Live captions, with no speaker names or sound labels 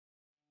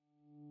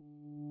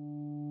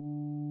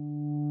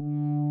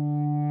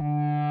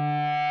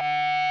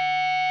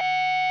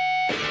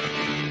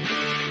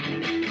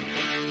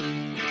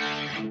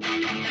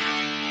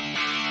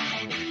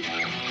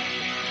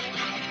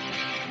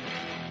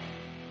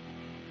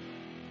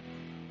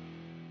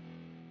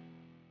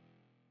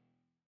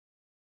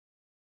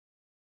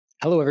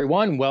Hello,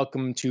 everyone.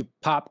 Welcome to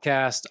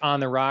Popcast on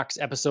the Rocks,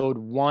 episode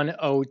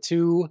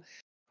 102.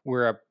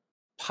 We're a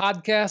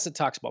podcast that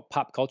talks about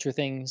pop culture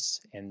things,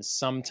 and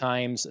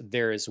sometimes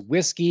there is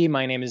whiskey.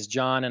 My name is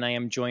John, and I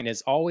am joined,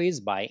 as always,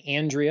 by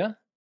Andrea.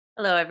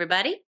 Hello,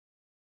 everybody.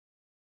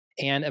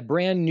 And a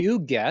brand new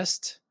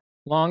guest,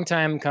 long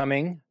time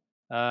coming,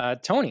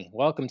 Tony.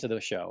 Welcome to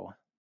the show.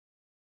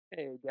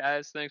 Hey,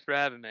 guys. Thanks for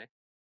having me.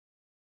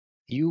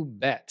 You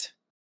bet.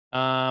 We're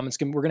going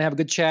to have a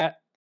good chat.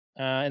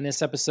 In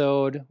this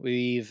episode,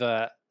 we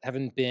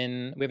haven't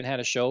had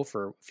a show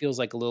for feels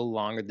like a little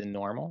longer than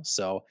normal.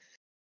 So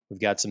we've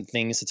got some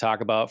things to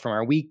talk about from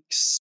our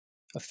weeks,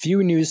 a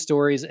few news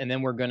stories, and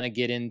then we're going to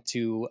get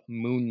into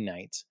Moon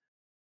Knight.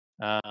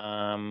 A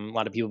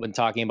lot of people have been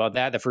talking about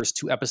that. The first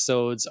two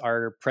episodes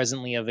are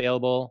presently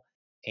available,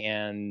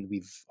 and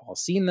we've all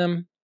seen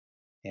them,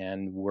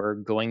 and we're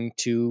going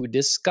to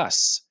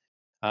discuss.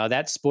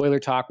 That spoiler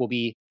talk will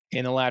be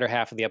in the latter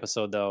half of the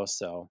episode, though,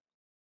 so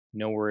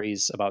no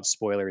worries about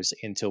spoilers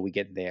until we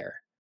get there.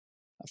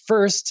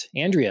 First,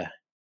 Andrea,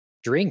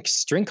 drink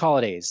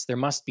holidays. There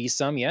must be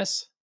some,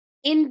 yes?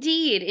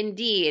 Indeed.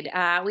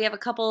 We have a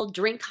couple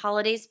drink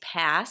holidays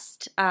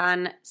past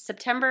on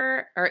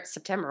September.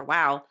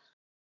 Wow.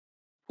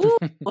 Ooh,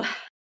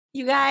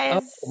 you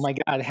guys. Oh my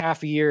God,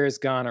 half a year is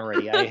gone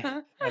already.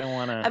 I don't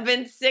want to. I've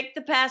been sick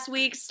the past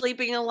week,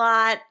 sleeping a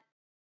lot.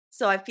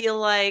 So I feel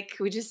like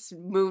we just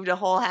moved a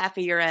whole half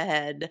a year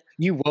ahead.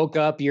 You woke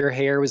up, your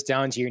hair was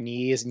down to your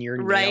knees, and your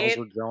nails Right?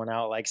 were growing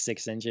out like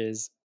 6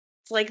 inches.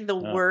 It's like the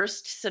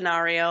worst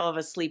scenario of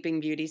a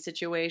Sleeping Beauty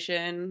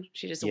situation.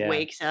 She just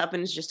wakes up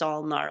and is just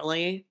all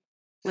gnarly.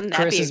 Wouldn't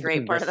that Chris be a has great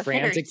been part of the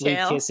fairy frantically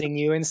tale? kissing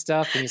you and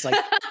stuff, and he's like,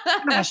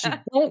 "Gosh, you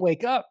don't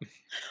wake up."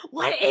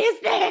 What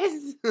is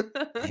this?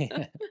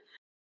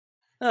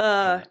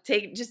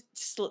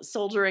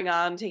 Soldiering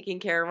on, taking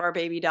care of our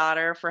baby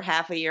daughter for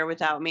half a year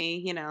without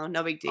me.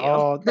 No big deal.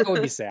 Oh, that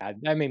would be sad.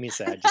 That made me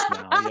sad just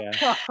now. Yeah.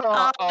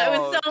 It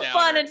was so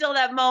fun until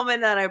that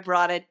moment that I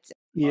brought it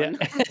down.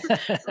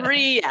 Yeah.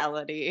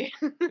 Reality.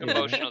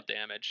 Emotional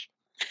damage.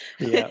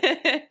 Yeah.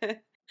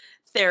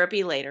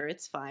 Therapy later.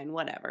 It's fine.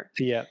 Whatever.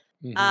 Yeah.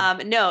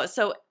 Mm-hmm. No.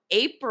 So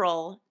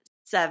April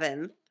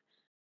 7th,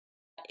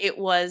 it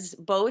was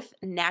both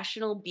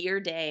National Beer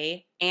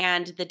Day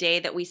and the day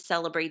that we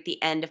celebrate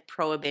the end of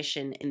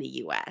Prohibition in the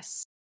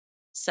U.S.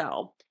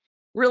 So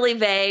really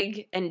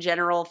vague and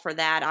general for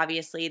that.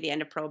 Obviously, the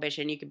end of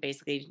Prohibition, you could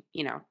basically,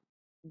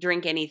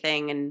 drink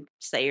anything and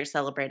say you're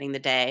celebrating the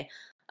day.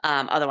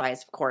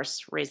 Otherwise, of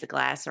course, raise a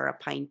glass or a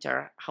pint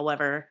or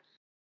however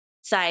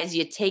size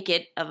you take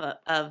it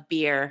of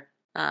beer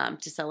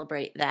to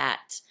celebrate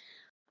that.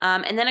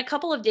 And then a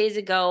couple of days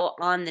ago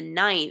on the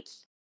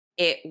 9th,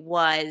 it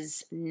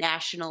was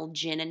National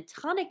Gin and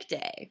Tonic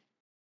Day,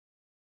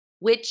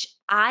 which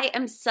I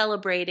am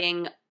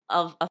celebrating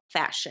of a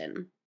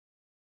fashion.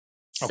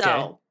 Okay.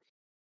 So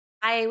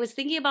I was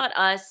thinking about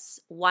us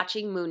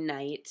watching Moon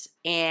Knight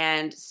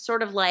and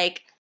sort of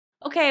like,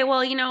 okay,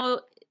 well,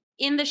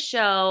 in the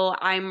show,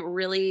 I'm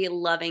really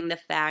loving the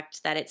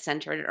fact that it's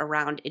centered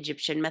around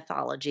Egyptian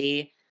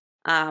mythology.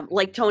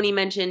 Like Tony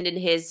mentioned in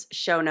his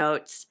show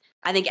notes,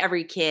 I think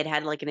every kid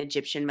had like an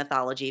Egyptian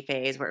mythology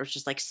phase where it was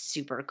just like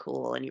super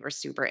cool and you were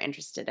super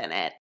interested in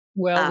it.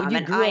 Well, when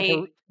you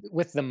grew up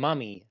with the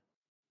Mummy,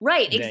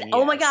 right? then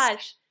Oh my yes.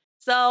 gosh!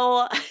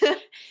 So,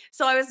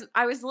 so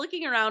I was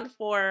looking around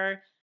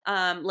for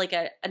like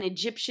an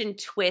Egyptian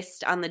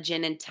twist on the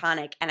gin and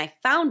tonic, and I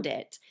found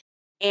it,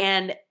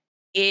 and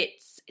it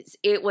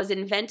was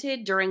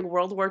invented during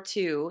World War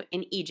II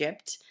in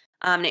Egypt.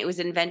 And it was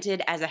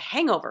invented as a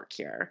hangover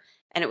cure,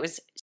 and it was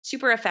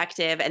super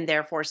effective and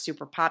therefore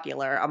super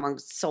popular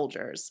amongst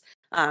soldiers.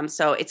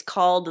 So it's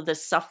called the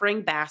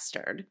Suffering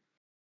Bastard.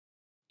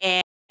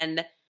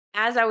 And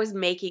as I was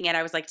making it,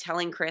 I was like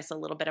telling Chris a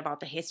little bit about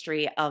the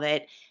history of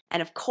it.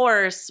 And of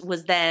course,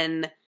 was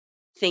then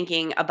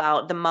thinking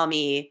about the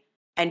Mummy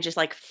and just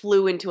like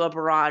flew into a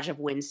barrage of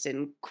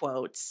Winston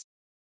quotes.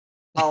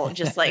 Oh,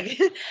 just like,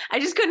 I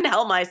just couldn't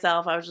help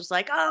myself. I was just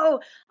like, oh,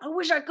 I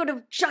wish I could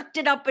have chucked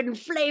it up in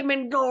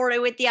flaming glory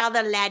with the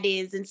other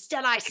laddies.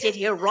 Instead, I sit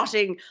here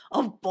rotting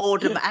of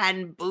boredom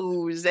and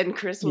booze. And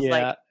Chris was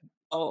like,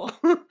 oh.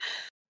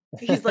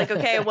 He's like,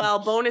 okay, well,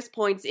 bonus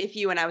points if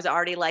you, and I was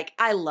already like,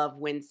 I love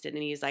Winston.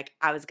 And he's like,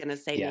 I was going to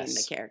say name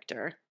the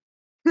character.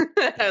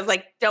 I was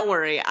like, don't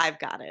worry, I've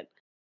got it.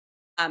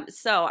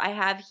 So I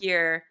have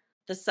here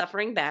the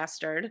Suffering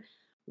Bastard,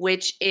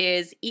 which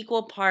is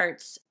equal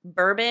parts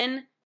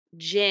bourbon,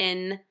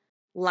 gin,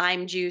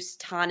 lime juice,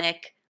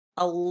 tonic,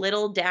 a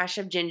little dash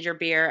of ginger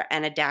beer,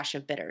 and a dash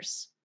of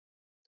bitters.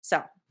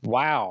 So.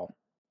 Wow.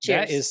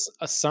 Cheers. That is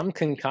some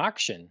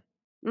concoction.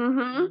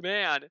 Mm-hmm.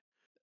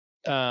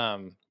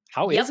 Man.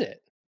 How is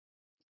it?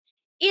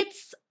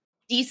 It's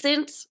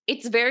decent.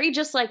 It's very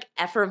just like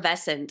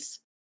effervescent.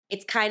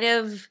 It's kind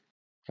of.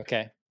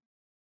 Okay.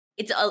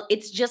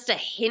 It's just a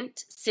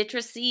hint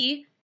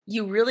citrusy.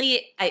 You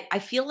really, I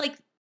feel like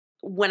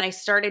when I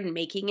started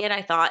making it,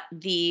 I thought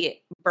the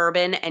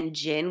bourbon and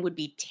gin would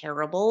be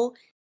terrible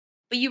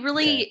But you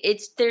really,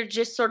 they're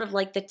just sort of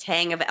like the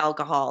tang of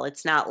alcohol.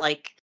 It's not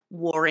like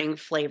warring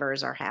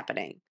flavors are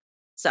happening.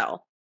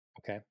 So,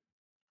 Okay.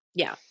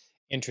 yeah.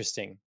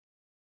 Interesting.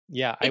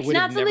 Yeah, I It's would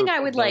have not something never I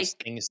put would those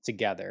like. things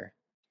together.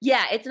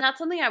 Yeah, it's not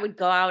something I would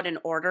go out and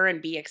order and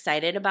be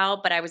excited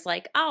about, but I was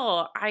like,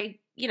 "Oh,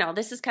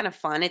 this is kind of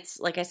fun." It's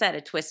like I said,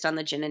 a twist on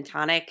the gin and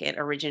tonic. It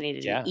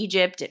originated in Yeah.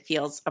 Egypt. It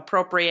feels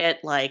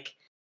appropriate. Like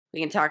we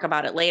can talk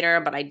about it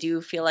later, but I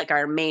do feel like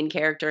our main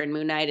character in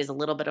Moon Knight is a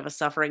little bit of a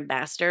suffering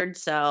bastard,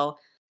 so,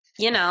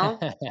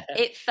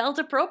 it felt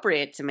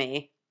appropriate to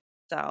me.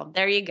 So,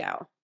 there you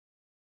go.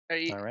 Are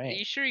you, All are right.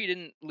 you sure you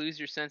didn't lose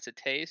your sense of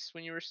taste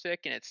when you were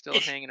sick and it's still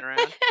hanging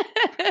around?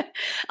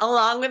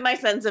 Along with my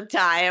sense of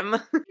time.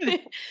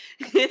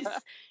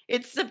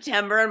 It's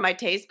September and my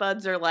taste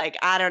buds are like,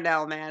 I don't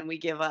know, man, we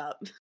give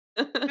up.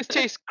 This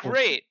tastes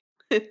great.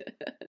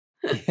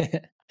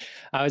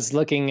 I was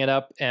looking it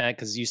up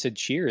because you said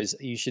cheers.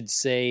 You should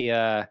say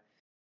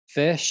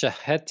Fe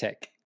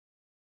Shahetek,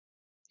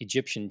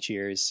 Egyptian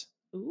cheers.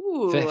 Fe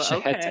Ooh,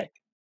 Shahetek. okay.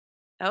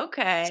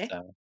 Okay.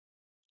 So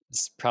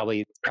it's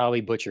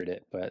probably butchered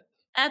it, but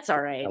That's all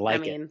I right. I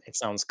like it. mean, It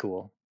sounds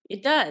cool.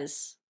 it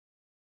does.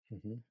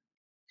 Mm-hmm.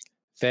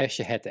 Fe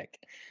Shahetek.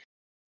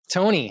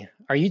 Tony,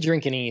 are you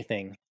drinking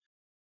anything?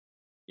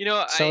 You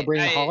know,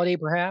 Celebrating a holiday,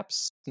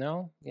 perhaps?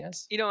 No?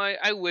 Yes?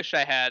 I wish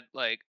I had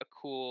like a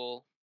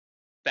cool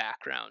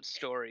background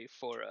story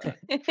for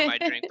my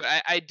drink,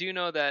 but I do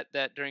know that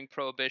during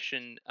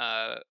Prohibition,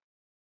 they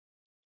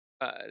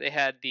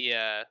had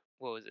the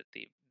what was it,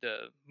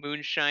 the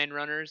moonshine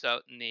runners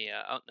out in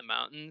the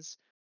mountains,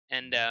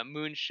 and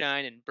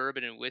moonshine and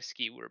bourbon and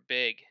whiskey were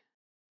big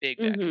back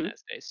in Mhm. that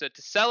day. So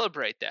to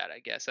celebrate that, I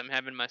guess I'm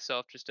having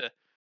myself just a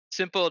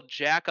simple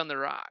Jack on the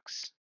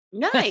Rocks.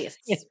 Nice.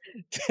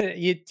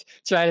 You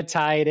try to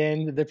tie it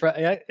in.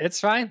 Yeah, it's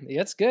fine.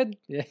 It's good.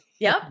 Yeah.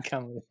 Yep.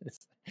 Come with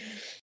this.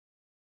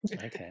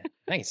 Okay.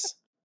 Nice.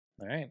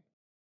 All right.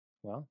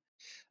 Well,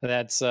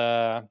 that's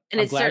And I'm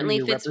it glad certainly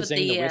you're fits with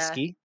representing the the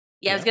whiskey.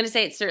 yeah, I was Yeah. going to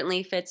say it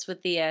certainly fits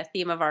with the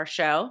theme of our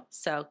show.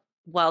 So,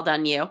 well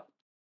done you.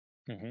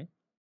 hmm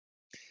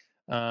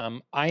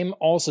I'm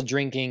also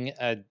drinking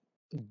a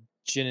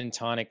gin and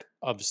tonic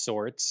of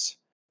sorts.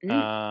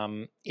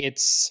 Mm.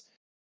 It's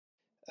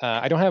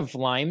I don't have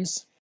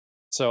limes,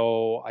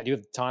 so I do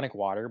have tonic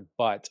water,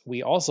 but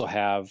we also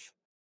have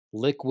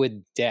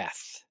Liquid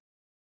Death,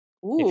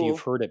 if you've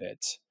Ooh, heard of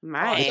it. Oh, it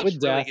my. sounds Liquid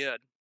really Death.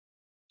 good.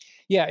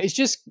 Yeah, it's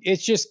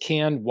just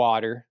canned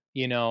water.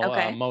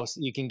 Okay. Most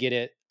you can get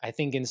it. I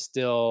think in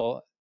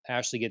still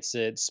Ashley gets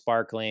it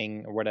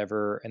sparkling or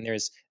whatever, and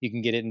you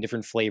can get it in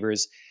different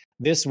flavors.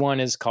 This one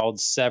is called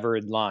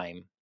Severed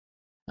Lime,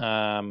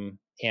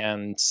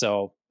 and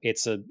so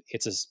it's a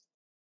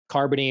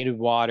carbonated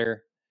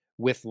water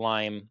with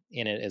lime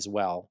in it as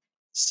well.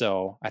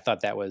 So I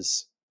thought that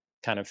was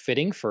kind of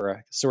fitting for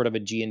a sort of a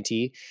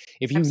G&T.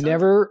 If you've Absolutely.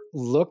 never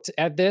looked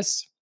at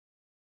this,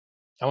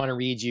 I want to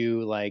read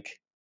you like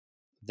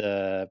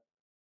the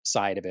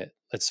side of it.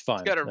 It's It's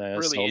fun. got a So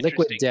really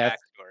Liquid interesting Death.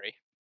 backstory.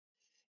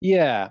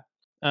 Yeah.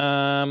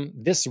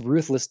 This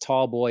ruthless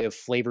tall boy of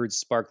flavored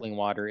sparkling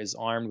water is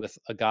armed with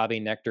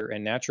agave nectar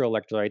and natural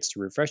electrolytes to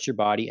refresh your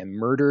body and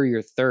murder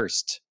your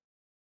thirst.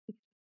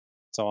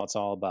 That's all it's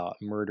all about,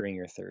 murdering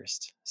your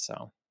thirst.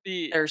 So,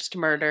 The Thirst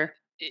murder.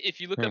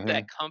 If you look up mhm.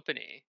 that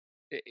company,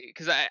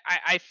 because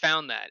I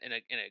found that in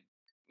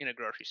a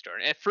grocery store.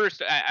 And at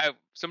first, I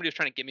somebody was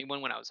trying to get me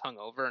one when I was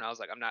hungover, and I was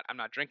like, I'm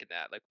not drinking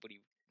that. Like, what do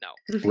you? No,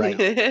 Right.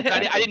 no.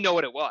 I didn't know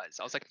what it was.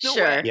 I was like, no way.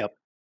 Sure. Yep.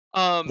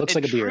 Looks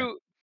like a beer.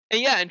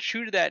 And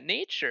true to that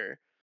nature,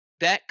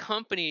 that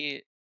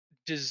company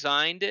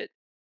designed it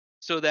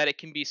so that it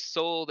can be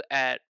sold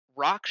at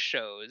rock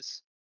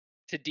shows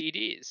to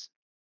DDs,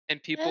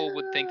 and people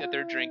would think that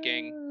they're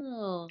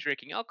Oh,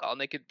 drinking alcohol,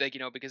 and they could, like,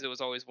 because it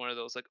was always one of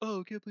those like,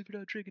 oh, I can't believe you're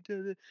not drinking.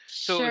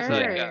 So it was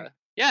like, Yeah. sure.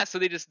 yeah, so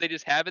they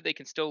just have it. They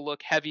can still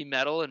look heavy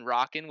metal and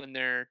rocking when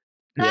they're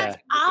That's Yeah.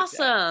 drinking Liquid Death.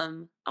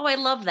 awesome. Oh, I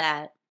love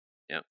that.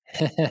 Yeah,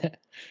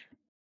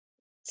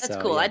 That's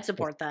So cool. yeah. I'd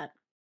support that.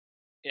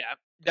 yeah,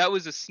 that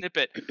was a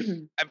snippet.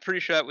 I'm pretty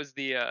sure that was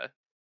the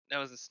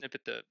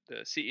snippet the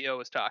CEO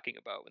was talking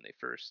about when they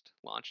first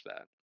launched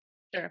that.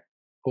 Sure.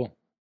 Cool.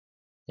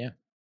 Yeah.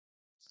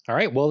 All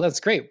right. Well, that's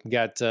great. We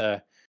got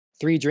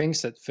 3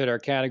 drinks that fit our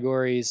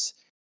categories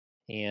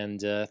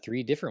and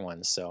 3 different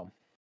ones. So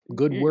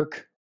good Mhm.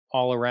 work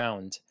all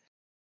around.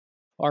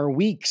 Our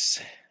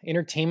weeks,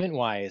 entertainment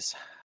wise,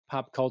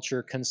 pop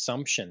culture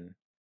consumption.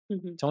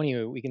 Mhm.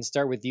 Tony, we can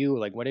start with you.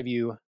 Like, what have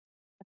you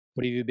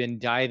been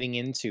diving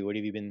into? What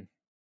have you been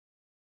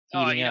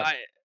Oh, eating up?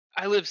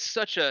 I live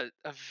such a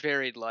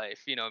varied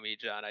life. You know me,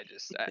 John.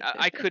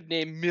 I could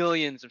name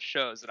millions of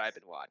shows that I've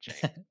been watching,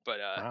 but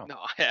Wow. no,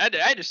 I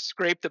had to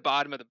scrape the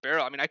bottom of the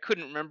barrel. I mean, I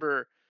couldn't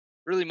remember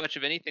really much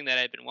of anything that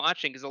I'd been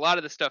watching, because a lot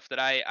of the stuff that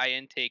I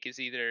intake is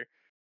either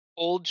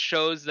old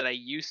shows that I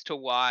used to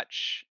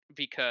watch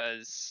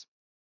because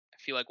I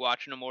feel like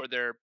watching them, or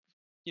they're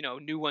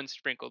new ones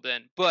sprinkled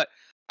in. But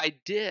I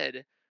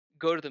did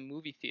go to the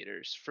movie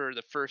theaters for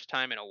the first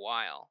time in a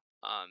while.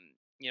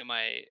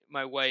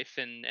 my wife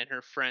and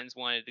her friends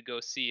wanted to go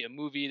see a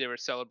movie. They were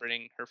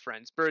celebrating her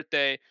friend's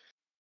birthday,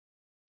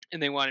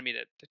 and they wanted me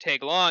to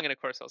tag along. And of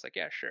course, I was like,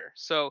 yeah, sure.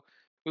 So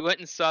we went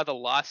and saw The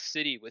Lost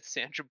City with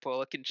Sandra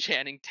Bullock and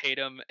Channing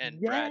Tatum and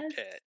Brad Yes.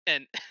 Pitt.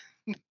 And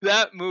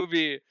that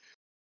movie,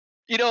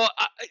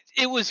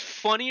 it was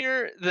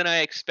funnier than I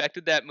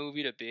expected that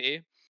movie to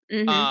be.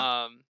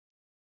 Mm-hmm.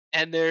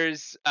 And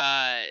there's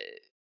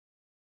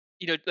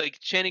like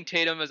Channing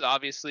Tatum is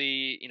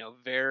obviously,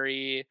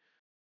 very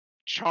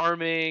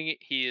charming.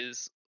 He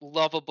is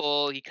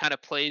lovable. He kind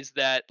of plays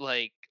that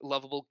like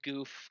lovable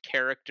goof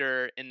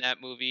character in that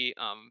movie.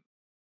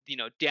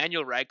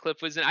 Daniel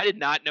Radcliffe was in. I did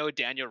not know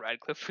Daniel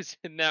Radcliffe was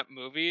in that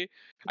movie.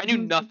 I knew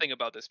nothing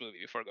about this movie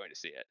before going to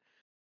see it.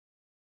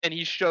 And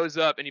he shows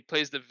up and he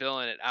plays the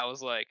villain, and I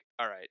was like,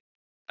 all right,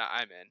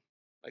 I'm in.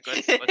 Like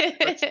let's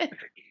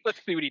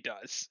see what he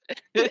does.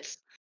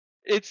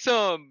 It's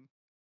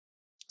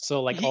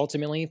So like he,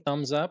 ultimately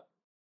thumbs up.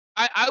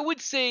 I would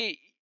say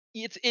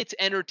it's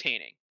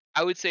entertaining.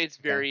 I would say it's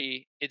Okay.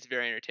 very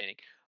entertaining.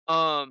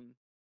 Um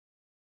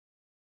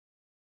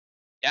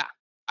yeah.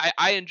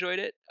 I enjoyed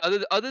it.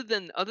 Other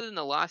than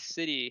The Lost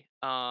City,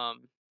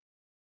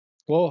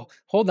 Well,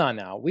 hold on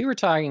now. We were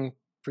talking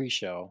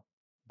pre-show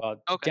about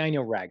okay.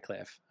 Daniel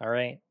Radcliffe. All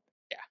right.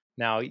 Yeah.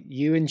 Now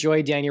you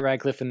enjoy Daniel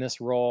Radcliffe in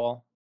this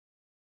role.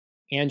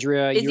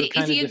 Andrea, Is you he were is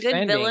kind of he a good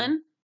defending.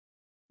 villain?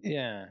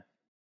 Yeah.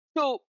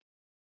 So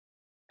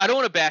I don't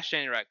want to bash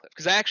Daniel Radcliffe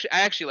because I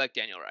actually like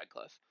Daniel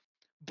Radcliffe.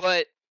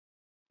 But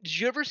did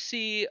you ever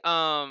see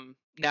Now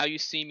You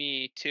See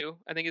Me Too?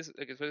 I think is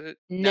what is it?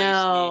 Now You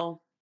See Me.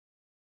 No,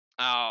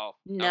 Oh,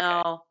 okay.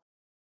 no.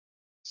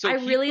 So I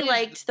he really plays the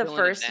liked the villain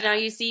in first Now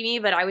that. You See Me,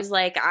 but I was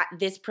like,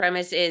 this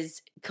premise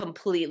is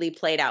completely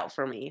played out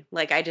for me.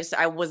 Like,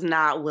 I was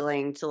not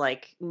willing to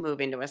like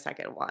move into a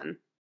second one.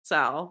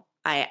 So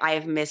I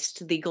have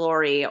missed the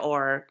glory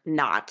or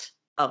not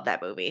of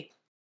that movie.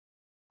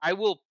 I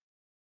will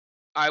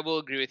I will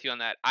agree with you on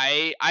that.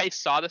 I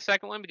saw the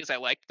second one because I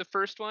liked the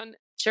first one,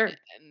 Sure,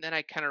 and then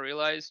I kind of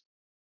realized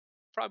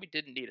probably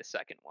didn't need a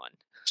second one.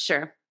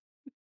 sure.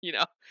 You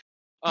know.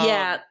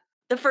 Yeah, Um.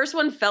 the first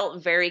one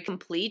felt very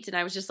complete, and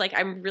I was just like,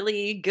 I'm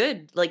really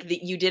good. Like,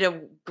 you did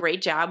a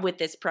great job with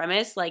this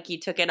premise. Like, you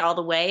took it all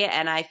the way,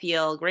 and I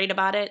feel great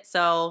about it.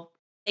 So,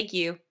 thank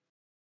you.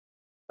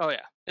 Oh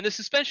yeah, and the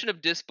suspension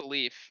of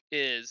disbelief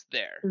is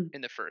there Mm.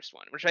 in the first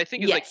one, which I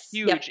think is like Yes.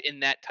 huge Yep. in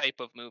that type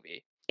of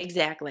movie.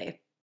 Exactly.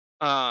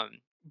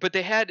 But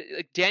they had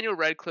like Daniel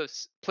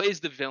Radcliffe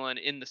plays the villain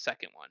in the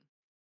second one,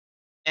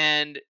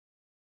 and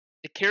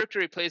the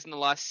character he plays in The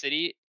Lost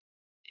City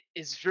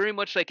is very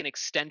much like an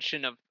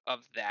extension of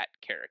that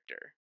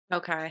character.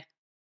 Okay.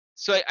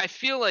 So I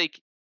feel like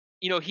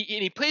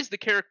he plays the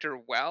character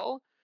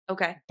well,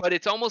 Okay. but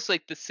it's almost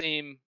like the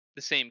same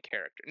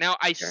character. Now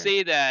I Sure.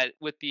 say that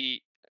with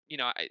the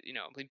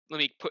let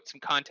me put some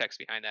context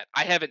behind that.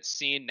 I haven't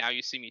seen Now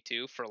You See Me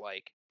Too for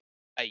like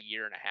a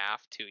year and a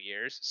half, 2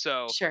 years,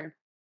 so Sure.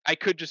 I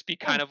could just be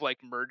Oh, kind of like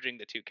merging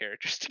the two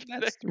characters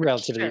together. that's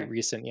relatively Sure.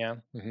 recent. Yeah.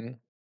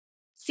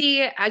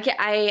 See,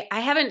 I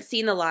haven't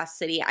seen The Lost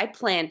City. I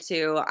plan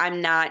to.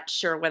 I'm not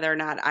sure whether or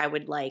not I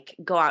would like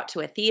go out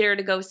to a theater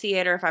to go see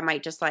it, or if I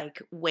might just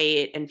like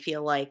wait and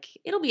feel like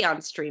it'll be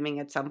on streaming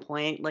at some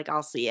point. Like,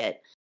 I'll see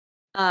it.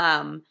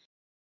 Um,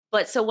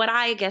 but so what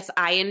I guess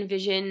I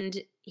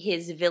envisioned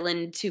his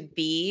villain to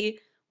be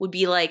would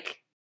be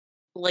like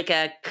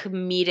a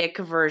comedic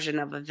version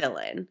of a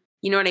villain.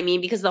 You know what I mean?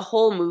 Because the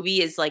whole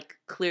movie is like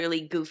clearly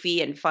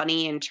goofy and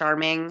funny and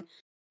charming.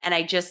 And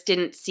I just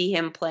didn't see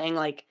him playing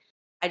like,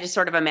 I just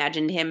sort of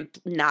imagined him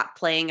not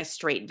playing a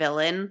straight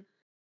villain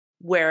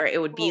where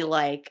it would be Well,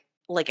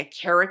 like a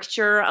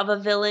caricature of a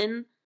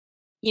villain.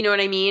 You know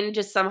what I mean?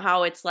 Just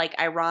somehow it's like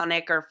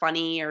ironic or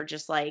funny or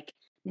just like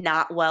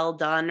not well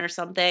done or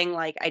something.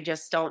 Like, I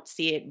just don't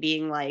see it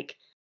being like,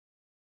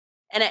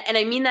 and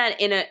I mean that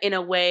in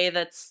a way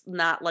that's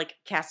not like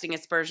casting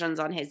aspersions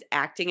on his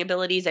acting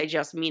abilities. I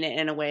just mean it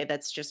in a way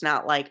that's just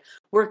not like,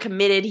 we're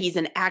committed, he's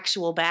an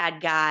actual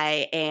bad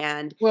guy,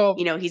 and Well,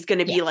 he's going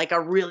to yeah, be like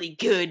a really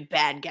good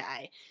bad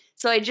guy.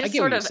 So I I just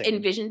get what sort you're of saying.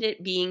 envisioned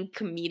it being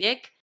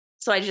comedic.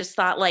 So I just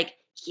thought like,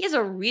 he is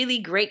a really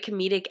great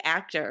comedic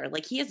actor.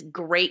 Like, he has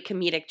great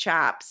comedic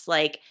chops.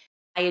 Like,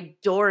 I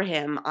adore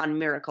him on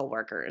Miracle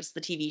Workers,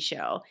 the TV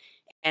show,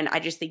 and I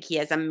just think he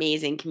has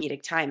amazing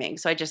comedic timing.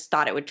 So I just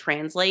thought it would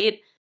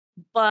translate.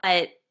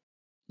 But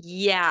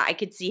yeah, I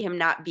could see him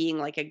not being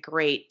like a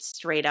great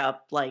straight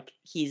up like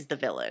he's the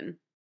villain.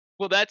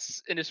 and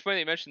it's funny that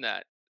you mentioned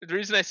that. The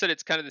reason I said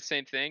it's kind of the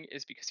same thing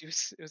is because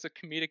it was a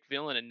comedic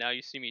villain and Now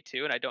You See Me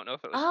Too, and I don't know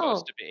if it was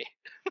supposed Oh. to be.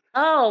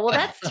 Oh, well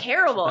that's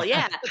terrible.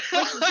 Yeah.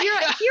 Like, here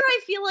Yeah. here I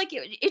feel like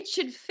it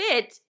should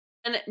fit.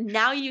 And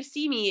Now You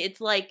See Me, it's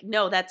like,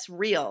 no, that's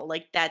real.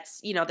 Like,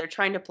 that's, they're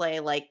trying to play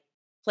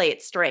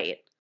it straight.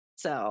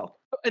 So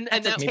And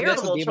that's a that Maybe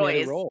that's his terrible name in the other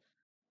choice. role.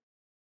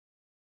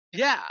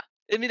 Yeah.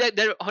 I mean that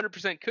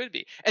 100% could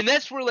be. And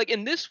that's where like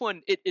in this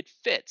one it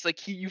fits.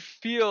 Like you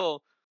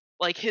feel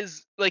like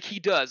he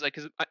does like,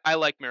 'cause I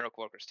like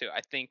Miracle Workers too.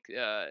 I think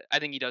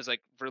he does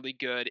like really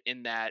good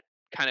in that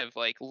kind of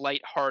like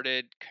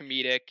lighthearted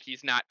comedic.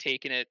 He's not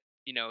taking it,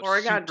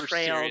 Oregon super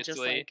Trail just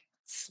seriously. like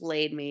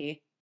slayed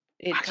me.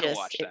 I It gotta just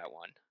watch it, that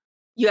one.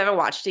 you haven't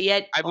watched it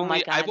yet? I've Oh my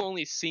only I've god.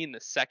 only seen the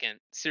second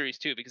series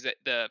too because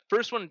the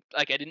first one,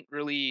 like, I didn't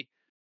really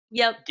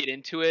Yep. get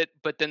into it,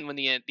 but then when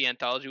the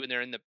anthology, when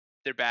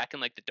they're back in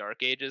like the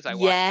Dark Ages, I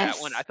watched that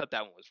one. I Yes. thought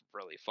that one was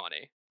really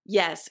funny.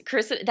 Yes,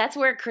 that's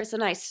where Chris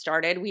and I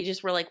started. We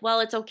just were like, well,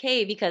 it's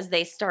okay because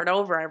they start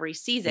over every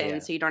season, Yeah.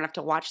 so you don't have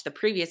to watch the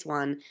previous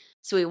one.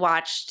 So we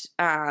watched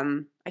I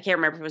can't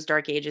remember if it was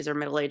Dark Ages or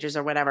Middle Ages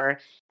or whatever,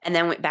 and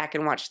then went back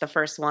and watched the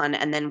first one,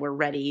 and then we're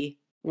ready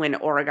when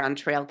Oregon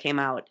Trail came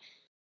out.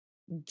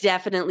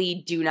 Definitely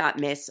do not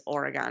miss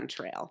Oregon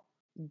Trail.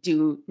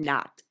 Do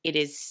not. It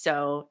is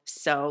so,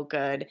 so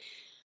good.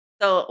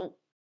 So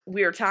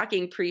we were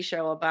talking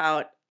pre-show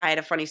about I had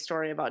a funny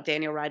story about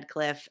Daniel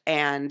Radcliffe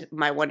and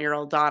my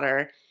 1-year-old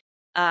daughter.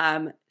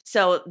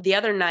 So the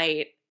other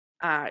night,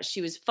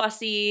 she was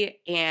fussy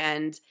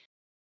and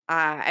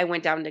I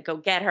went down to go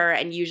get her.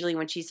 And usually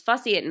when she's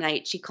fussy at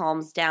night, she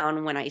calms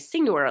down when I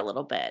sing to her a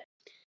little bit.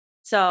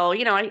 So,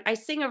 I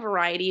sing a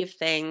variety of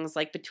things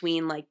like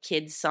between like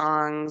kids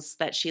songs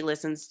that she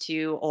listens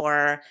to,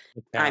 or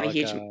I'm a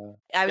huge, Metallica.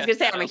 I was Death going to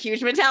say I'm a metal.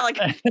 huge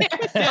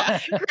Metallica fan.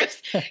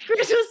 So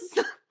Chris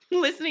was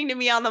listening to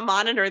me on the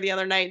monitor the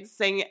other night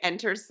sing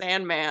Enter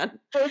Sandman.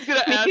 I was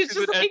gonna And ask he was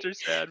you just what like Enter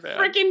Sandman.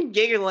 freaking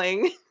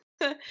giggling.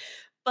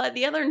 But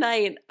the other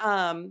night,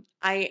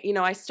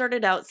 I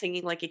started out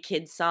singing like a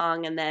kid's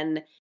song, and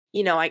then,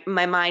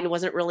 my mind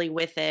wasn't really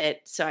with it,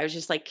 so I was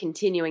just like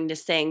continuing to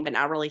sing, but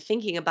not really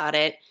thinking about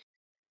it.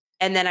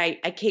 And then I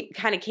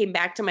kind of came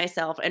back to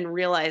myself and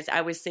realized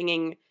I was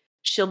singing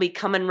 "She'll Be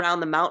Coming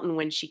Round the Mountain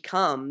When She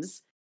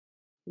Comes,"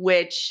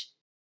 which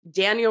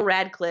Daniel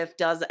Radcliffe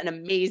does an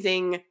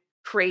amazing,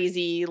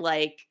 crazy,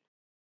 like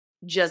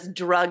just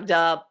drugged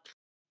up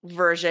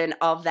version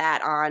of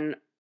that on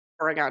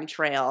Oregon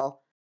Trail.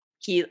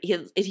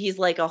 He's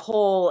like a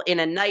whole in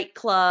a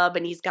nightclub,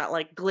 and he's got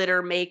like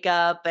glitter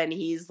makeup, and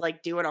he's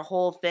like doing a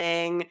whole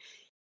thing.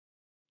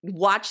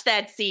 Watch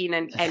that scene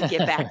and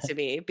get back to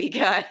me,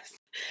 because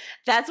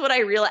that's what I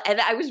realized.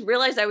 And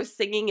realized I was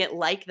singing it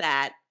like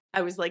that.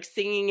 I was like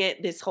singing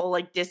it this whole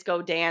like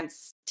disco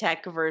dance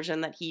tech version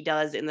that he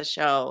does in the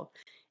show.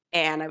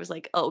 And I was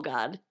like, oh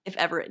God, if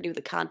Everett knew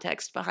the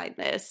context behind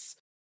this,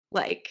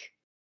 like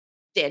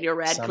Daniel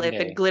Radcliffe and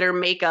Someday. glitter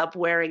makeup,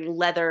 wearing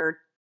leather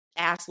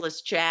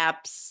assless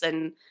chaps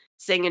and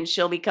singing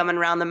 "She'll Be Coming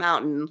Round the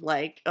Mountain."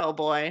 Like, oh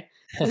boy,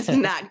 this is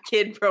not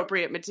kid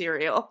appropriate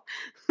material.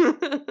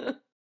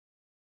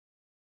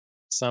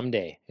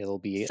 Someday it'll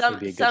be a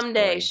good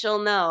Someday story. she'll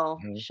know.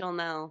 Mhm. She'll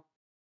know.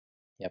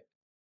 Yep.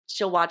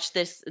 She'll watch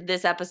this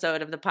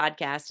episode of the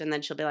podcast, and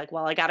then she'll be like,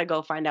 "Well, I got to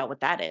go find out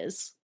what that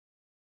is."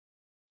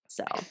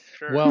 So,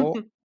 Sure.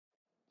 Well,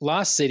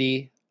 Lost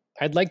City,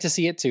 I'd like to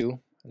see it too.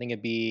 I think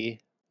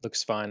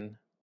looks fun.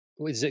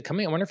 Is it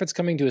coming? I wonder if it's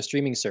coming to a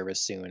streaming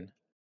service soon,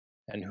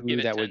 and Give who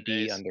it that 10 would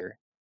be days. under.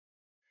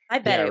 I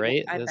bet Yeah, it.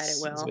 right. I bet it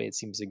That's the will. way it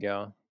seems to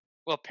go.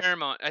 Well,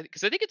 Paramount,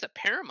 because I think it's a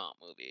Paramount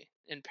movie,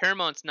 and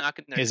Paramount's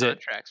knocking their Is it?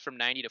 contracts from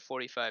 90 to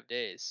 45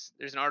 days.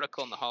 There's an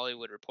article in the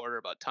Hollywood Reporter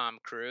about Tom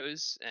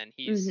Cruise, and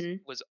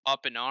Mm-hmm. was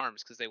up in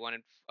arms because they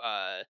wanted,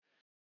 Top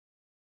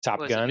what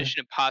was it, Gun.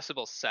 Mission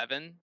Impossible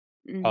 7?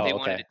 Mm-hmm. They Oh,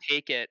 wanted okay. to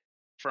take it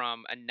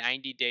from a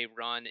 90-day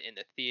run in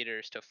the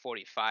theaters to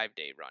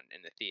 45-day run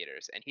in the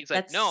theaters, and he's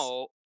like, That's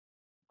no,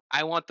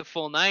 I want the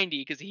full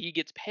 90 because he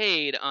gets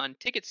paid on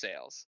ticket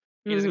sales.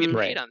 He doesn't get mm-hmm.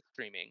 paid Right. on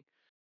streaming.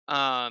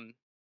 Um,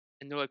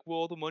 and they're like, well,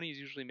 all the money is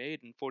usually made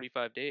in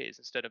 45 days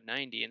instead of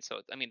 90. And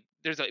so, I mean,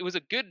 it was a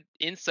good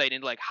insight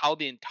into like how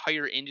the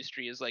entire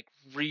industry is like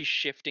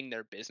reshifting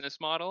their business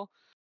model.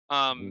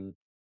 Mhm.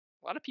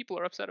 A lot of people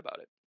are upset about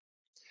it.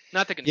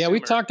 Not the Yeah, consumer.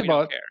 we've talked We don't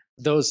about care.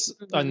 those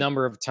a Mhm.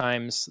 number of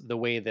times. The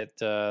way that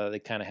they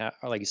kind of have,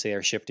 like you say,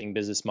 are shifting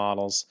business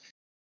models.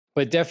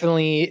 But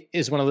definitely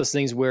is one of those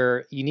things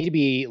where you need to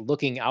be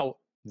looking out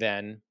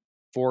then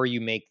before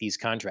you make these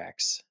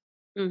contracts.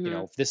 Mm-hmm.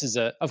 If this is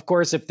of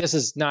course, if this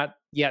is not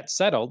yet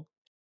settled,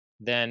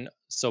 then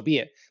so be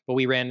it. But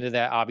we ran into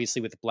that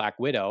obviously with Black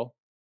Widow,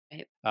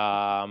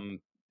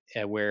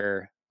 Right.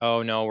 where,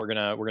 oh no, we're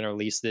gonna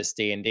release this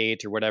day and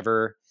date or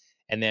whatever,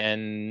 and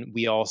then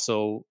we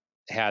also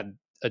had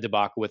a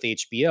debacle with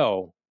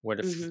HBO, where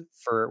Mhm.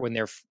 for when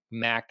their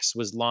Max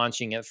was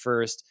launching at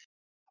first,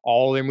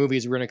 all their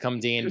movies were going to come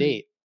day and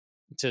date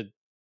to,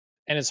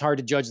 and it's hard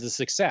to judge the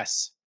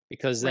success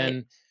because Right.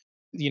 then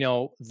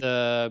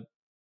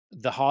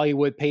the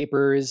Hollywood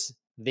papers,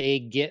 they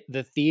get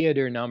the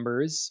theater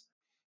numbers.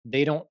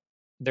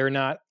 They're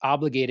not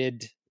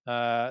obligated,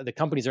 the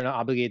companies are not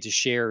obligated to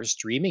share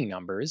streaming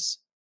numbers,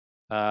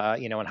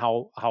 and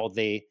how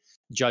they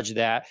judge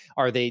that.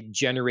 Are they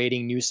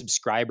generating new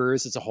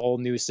subscribers? It's a whole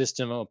new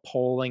system of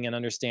polling and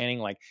understanding,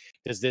 like,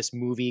 does this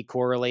movie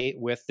correlate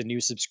with the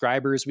new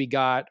subscribers we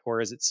got,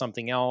 or is it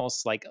something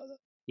else? Like,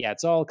 yeah,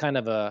 it's all kind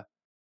of a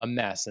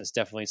mess. It's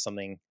definitely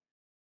something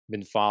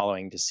been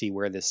following to see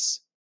where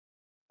there's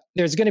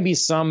going to be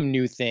some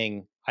new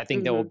thing. I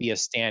think that will be a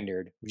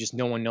standard. Just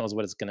no one knows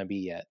what it's going to be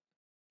yet.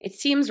 It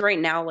seems right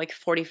now like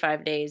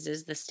 45 days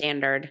is the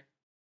standard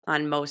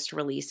on most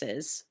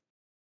releases.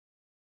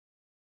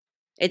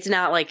 It's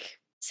not like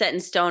set in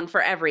stone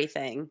for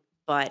everything,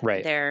 but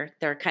Right.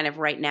 they're kind of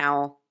right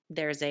now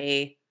there's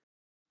a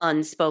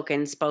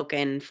spoken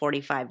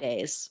 45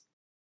 days.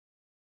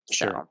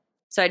 Sure.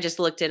 So I just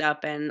looked it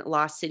up, and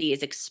Lost City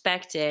is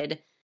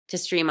expected to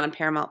stream on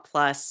Paramount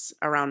Plus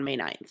around May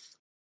 9th.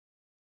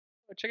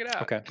 Oh, check it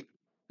out. Okay.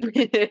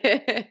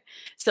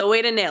 So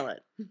way to nail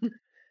it.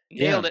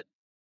 Nailed it.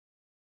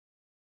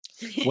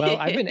 Well,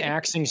 I've been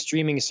axing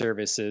streaming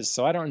services,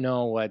 so I don't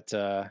know what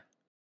I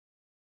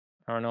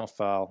don't know if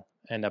I'll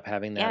end up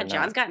having that. Yeah, or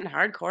John's not. gotten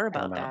hardcore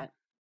about Paramount. that.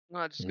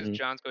 Well, just because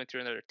John's going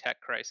through another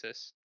tech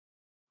crisis.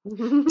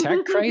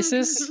 Tech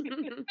crisis?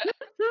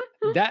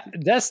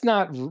 That's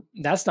not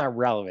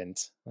relevant.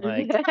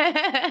 Like,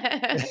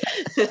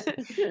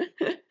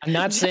 I'm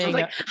not saying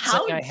like,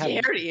 how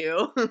dare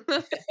you?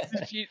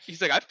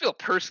 He's like, I feel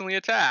personally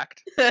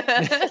attacked.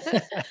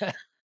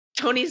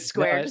 Tony's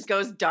square just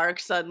goes dark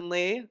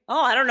suddenly.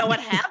 Oh, I don't know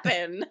what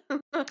happened.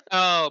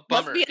 Oh,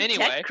 bummer. Must be a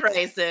Anyway, tech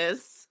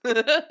crisis.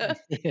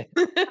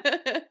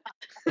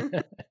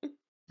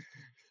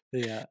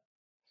 Yeah.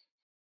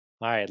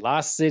 All right,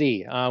 Lost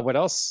City. What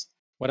else?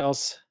 What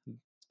else has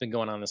been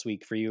going on this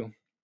week for you?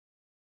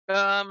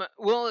 Well,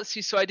 let's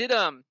see. So I did.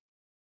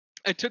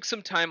 I took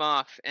some time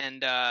off,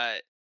 and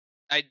I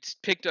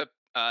picked up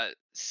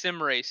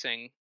sim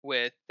racing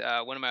with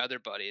one of my other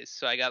buddies.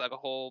 So I got like a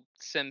whole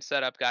sim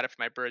setup. Got it for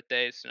my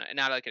birthday. So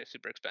not like a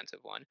super expensive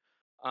one,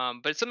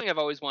 but it's something I've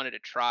always wanted to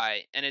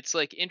try, and it's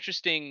like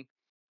interesting.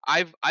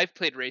 I've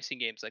played racing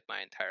games like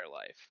my entire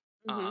life.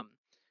 Mhm.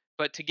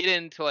 But to get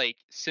into like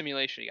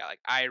simulation, you got like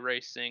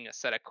iRacing,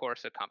 Assetto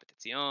Corsa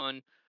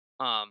Competizione,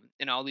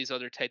 and all these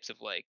other types of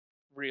like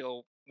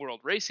real world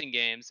racing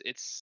games.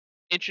 It's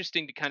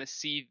interesting to kind of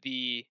see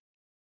the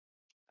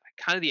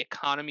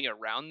economy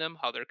around them,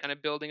 how they're kind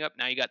of building up.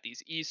 Now you got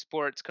these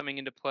esports coming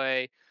into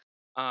play.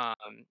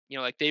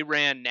 Like they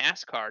ran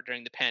NASCAR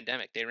during the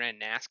pandemic. They ran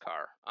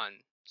NASCAR on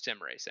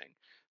sim racing.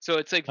 So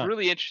it's like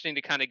really interesting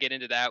to kind of get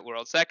into that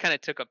world. So that kind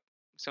of took up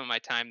some of my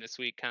time this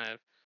week, kind of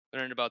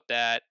learned about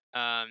that.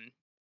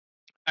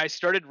 I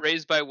started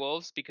Raised by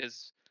Wolves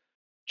because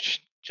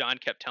John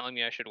kept telling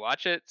me I should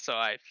watch it, so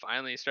I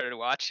finally started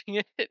watching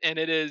it, and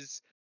that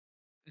is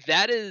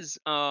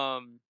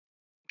I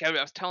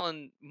was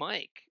telling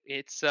Mike,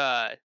 it's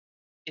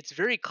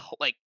very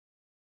like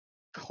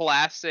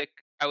classic,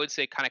 I would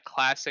say kind of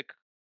classic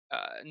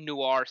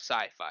noir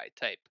sci-fi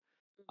type.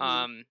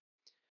 Mhm.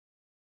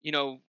 You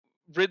know,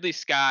 Ridley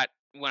Scott,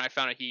 when I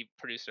found out he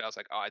produced it, I was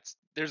like, oh,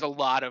 there's a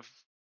lot of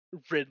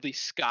Ridley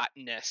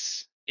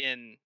Scott-ness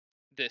in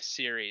this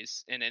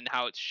series, and in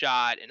how it's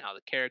shot and how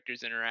the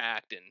characters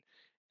interact,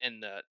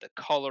 and the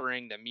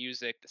coloring, the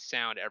music, the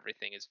sound,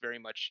 everything is very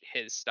much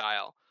his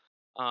style.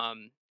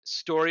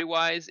 Story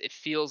wise, it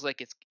feels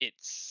like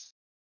it's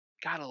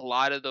got a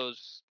lot of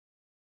those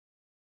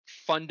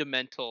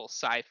fundamental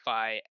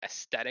sci-fi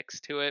aesthetics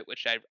to it,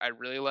 which I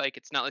really like.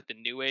 It's not like the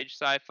new age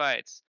sci-fi.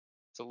 It's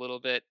a little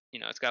bit,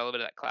 it's got a little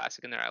bit of that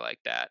classic in there. I like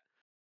that.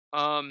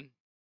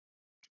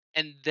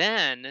 And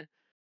then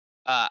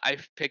I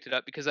picked it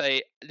up because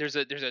there's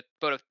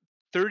about a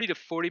 30 to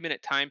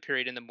 40-minute time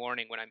period in the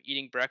morning when I'm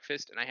eating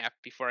breakfast, and I have,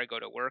 before I go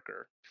to work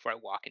or before I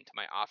walk into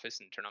my office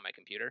and turn on my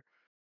computer,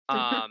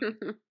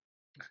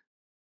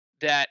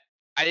 that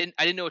I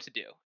didn't know what to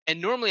do. And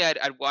normally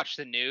I'd watch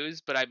the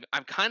news, but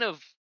I'm kind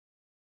of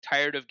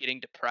tired of getting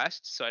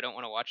depressed, so I don't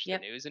want to watch the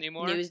news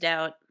anymore. Newsed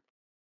out.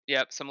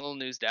 Yep, so I'm a little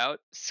newsed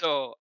out.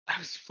 So I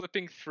was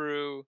flipping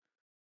through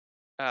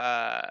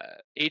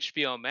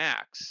HBO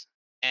Max,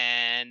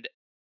 and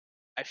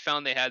I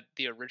found they had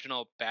the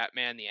original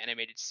Batman the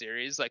animated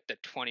series, like the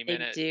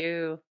 20-minute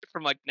do.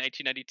 from like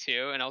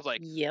 1992, and I was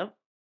like, Yep.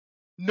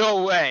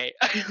 no way.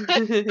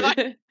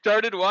 I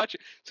started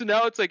watching. So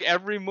now it's like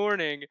every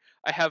morning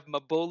I have my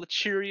bowl of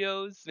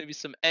Cheerios, maybe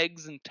some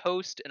eggs and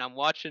toast, and I'm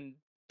watching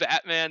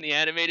Batman the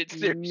animated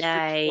series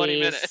for 20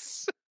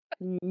 minutes.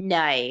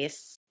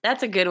 Nice.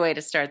 That's a good way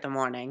to start the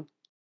morning.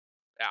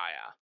 Yeah.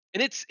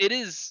 And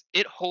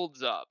it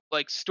holds up.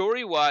 Like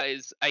story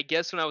wise, I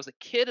guess when I was a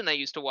kid and I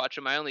used to watch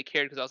him, I only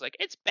cared because I was like,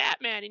 it's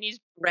Batman and he's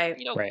right.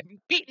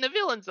 beating the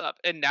villains up.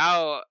 And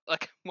now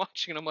like I'm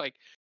watching and I'm like,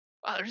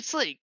 wow, there's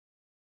like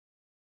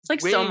it's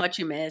like so much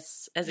you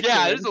miss as a kid.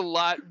 Yeah, there's a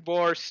lot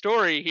more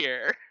story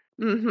here.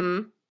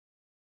 Mm-hmm.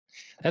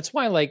 That's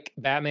why like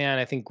Batman,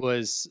 I think,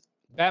 was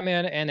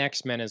Batman and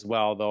X-Men as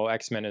well, though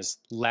X-Men is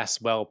less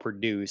well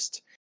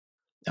produced.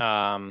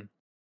 Sad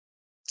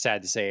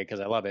to say it because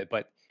I love it,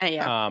 but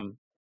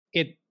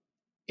it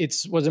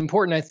was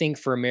important, I think,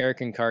 for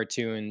American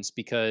cartoons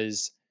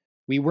because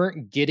we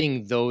weren't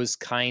getting those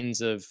kinds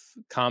of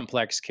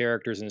complex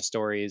characters and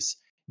stories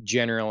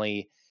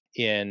generally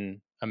in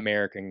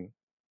American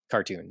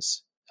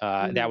cartoons.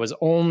 That was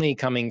only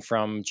coming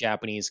from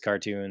Japanese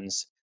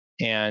cartoons,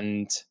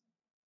 and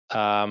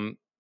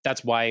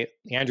that's why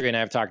Andrea and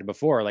I have talked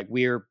before. Like,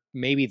 we're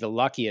maybe the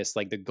luckiest,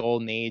 like the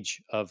golden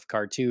age of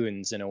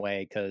cartoons in a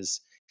way,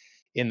 because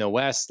in the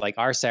West, like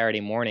our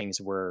Saturday mornings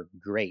were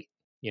great.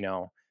 You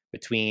know,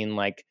 between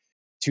like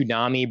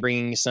Toonami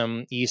bringing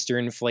some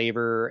Eastern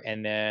flavor,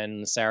 and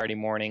then Saturday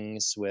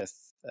mornings with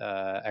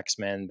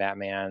X-Men,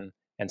 Batman,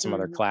 and some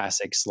other Mhm.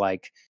 classics.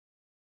 Like,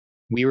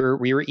 we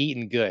were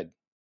eating good.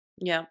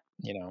 Yeah.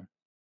 You know.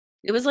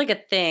 It was like a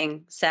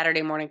thing,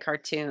 Saturday morning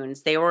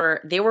cartoons. They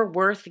were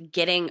worth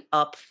getting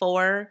up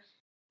for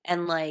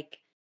and like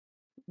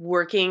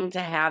working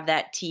to have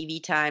that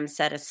TV time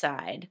set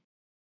aside.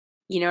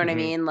 You know what I Mhm.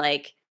 mean?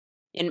 Like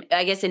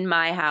I guess in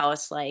my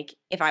house, like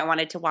if I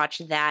wanted to watch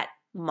that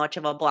much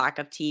of a block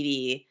of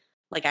TV,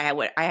 like I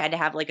had to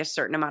have like a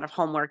certain amount of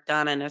homework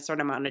done and a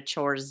certain amount of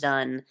chores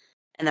done,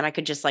 and then I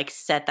could just like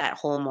set that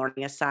whole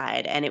morning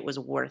aside, and it was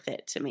worth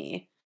it to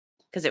me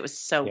because it was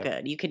so Yep.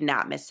 good. You could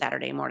not miss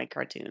Saturday morning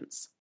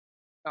cartoons.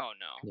 Oh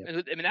no. Yep. I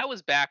mean, that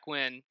was back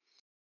when,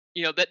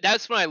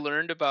 that's when I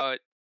learned about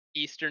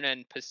Eastern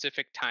and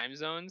Pacific time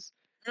zones,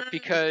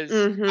 because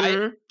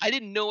Mhm. I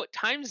didn't know what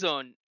time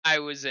zone I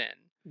was in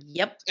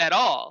Yep. at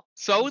all.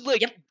 So I would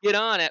like Yep. get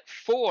on at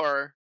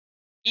 4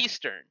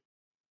 Eastern,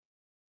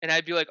 and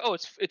I'd be like, "Oh,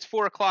 it's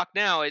 4 o'clock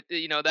now.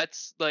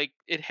 That's like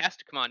it has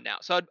to come on now."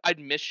 So I'd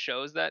miss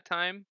shows that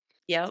time.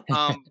 Yep.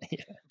 Um,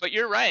 Yeah. but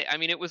you're right. I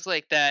mean, it was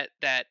like that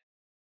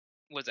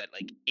was at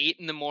like 8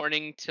 in the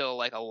morning till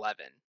like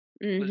 11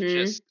 was Mhm.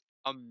 just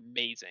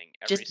amazing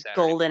every Just Saturday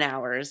golden morning.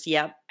 hours.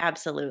 Yep,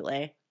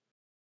 absolutely.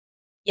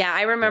 Yeah,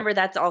 I Yep. remember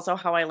that's also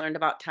how I learned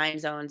about time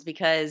zones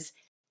because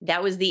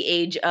that was the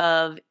age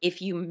of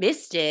if you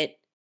missed it,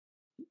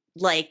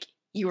 like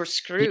you were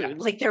Yeah. screwed.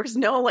 Like there was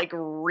no like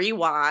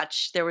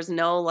rewatch. There was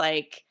no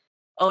like,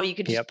 oh, you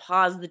could just Yep.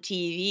 pause the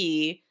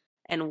TV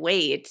and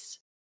wait.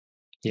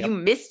 You Yep.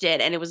 missed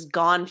it and it was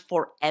gone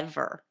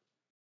forever.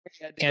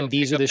 I had to go And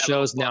these pick are up the that little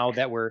shows book.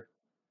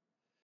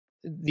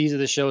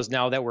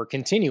 now that we're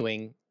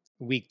continuing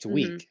week to Mhm.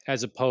 week,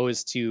 as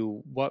opposed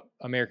to what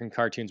American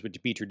cartoons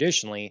would be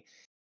traditionally.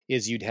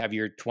 Is you'd have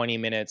your 20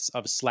 minutes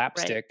of Right.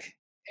 slapstick,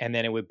 and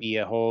then it would be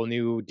a whole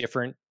new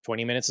different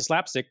 20 minutes of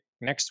slapstick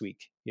next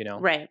week,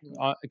 Right.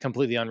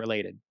 completely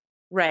unrelated.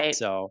 Right.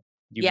 So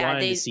you Yeah,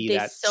 wanted to they see they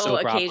that so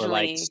soap opera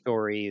like occasionally.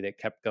 story that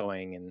kept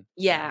going. And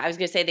Yeah, I was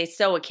gonna say they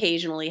so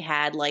occasionally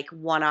had like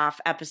one-off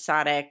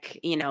episodic,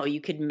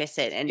 you could miss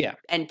it yeah.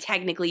 and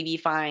technically be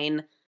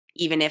fine,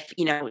 even if,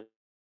 it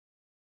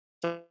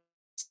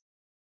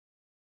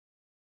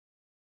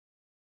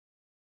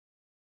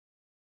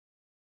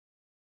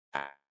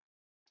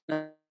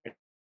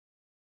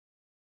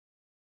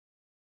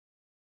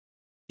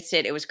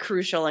was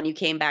crucial and you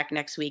came back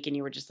next week and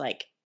you were just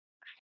like,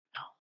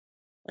 "Oh,"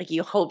 like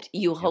you Yep. hoped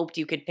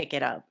you could pick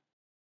it up.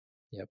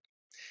 Yep.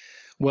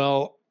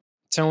 Well,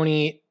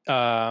 Tony,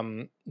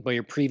 but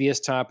your previous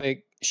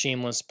topic,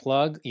 shameless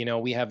plug,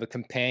 we have a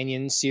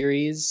companion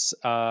series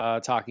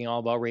talking all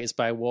about Raised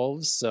by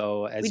Wolves.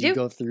 So We as you do.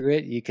 go through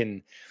it, you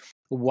can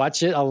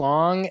watch it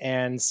along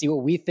and see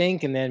what we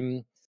think, and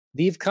then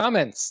leave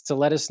comments to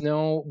let us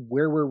know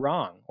where we're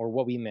wrong or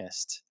what we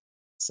missed.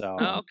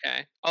 Oh, So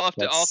okay. I'll have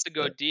that's to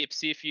go deep.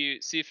 See if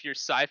your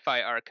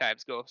sci-fi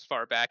archives go as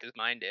far back as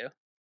mine do.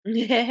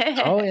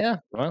 oh yeah.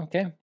 Well,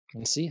 okay.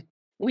 Let's see.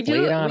 We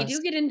Lay it do on we us.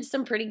 do get into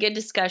some pretty good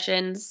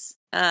discussions.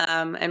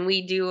 And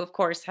we do of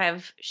course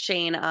have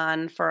Shane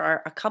on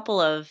for a couple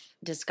of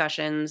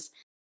discussions.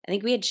 I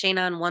think we had Shane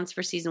on once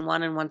for season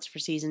 1 and once for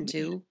season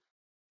 2.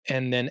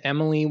 And then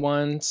Emily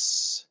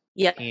once,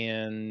 Yep.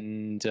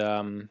 and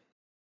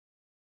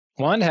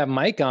wanted to have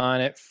Mike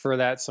on it for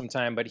that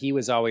sometime, but he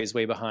was always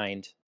way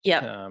behind.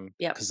 Yep.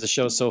 Yep. Because the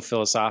show's so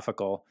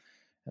philosophical,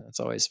 and it's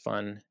always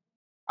fun.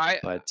 I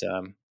But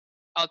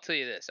I'll tell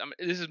you this.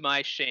 This is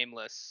my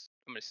shameless.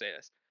 I'm gonna say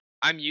this.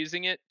 I'm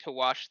using it to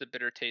wash the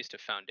bitter taste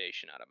of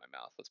foundation out of my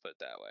mouth. Let's put it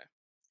that way.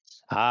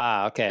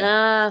 okay.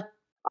 Uh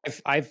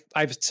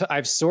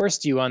I've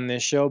sourced you on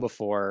this show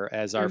before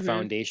as our mhm.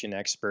 foundation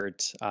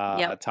expert,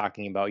 Yep.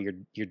 talking about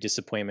your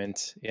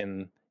disappointment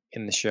in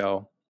the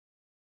show.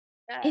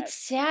 It's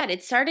sad.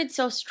 It started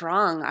so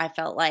strong, I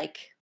felt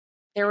like.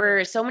 There Yeah, were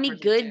it so many really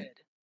good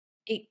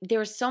did. there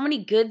were so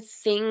many good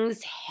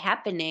things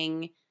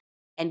happening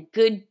and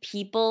good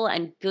people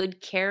and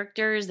good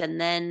characters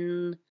and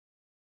then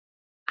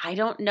I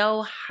don't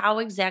know how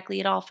exactly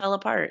it all fell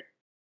apart.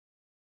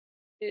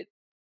 It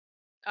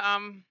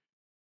um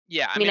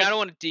yeah, I I mean, mean, I don't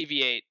want to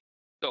deviate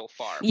so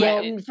far, but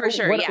yeah, Well, for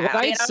sure. what Yeah. I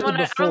I mean, had said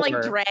I don't like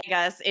before, drag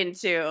us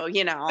into,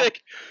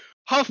 like,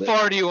 how but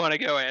far do you want to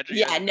go, Andrea?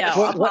 Yeah, no,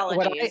 what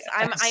apologies.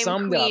 I I'm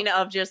summed queen up,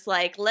 of just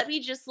like, let me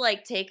just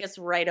like take us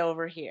right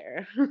over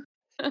here.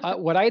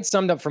 what I had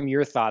summed up from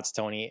your thoughts,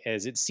 Tony,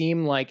 is it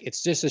seemed like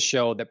it's just a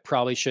show that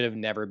probably should have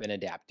never been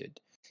adapted.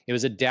 It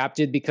was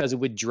adapted because it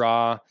would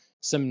draw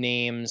some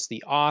names,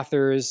 the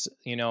authors,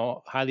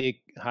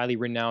 highly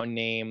renowned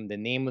name, the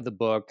name of the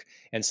book,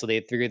 and so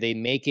they figured they'd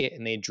make it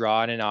and they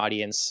draw in an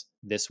audience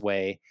this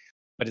way.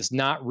 But it's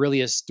not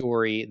really a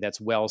story that's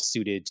well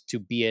suited to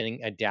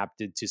being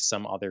adapted to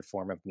some other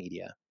form of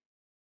media.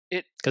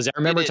 It Because I it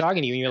remember is.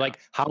 talking to you, and you're Yeah. like,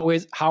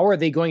 how are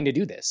they going to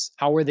do this?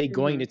 How are they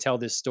going Mhm. to tell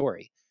this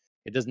story?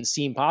 It doesn't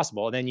seem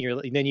possible. And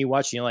then you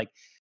watch, and you're like,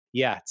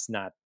 yeah, it's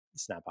not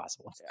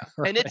possible. Yeah.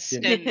 Right? And it's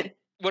and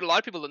what a lot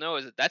of people don't know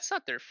is that that's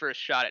not their first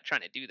shot at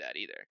trying to do that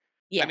either. I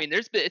Yeah. mean,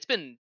 it's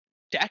been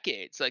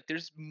decades. Like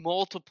there's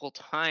multiple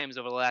times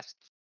over the last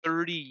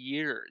 30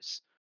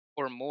 years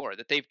or more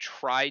that they've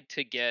tried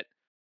to get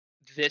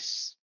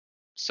this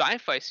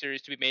sci-fi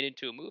series to be made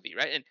into a movie,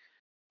 right? And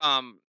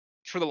um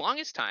for the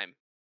longest time,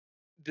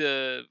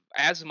 the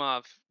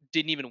Asimov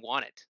didn't even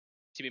want it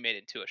to be made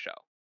into a show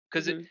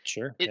because Mhm.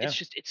 Sure. it's Yeah.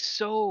 just it's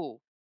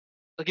so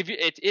like if you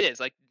it is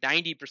like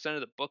 90%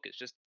 of the book is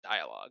just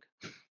dialogue,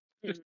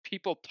 just Mhm.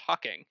 people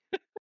talking.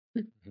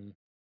 Mhm.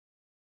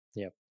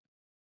 Yep.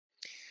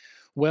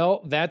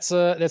 Well, that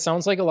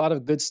sounds like a lot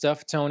of good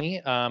stuff,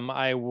 Tony.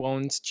 I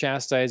won't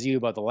chastise you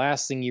about the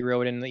last thing you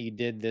wrote in that you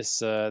did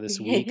this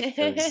week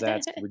because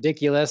that's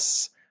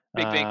ridiculous.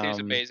 Big Bang Theory is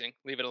Um, amazing.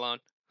 Leave it alone.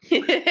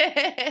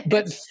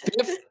 but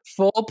fifth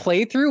full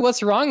playthrough,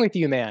 what's wrong with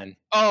you, man?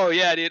 Oh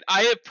yeah, dude.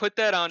 I have put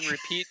that on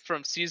repeat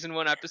from season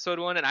 1, episode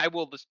 1, and I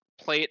will just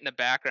play it in the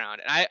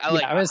background. And Yeah, I'm I'll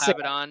gonna say have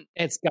it on.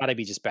 it's got to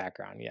be just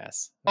background.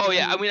 Yes. Oh Okay.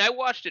 yeah, I Mhm. mean I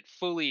watched it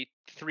fully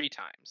 3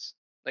 times.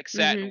 Like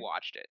sat and Mhm.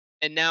 watched it.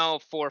 And now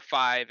 4,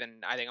 5,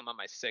 and I think I'm on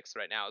my 6th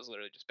right now is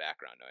literally just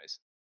background noise.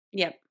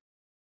 Yep.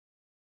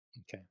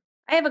 Okay.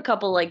 I have a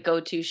couple Mm. like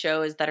go-to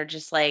shows that are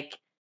just like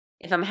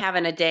if I'm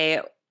having a day,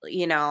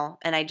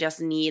 and I just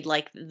need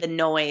like the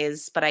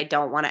noise, but I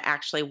don't want to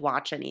actually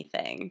watch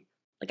anything.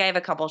 Like I have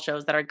a couple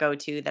shows that are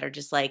go-to that are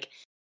just like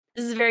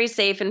this is very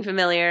safe and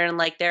familiar and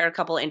like there are a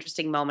couple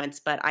interesting moments,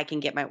 but I can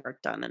get my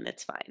work done and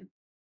it's fine.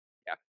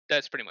 Yeah,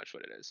 that's pretty much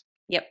what it is.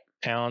 Yep.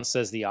 Alan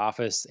says The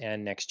Office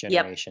and Next Yep.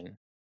 Generation.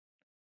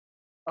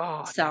 Oh,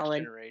 Next Solid.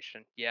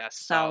 Generation. Yes,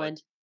 solid.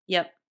 Solid.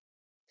 Yep.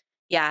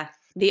 Yeah.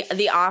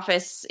 The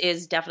Office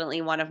is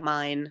definitely one of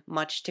mine,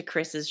 much to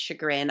Chris's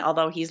chagrin,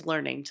 although he's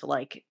learning to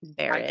like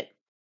bear I it.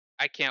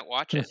 I can't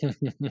watch it. I'm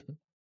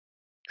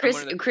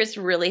one of the Chris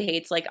really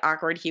hates like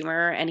awkward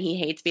humor and he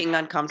hates being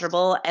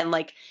uncomfortable and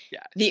like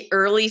the yes.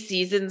 early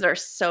seasons are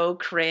so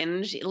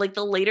cringe. Like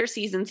the later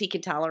seasons he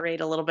can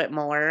tolerate a little bit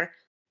more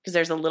because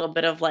there's a little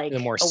bit of The like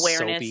more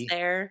awareness soapy.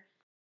 there.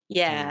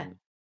 Yeah. Mm.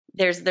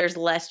 There's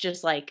less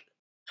just like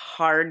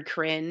hard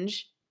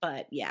cringe,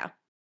 but yeah.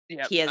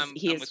 Yep, He I'm has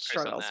with Chris on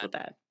struggles that. with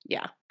that.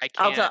 Yeah. I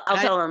can't. I'll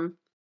tell him.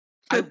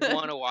 I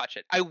want to watch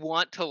it. I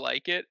want to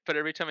like it, but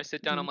every time I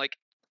sit down, I'm Mhm. like,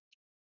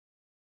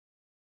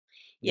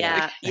 Yeah.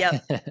 like Yeah,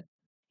 yep.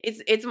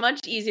 It's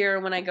much easier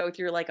when I go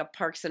through like a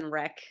Parks and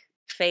Rec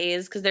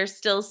phase because there's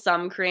still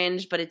some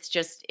cringe, but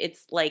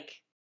it's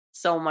like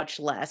so much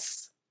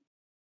less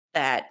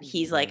that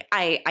he's Mhm. like,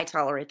 I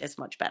tolerate this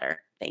much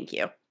better. Thank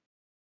you.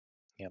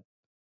 Yep.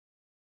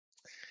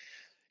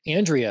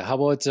 Andrea, how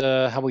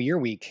about your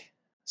week?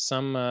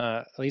 Some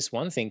at least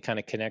one thing kind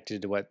of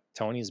connected to what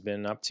Tony's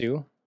been up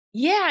to.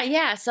 Yeah,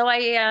 yeah. So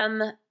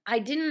I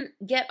didn't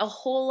get a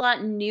whole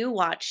lot new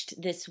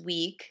watched this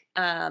week.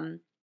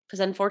 Because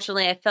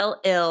unfortunately I fell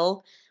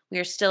ill. We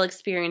are still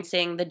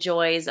experiencing the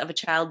joys of a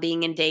child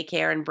being in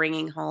daycare and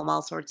bringing home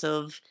all sorts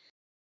of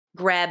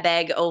grab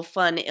bag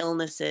fun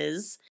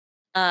illnesses.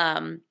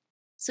 Um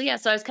so yeah,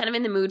 so I was kind of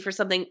in the mood for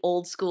something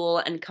old school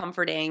and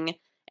comforting.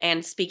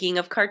 And speaking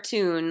of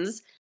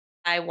cartoons,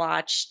 I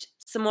watched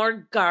some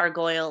more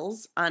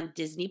Gargoyles on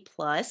Disney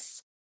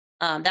Plus.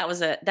 That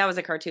was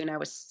a cartoon I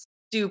was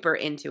super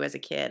into as a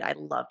kid. I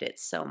loved it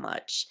so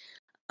much.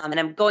 And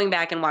I'm going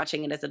back and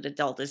watching it as an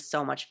adult is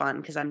so much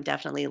fun because I'm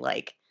definitely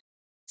like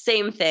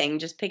same thing,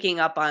 just picking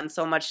up on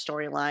so much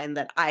storyline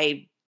that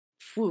I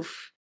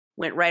woof,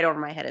 went right over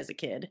my head as a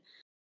kid.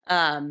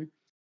 Um,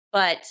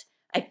 but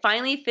I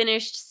finally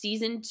finished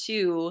season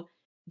 2.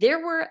 There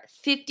were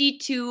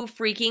 52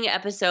 freaking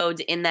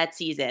episodes in that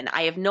season.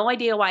 I have no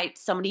idea why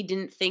somebody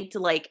didn't think to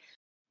like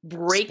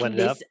break Split it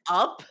up. this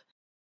up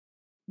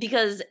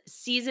because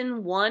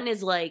season 1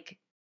 is like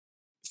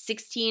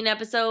 16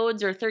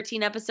 episodes or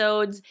 13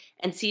 episodes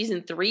and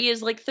season 3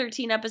 is like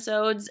 13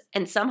 episodes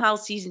and somehow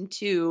season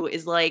 2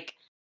 is like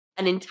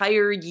an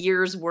entire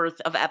year's worth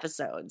of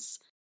episodes.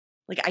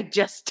 Like I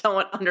just don't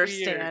weird.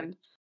 understand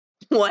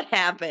what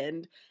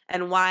happened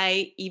and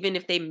why even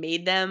if they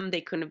made them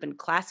they couldn't have been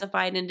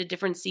classified into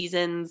different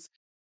seasons,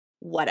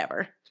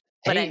 whatever.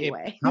 But Hey,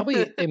 anyway.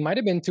 it might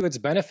have been to its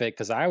benefit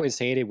because I always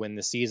hated when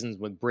the seasons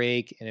would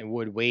break and it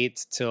would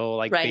wait till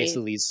like Right.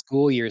 basically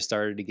school year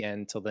started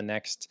again till the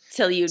next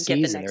Till you'd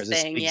get the season. There next was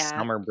this thing, big yeah.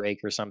 summer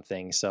break or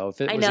something. So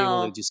if it I was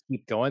able to know. just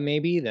keep going,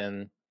 maybe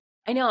then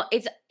I know.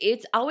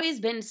 It's always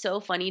been so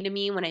funny to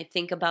me when I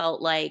think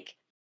about like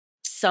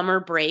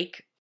summer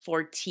break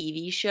for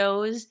TV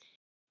shows.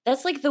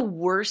 That's like the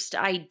worst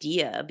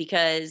idea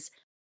because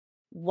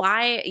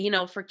why,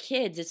 for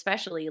kids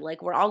especially,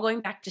 like we're all going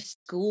back to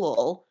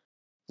school.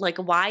 Like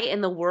why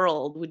in the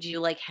world would you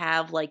like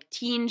have like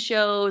teen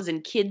shows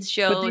and kids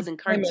but they shows and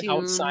time it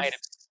outside of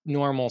cartoons?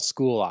 normal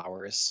school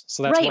hours.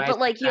 So that's Right, why I but think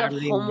like you have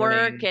Saturday homework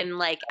morning and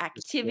like after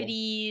school.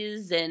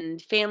 activities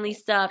and family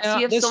stuff. So Yeah,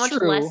 you have so that's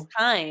much less true.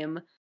 time.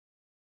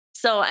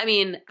 So, I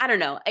mean, I don't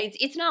know.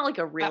 It's not like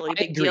a really I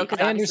big deal agree.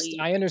 because obviously,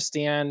 I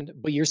understand,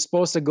 but you're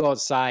supposed to go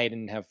outside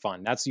and have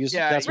fun. Yeah, That's what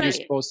you're you're right.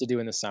 supposed to do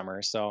in the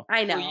summer. So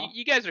I well, you, know.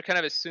 you guys are kind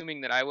of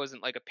assuming that I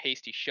wasn't like a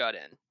pasty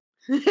shut-in.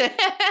 no,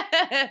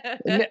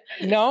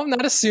 I'm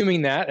not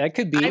assuming that. That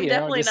could be, I'm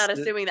definitely not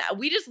just assuming that.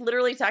 We just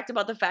literally talked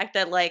about the fact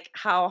that like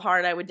how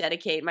hard I would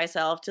dedicate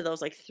myself to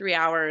those like 3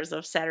 hours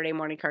of Saturday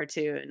morning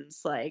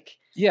cartoons, like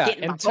yeah.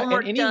 getting my And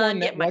homework done,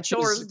 getting my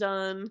chores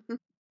done.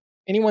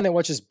 anyone that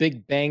watches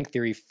Big Bang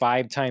Theory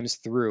 5 times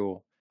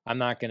through, I'm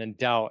not going to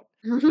doubt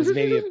is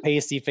maybe a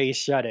pasty face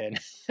shut in.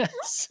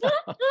 So,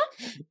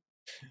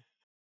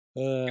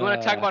 You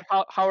want to talk uh,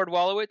 about Howard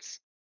Wolowitz?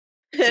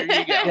 Here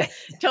you go.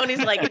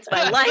 Tony's like, it's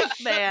my life,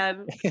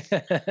 man.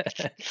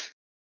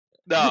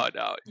 No,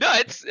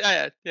 it's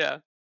yeah.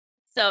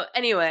 So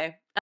anyway,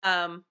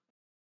 um,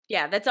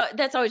 yeah,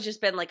 that's always just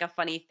been like a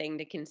funny thing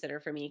to consider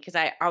for me because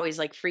I always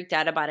like freaked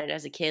out about it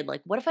as a kid.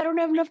 Like, what if I don't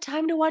have enough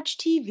time to watch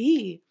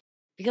TV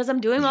because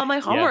I'm doing all my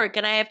yeah. homework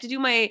and I have to do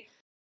my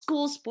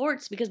school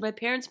sports because my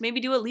parents maybe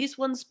do at least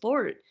one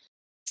sport.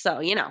 So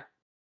it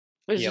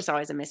was Yep. just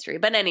always a mystery.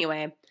 But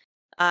anyway,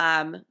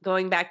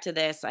 going back to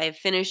this, I have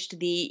finished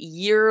the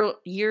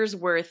year's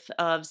worth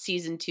of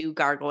season 2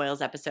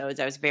 Gargoyles episodes.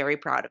 I was very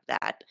proud of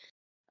that.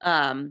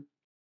 And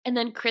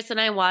then Chris and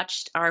I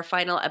watched our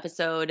final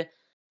episode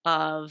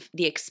of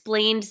the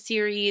Explained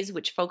series,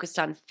 which focused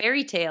on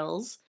fairy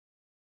tales,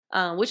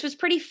 which was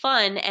pretty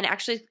fun and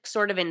actually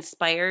sort of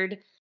inspired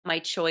my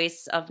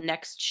choice of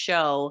next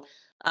show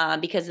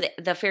because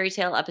the fairy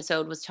tale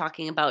episode was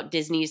talking about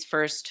Disney's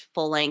first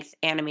full-length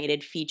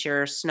animated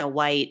feature, Snow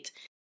White,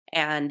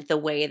 and the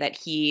way that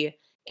he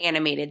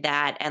animated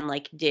that and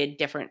like did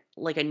different,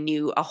 like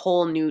a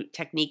whole new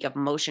technique of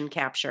motion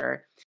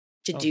capture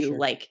to do Sure.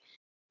 like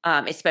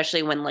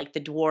especially when like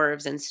the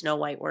dwarves and Snow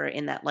White were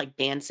in that like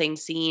dancing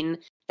scene.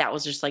 That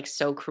was just like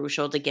so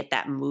crucial to get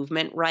that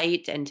movement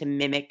right and to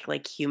mimic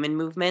like human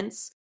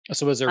movements.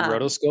 So was there a Um,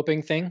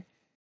 rotoscoping thing?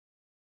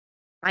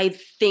 I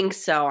think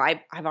so. I've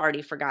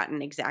already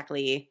forgotten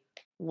exactly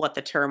what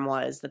the term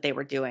was that they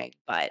were doing,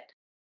 but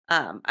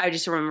I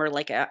just remember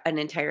like an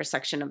entire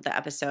section of the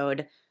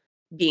episode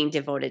being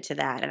devoted to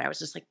that, and I was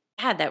just like,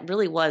 "God, that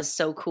really was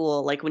so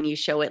cool!" Like when you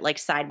show it like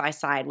side by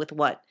side with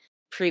what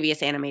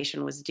previous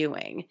animation was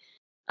doing.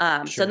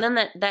 So Sure. then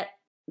that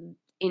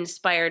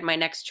inspired my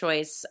next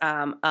choice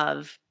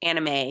of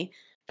anime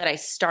that I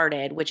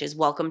started, which is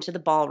Welcome to the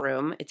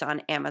Ballroom. It's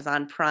on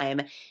Amazon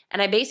Prime.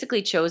 And I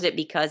basically chose it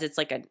because it's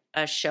like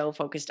a show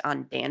focused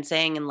on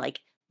dancing and like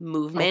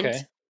movement.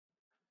 Okay.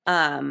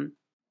 Um,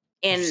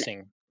 and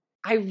Interesting.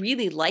 I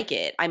really like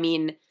it. I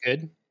mean,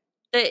 Good.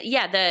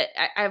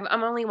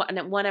 I'm only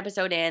one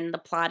episode in. The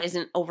plot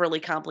isn't overly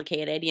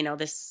complicated.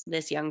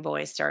 This young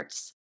boy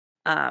starts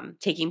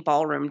taking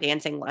ballroom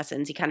dancing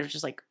lessons. He kind of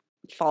just like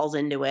falls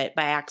into it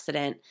by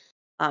accident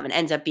and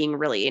ends up being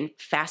really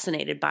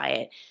fascinated by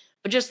it.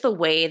 But just the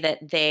way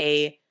that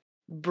they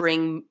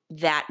bring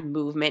that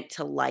movement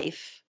to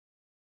life,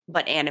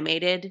 but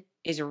animated,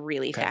 is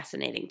really Okay.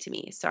 fascinating to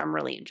me. So I'm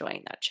really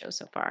enjoying that show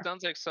so far.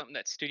 Sounds like something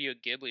that Studio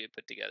Ghibli had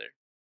put together.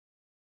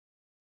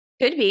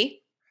 Could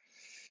be.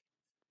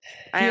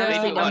 I Yeah, They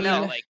honestly do a lot don't of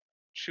know. that like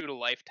true to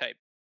life type,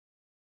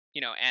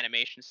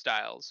 animation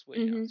styles.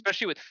 Mhm.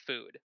 Especially with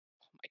food.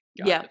 Oh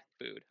my god, Yeah.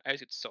 the food! I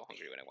always get so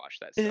hungry when I watch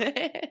that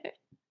stuff.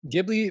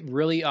 Ghibli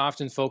really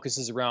often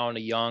focuses around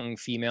a young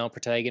female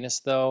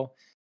protagonist, though,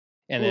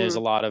 and there's a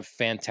lot of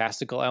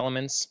fantastical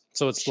elements.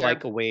 So it's Sure.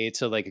 like a way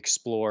to like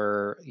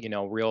explore,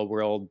 real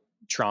world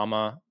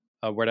trauma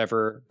or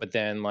whatever, but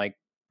then like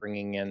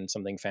bringing in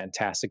something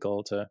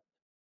fantastical to.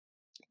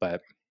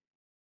 But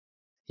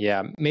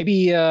yeah,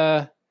 maybe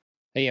I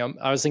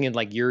was thinking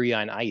like Yuri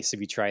on Ice. Have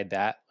you tried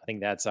that? I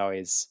think it's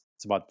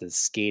about the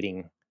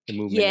skating, the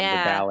movement of the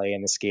Yeah. ballet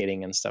and the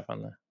skating and stuff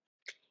on the.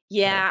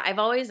 Yeah, I've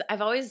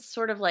always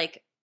sort of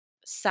like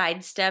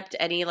sidestepped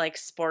any like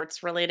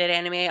sports related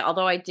anime.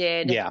 Although I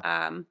did, Yeah.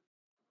 I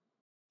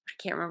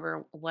can't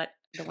remember what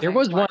the There I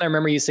was one watched. I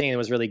remember you saying it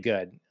was really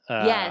good.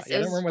 Yes, Yeah, it I don't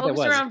was remember what that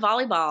focused was. around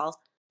volleyball,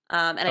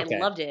 and I Okay.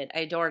 loved it. I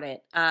adored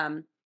it.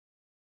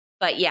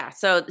 But yeah,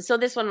 so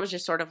this one was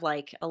just sort of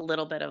like a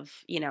little bit of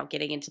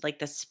getting into like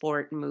the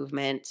sport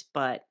movement,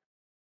 but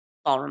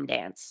ballroom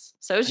dance.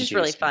 So it was just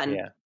really Adjacent, fun.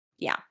 yeah.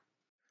 Yeah.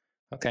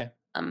 Okay.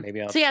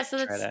 Maybe I'll So yeah,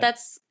 try that.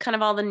 that's kind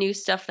of all the new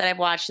stuff that I've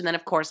watched, and then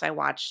of course I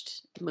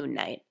watched Moon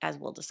Knight, as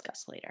we'll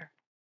discuss later.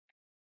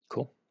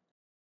 Cool.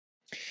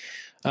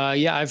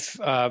 Yeah,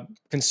 I've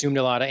consumed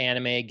a lot of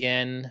anime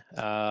again.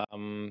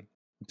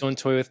 Don't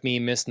Toy With Me,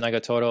 Miss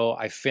Nagatoro.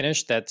 I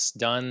finished. That's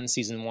done.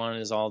 Season 1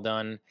 is all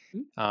done.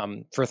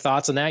 For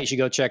thoughts on that, you should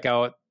go check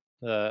out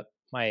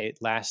my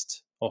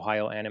last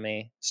Ohio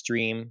anime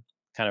stream.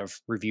 Kind of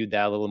reviewed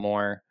that a little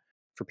more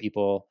for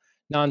people.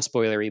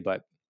 Non-spoilery,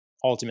 but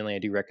ultimately I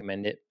do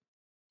recommend it.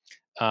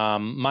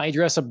 My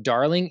Dress Up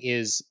Darling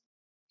is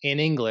in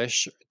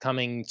English,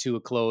 coming to a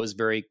close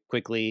very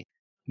quickly.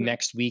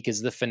 Next week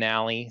is the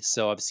finale,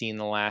 so I've seen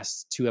the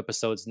last 2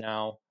 episodes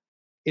now.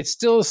 It's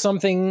still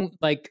something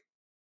like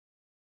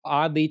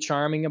oddly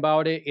charming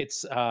about it.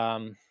 It's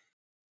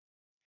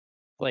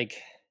like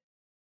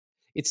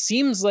it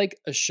seems like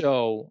a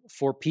show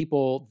for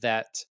people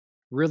that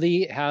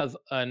really have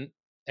an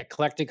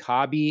eclectic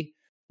hobby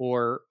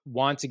or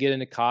want to get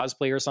into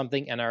cosplay or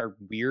something and are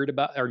weird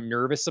about or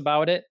nervous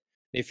about it.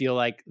 They feel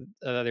like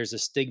there's a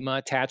stigma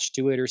attached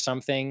to it or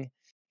something.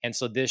 And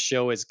so this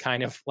show is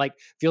kind of like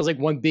feels like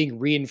one big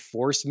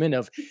reinforcement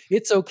of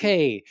it's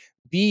okay,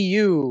 be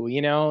you,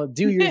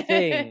 do your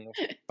thing,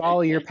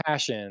 follow your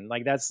passion.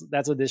 Like that's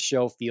what this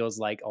show feels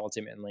like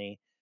ultimately.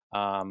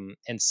 And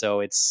so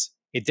it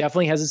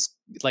definitely has its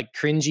like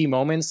cringy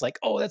moments, like,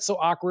 oh, that's so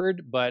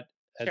awkward, but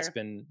it's Sure.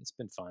 been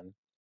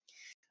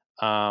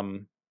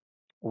fun.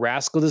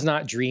 Rascal Does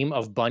Not Dream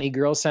of Bunny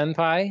Girl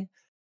Senpai.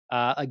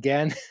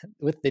 Again,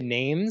 with the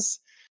names.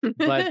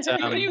 But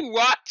What are you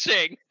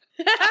watching?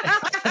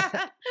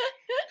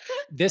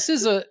 this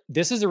is a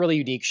really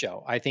unique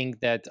show. I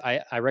think that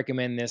I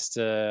recommend this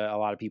to a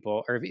lot of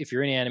people, or if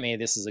you're in anime,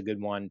 this is a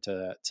good one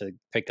to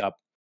pick up.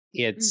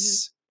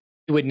 It's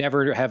you would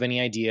never have any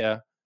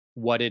idea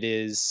what it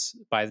is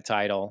by the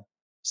title,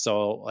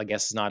 so I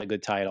guess it's not a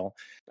good title.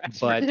 That's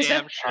But for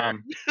damn sure.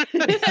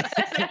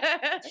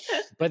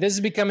 but this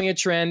is becoming a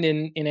trend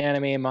in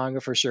anime and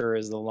manga for sure,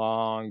 is the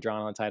long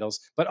drawn out titles.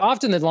 But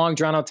often the long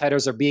drawn out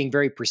titles are being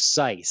very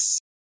precise.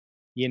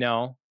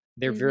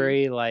 They're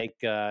very like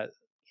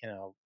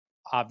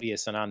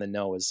obvious and on the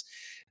nose.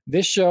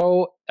 This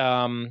show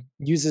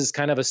uses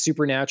kind of a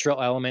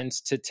supernatural element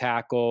to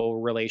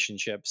tackle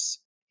relationships,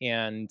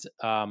 and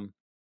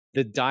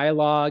the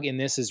dialogue in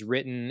this is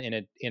written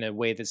in a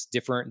way that's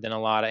different than a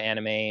lot of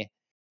anime.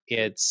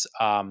 It's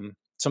some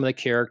of the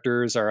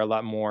characters are a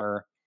lot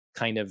more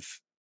kind of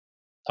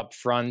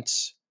upfront.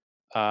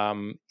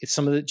 It's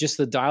some of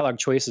the dialogue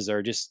choices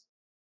are just,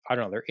 I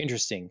don't know, they're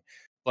interesting.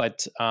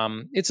 But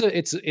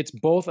it's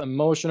both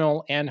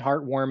emotional and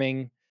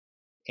heartwarming,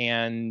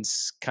 and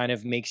kind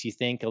of makes you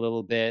think a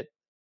little bit.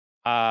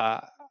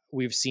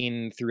 We've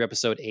seen through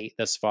episode 8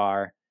 thus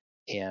far,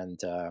 and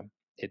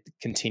it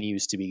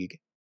continues to be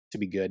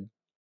good.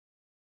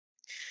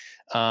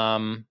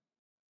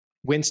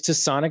 Went to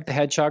Sonic the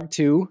Hedgehog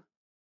 2.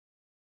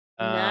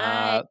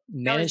 Nice.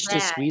 Managed to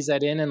squeeze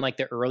that in like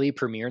the early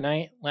premiere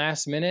night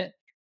last minute.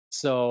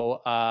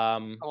 So I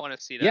want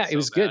to see that. Yeah, it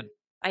was good.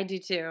 I do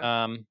too.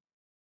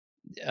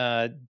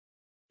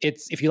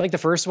 It's if you like the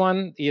first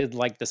one, you'd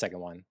like the second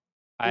one.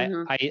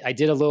 I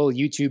did a little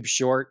YouTube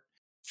short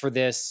for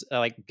this,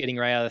 like getting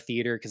right out of the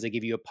theater, because they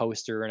give you a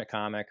poster and a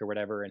comic or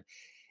whatever, and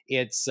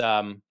it's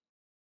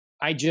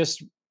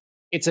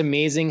it's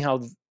amazing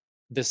how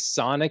the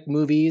Sonic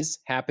movies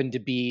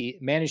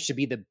managed to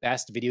be the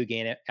best video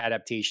game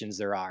adaptations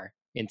there are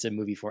into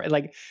movie form.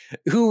 Like,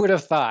 who would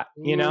have thought?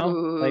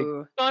 Like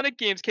Sonic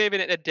games can't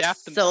even adapt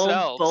so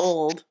themselves.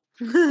 Bold.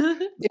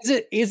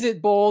 Is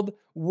it bold?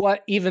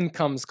 What even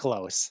comes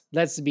close?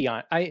 Let's be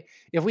honest.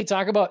 If we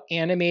talk about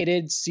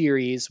animated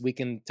series, we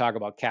can talk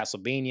about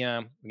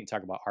Castlevania. We can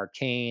talk about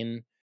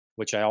Arcane,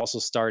 which I also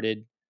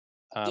started,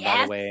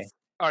 by the way.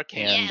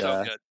 Arcane,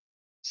 so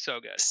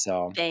good.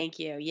 So thank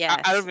you. Yes,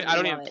 I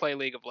don't even play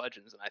League of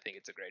Legends, and I think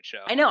it's a great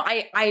show. I know.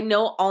 I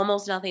know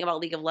almost nothing about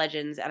League of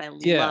Legends, and I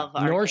love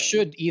Arcane. Nor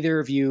should either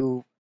of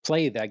you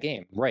play that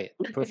game. Right.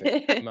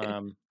 Perfect.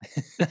 Don't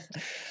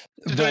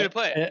even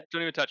play it.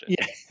 Don't even touch it.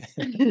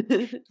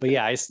 Yeah. But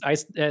yeah,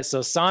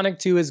 so Sonic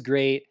 2 is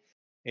great.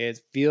 It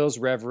feels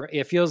reverent.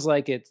 It feels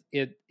like it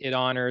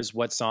honors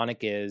what Sonic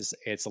is.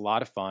 It's a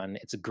lot of fun.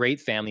 It's a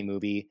great family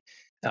movie.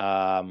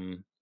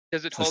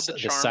 Does it hold the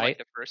charm like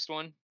the first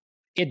one?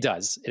 It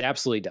does. It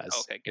absolutely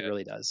does. Okay, good. It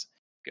really does.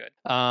 Good.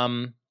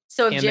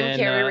 So if Jim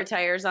Carrey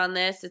retires on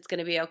this, it's going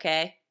to be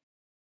okay?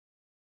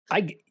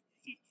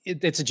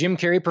 It's a Jim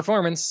Carrey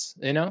performance,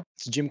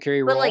 It's a Jim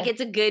Carrey role. But like,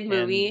 it's a good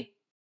movie.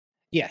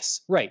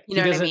 Yes, right. You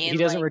know what I mean? He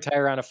doesn't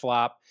retire on a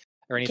flop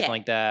or anything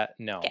like that.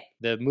 No. Okay.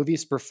 The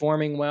movie's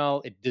performing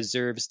well. It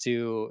deserves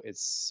to.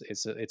 It's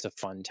a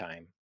fun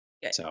time.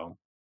 Good. So,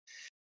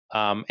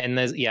 and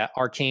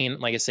Arcane,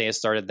 like I say, I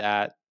started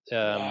that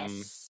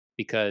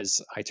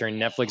because I turned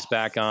Netflix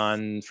back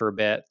on for a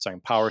bit, so I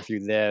can power through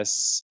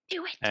this.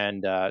 Do it.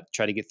 And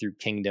try to get through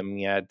Kingdom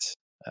yet.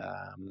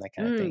 That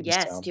kind of thing.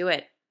 Yes, do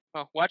it.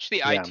 Well, watch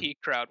the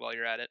IT Crowd while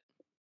you're at it.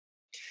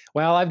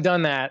 Well, I've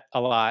done that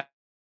a lot.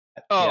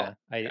 Oh,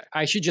 yeah.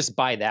 I should just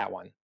buy that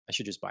one. I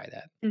should just buy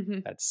that. Mm-hmm.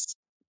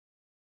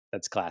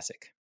 That's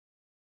classic.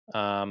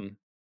 And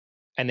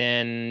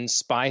then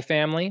Spy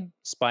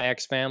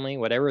X Family,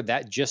 whatever,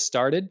 that just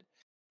started.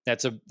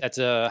 That's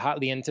a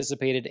hotly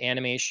anticipated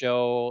anime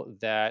show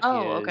that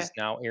is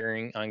now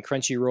airing on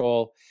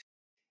Crunchyroll.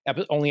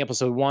 Only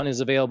episode 1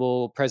 is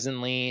available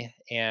presently,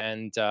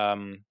 and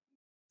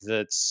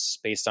that's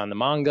based on the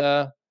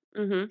manga.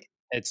 Mm-hmm.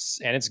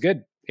 It's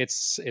good.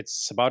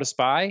 It's about a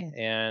spy,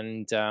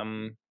 and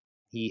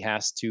he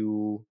has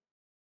to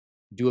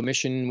do a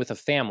mission with a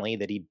family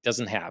that he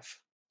doesn't have.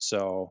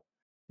 So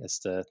he has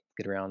to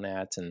get around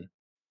that, and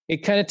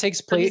it kind of takes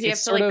place. Does he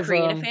have to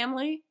create a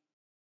family?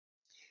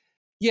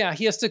 Yeah,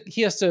 he has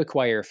to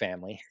acquire a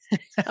family.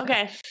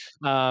 Okay.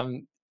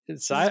 So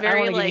it's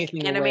very like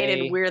animated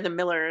away. We're the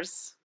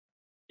Millers.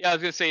 Yeah, I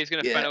was gonna say he's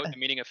gonna find Yeah. out what the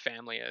meaning of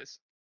family is.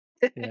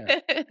 Yeah.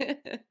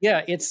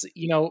 Yeah, it's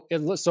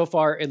it looks so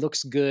far it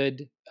looks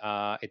good.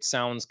 It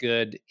sounds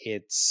good.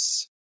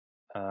 It's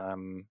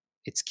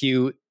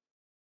cute.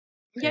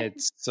 Yeah.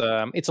 It's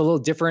a little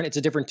different. It's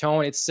a different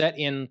tone. It's set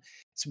in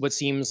what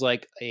seems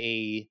like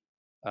a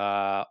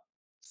uh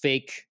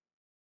fake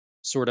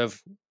sort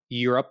of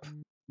Europe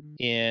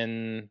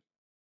in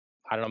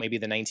I don't know, maybe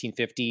the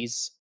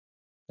 1950s,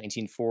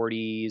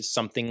 1940s,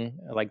 something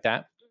like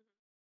that.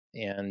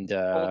 And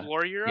Cold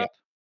War yeah. Europe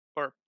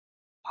or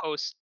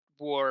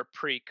post-war,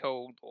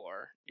 pre-Cold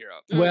War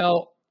Europe? Mm.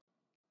 Well,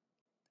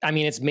 I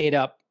mean, it's made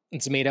up.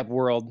 It's a made up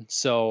world.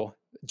 So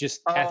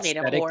just Oh, Made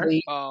up war.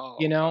 aesthetically,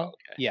 okay.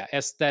 yeah,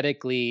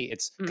 aesthetically,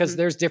 it's because Mhm.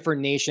 there's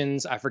different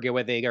nations. I forget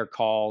what they are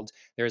called.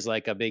 There's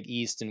like a big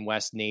East and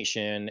West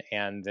nation,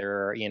 and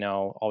they're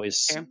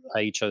always Sure.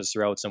 at each other's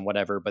throats and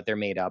whatever, but they're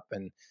made up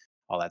and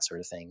all that sort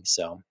of thing.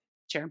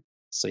 Sure.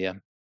 So yeah,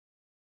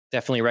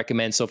 definitely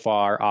recommend so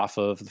far off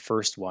of the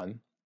first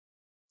one.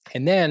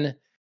 And then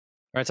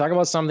we're going to talk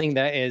about something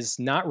that is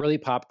not really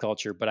pop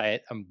culture, but I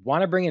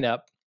want to bring it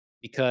up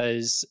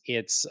because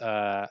it's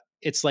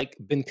like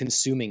been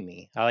consuming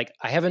me. I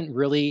haven't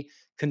really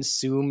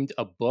consumed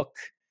a book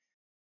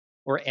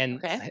or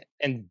Okay.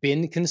 and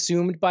been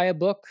consumed by a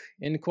book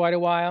in quite a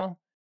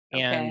while.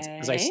 And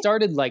because I Okay.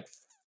 started like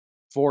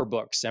 4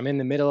 books, I'm in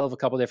the middle of a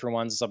couple different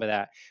ones and stuff like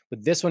that.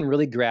 But this one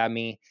really grabbed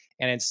me,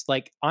 and it's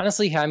like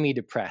honestly had me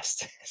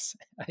depressed.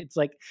 it's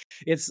like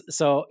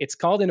it's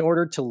called In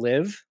Order to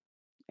Live.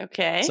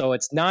 Okay. So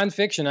it's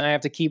nonfiction. I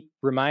have to keep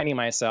reminding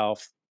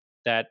myself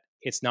that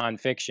it's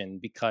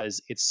nonfiction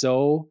because it's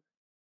so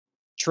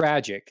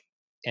tragic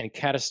and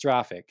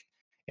catastrophic.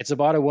 It's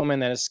about a woman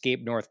that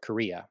escaped North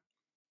Korea.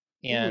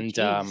 Ooh, And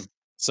jeez.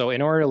 so,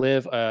 In Order to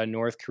Live, a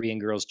North Korean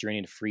girl's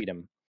journey to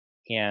freedom,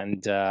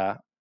 and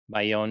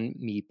by Yeon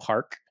Mi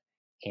Park.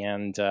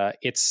 And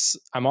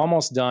I'm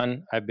almost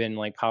done. I've been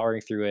like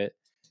powering through it.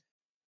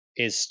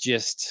 It's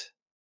just,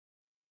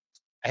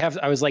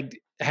 I was like,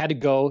 I had to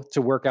go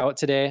to work out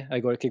today. I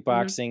go to Mhm.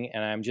 kickboxing,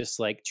 and I'm just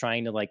like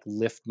trying to like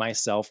lift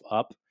myself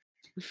up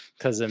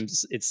because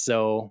it's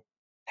so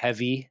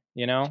heavy.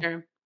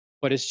 Sure.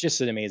 But it's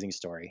just an amazing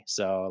story.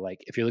 So like,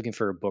 if you're looking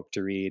for a book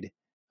to read,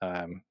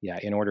 yeah,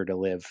 In Order to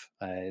Live,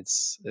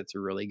 it's a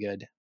really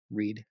good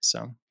read.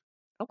 So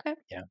Okay.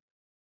 yeah.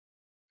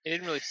 You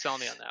didn't really sell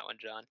me on that one,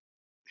 John.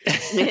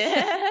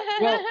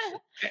 Well,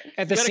 at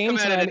You the gotta come same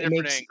at it time, a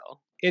different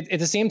angle. at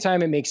the same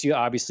time it makes you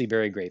obviously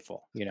very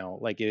grateful.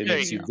 Like it There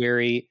makes you you go.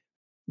 very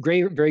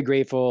very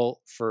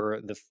grateful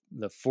for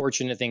the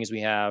fortunate things we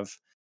have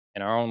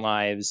in our own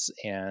lives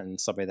and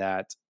stuff like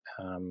that.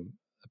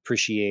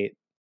 Appreciate,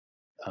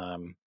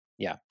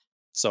 yeah.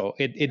 So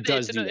it It's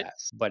does do that,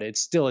 it's but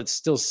it's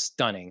still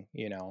stunning.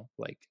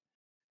 Like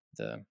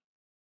the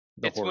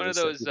the it's one of horrors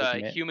that those people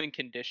commit. human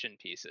condition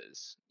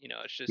pieces.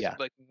 It's just Yeah.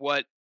 like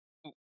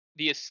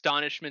the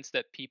astonishments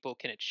that people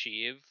can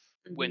achieve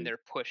when Mhm. they're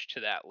pushed to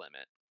that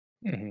limit.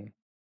 hmm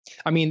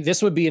I mean,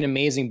 this would be an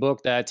amazing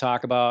book that I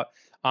talk about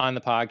on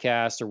the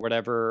podcast or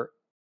whatever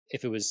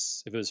if it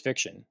was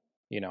fiction.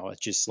 It's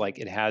just like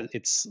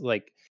it's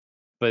like,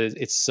 but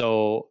it's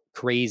so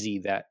crazy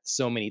that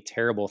so many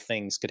terrible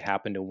things could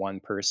happen to one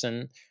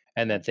person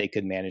and that they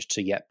could manage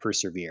to yet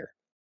persevere.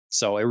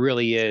 So it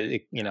really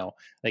is,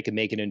 they could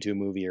make it into a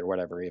movie or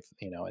whatever. If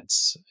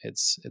it's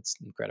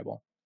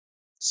incredible.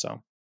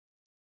 So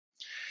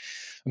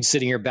I'm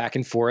sitting here back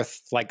and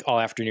forth like all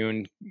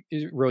afternoon,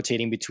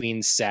 rotating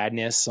between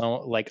sadness,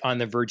 like on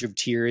the verge of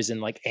tears and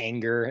like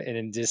anger,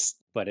 and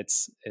but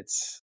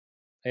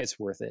it's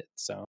worth it.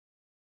 So,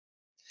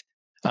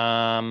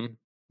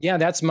 yeah,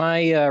 that's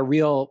my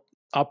real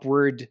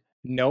upward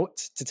note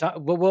to talk.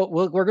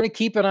 We're going to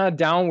keep it on a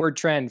downward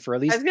trend for at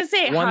I least was gonna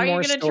say, how one are you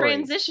more gonna story.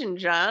 transition,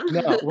 John?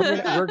 No,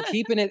 we're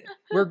keeping it.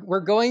 We're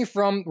going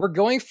from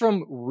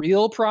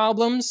real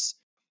problems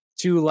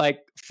to like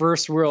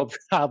first world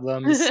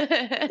problems.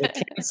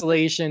 The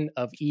cancellation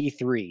of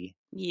E3,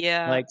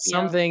 Yeah. like Yeah.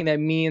 something that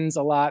means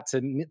a lot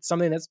to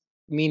something that's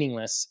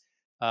meaningless.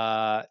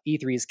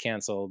 E3 is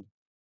canceled,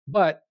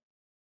 but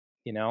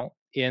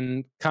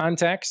in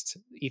context,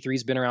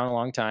 E3's been around a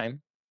long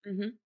time,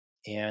 Mhm.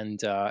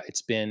 and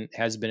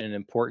has been an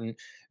important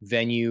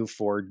venue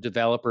for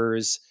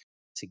developers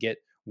to get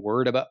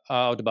word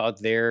out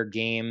about their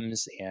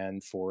games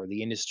and for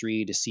the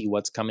industry to see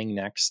what's coming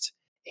next.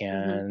 Mhm.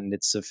 And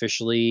it's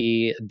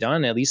officially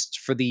done, at least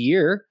for the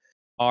year.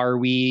 Are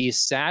we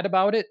sad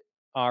about it?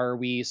 Are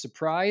we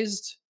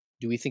surprised?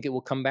 Do we think it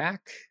will come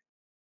back?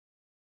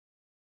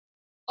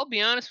 I'll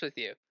be honest with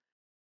you.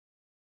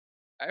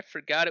 I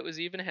forgot it was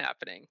even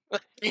happening.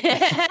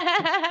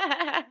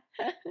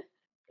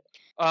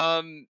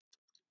 um,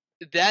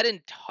 that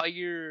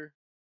entire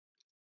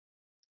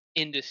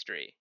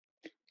industry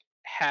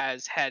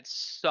has had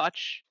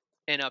such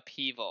an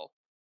upheaval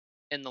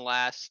in the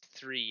last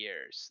 3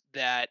 years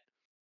that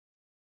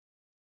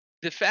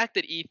the fact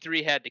that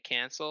E3 had to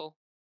cancel,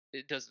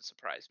 it doesn't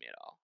surprise me at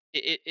all.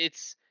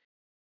 It's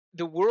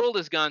the world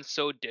has gone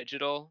so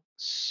digital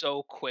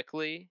so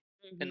quickly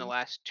in the Mhm.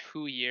 last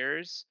 2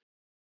 years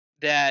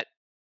that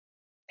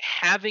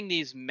having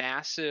these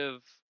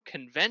massive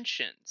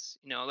conventions,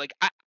 like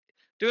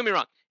don't get me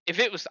wrong, if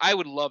it was, I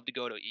would love to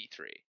go to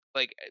E3.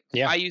 Like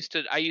Yeah. I used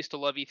to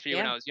love E3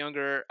 when Yeah. I was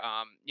younger.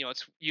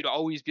 It's you'd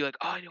always be like,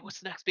 oh,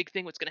 what's the next big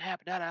thing? What's gonna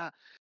happen? Da da.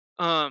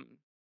 Um,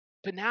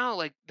 but now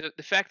like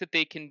the fact that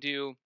they can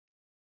do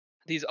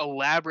these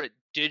elaborate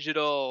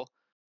digital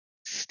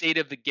state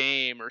of the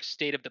game or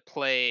state of the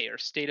play or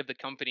state of the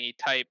company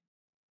type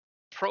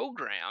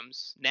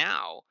programs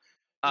now,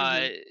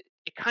 Mhm.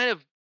 it kind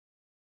of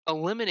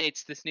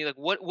eliminates this need. Like,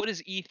 what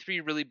is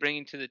E3 really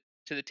bringing to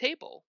the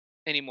table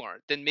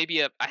anymore than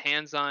maybe a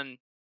hands-on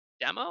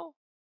demo?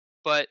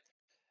 But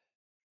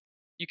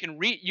you can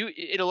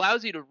it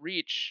allows you to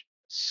reach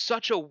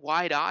such a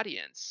wide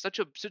audience, such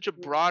a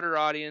Mhm. broader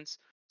audience,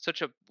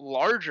 such a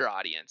larger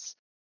audience,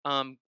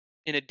 um,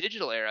 in a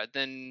digital era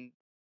than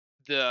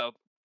the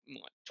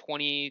what,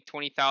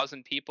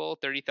 20,000 people,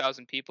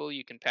 30,000 people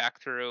you can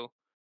pack through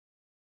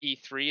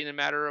E3 in a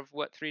matter of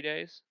what, 3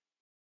 days?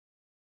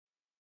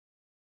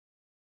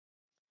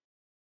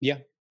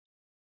 Yeah.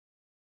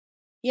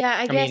 Yeah,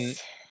 I I mean,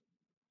 guess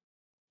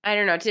I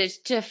don't know,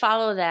 to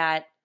follow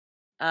that,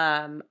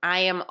 I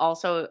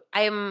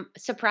am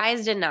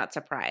surprised and not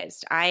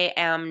surprised. I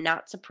am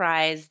not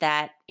surprised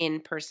that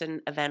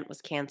in-person event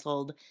was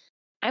canceled.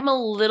 I'm a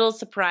little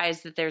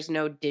surprised that there's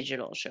no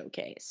digital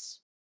showcase.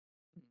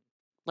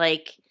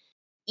 Like,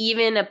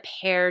 even a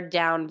pared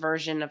down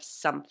version of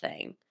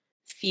something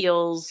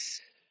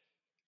feels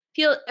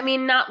I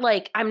mean, not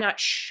like I'm not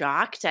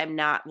shocked. I'm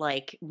not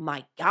like,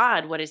 "My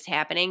god, what is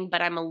happening?"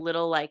 But I'm a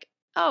little like,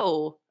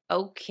 "Oh,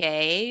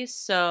 okay.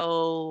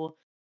 So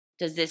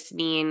does this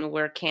mean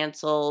we're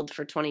canceled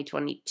for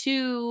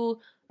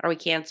 2022? Are we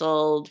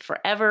canceled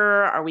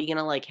forever? Are we going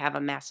to like have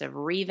a massive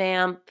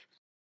revamp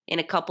in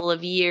a couple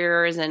of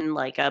years and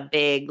like a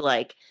big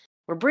like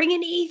we're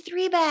bringing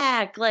E3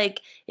 back.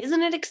 Like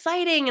isn't it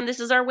exciting and this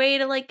is our way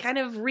to like kind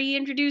of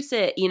reintroduce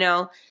it?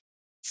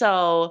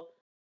 So,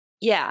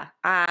 yeah,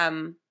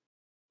 I'm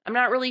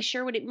not really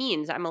sure what it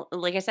means.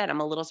 Like I said,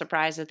 I'm a little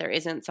surprised that there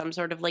isn't some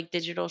sort of like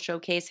digital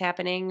showcase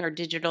happening or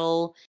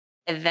digital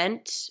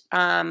event,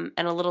 and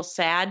a little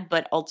sad,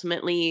 but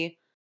ultimately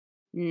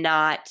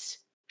not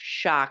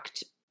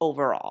shocked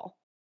overall.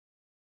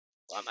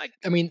 Well, I'm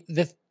I mean,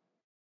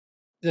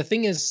 the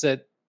thing is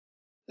that,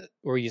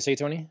 or you say,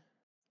 Tony?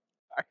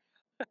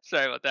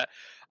 sorry about that.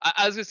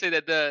 I was gonna say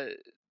that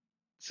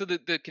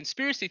the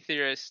conspiracy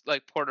theorist,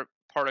 like part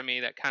of me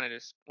that kind of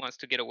just wants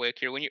to get awake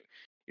here when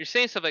you're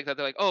saying stuff like that.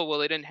 They're like, oh well,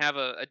 they didn't have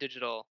a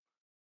digital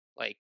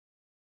like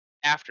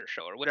after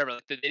show or whatever.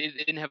 Like they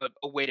didn't have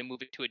a way to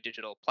move it to a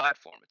digital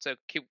platform. It's like,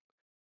 okay,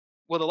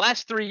 well, the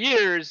last 3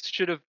 years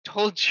should have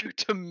told you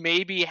to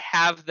maybe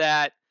have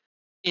that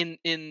in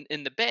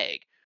the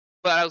bag.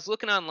 But I was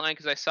looking online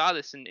because I saw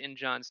this in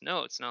John's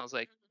notes, and I was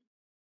like,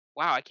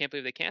 wow, I can't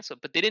believe they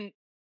canceled. But they didn't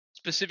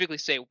specifically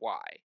say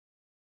why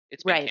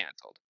it's been Right.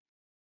 canceled.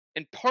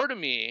 And part of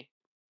me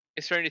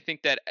is starting to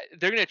think that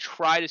they're going to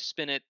try to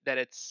spin it that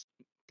it's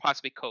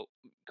possibly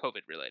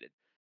COVID related.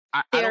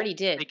 I, I They don't already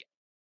did. think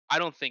I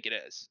don't think it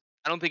is.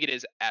 I don't think it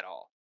is at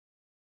all.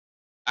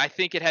 I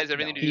think it has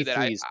everything No, to do that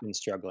E3's been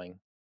struggling.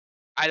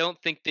 I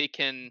don't think they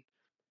can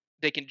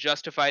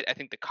justify it. I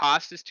think the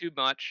cost is too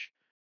much.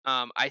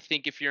 I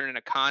think if you're in an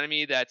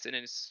economy that's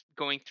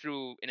going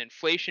through an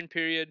inflation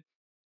period,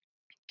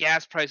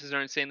 gas prices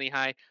are insanely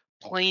high.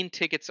 Plane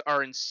tickets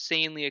are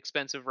insanely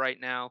expensive right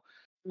now.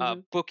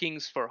 Hmm.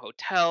 Bookings for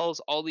hotels,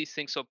 all these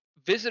things. So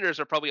visitors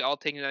are probably all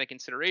taking that into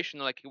consideration.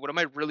 They're like, what am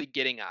I really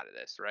getting out of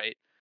this, right?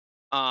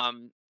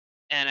 Um,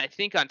 and I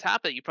think on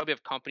top of that, you probably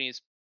have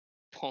companies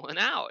pulling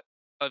out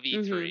of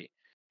Hmm. E3,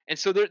 and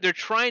so they're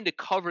trying to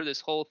cover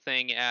this whole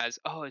thing as,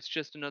 oh, it's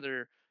just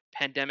another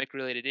pandemic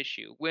related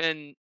issue.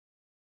 When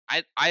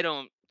I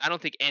don't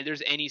think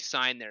there's any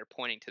sign there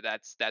pointing to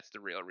that's the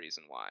real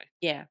reason why.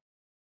 Yeah.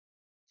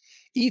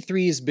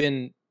 E3's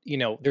been,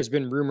 there's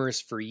been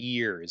rumors for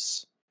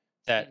years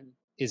that Mhm.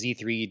 is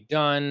E3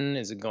 done?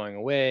 Is it going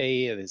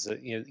away? Is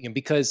it,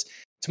 because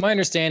to my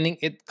understanding,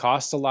 it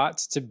costs a lot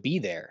to be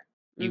there.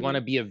 You want Hmm.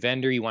 to be a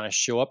vendor, you want to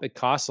show up, it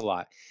costs a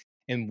lot.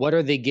 And what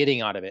are they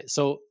getting out of it?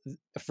 So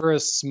for a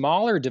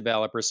smaller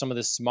developer, some of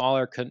the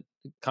smaller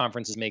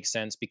conferences make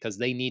sense because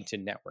they need to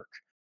network.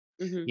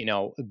 Hmm.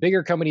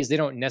 Bigger companies, they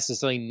don't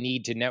necessarily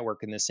need to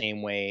network in the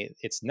same way.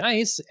 It's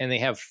nice and they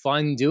have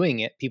fun doing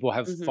it. People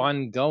have Hmm.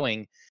 fun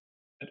going.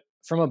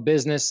 From a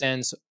business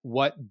sense,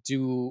 what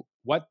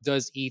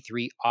does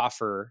E3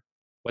 offer?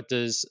 What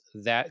does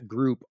that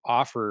group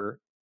offer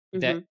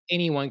that Hmm.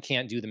 anyone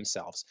can't do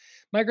themselves?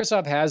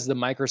 Microsoft has the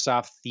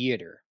Microsoft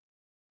Theater.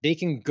 They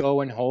can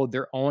go and hold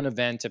their own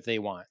event if they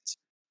want.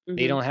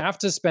 They Hmm. don't have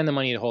to spend the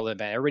money to hold an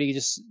event. Everybody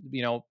just,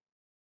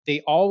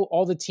 they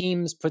all the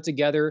teams put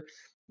together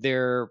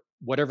their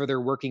whatever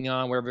they're working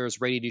on, whatever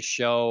is ready to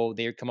show,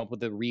 they come up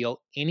with a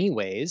reel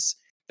anyways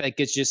that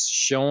gets just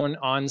shown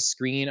on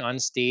screen on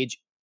stage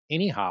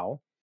anyhow.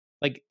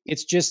 Like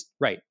it's just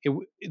right.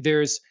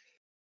 There's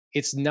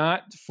it's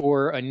not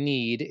for a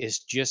need. It's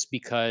just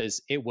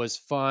because it was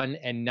fun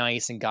and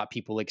nice and got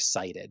people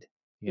excited.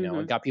 You know,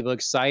 it Mhm. got people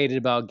excited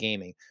about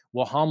gaming.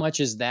 Well, how much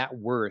is that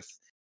worth?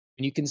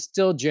 And you can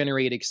still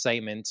generate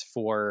excitement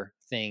for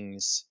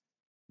things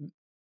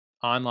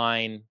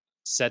online,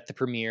 set the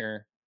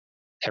premiere,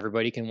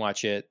 everybody can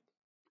watch it.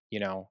 You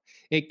know,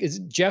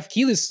 Jeff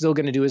Keighley is still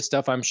going to do his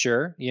stuff, I'm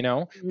sure. You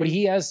know, but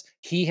Mhm.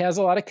 he has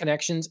a lot of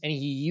connections, and he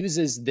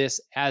uses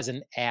this as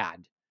an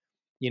ad.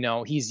 You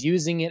know, he's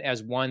using it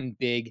as one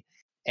big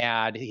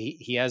ad.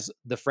 He has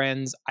the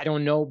friends. I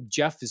don't know.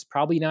 Jeff is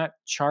probably not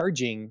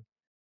charging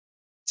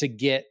to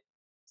get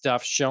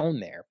stuff shown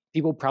there.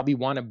 People probably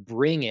want to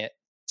bring it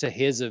to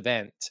his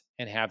event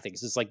and have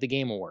things. It's like the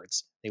Game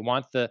Awards. They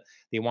want the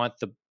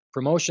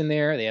promotion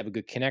there. They have a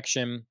good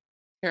connection.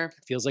 Sure.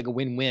 It feels like a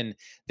win-win.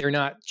 They're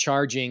not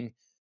charging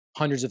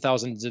hundreds of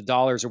thousands of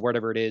dollars or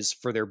whatever it is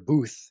for their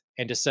booth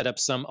and to set up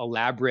some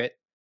elaborate,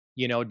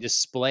 you know,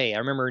 display. I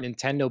remember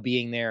Nintendo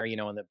being there, you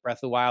know, and the Breath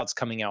of the Wild's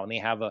coming out, and they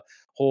have a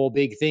whole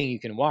big thing you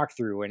can walk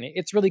through, and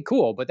it's really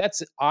cool. But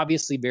that's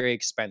obviously very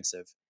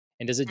expensive.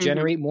 And does it Mhm.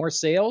 generate more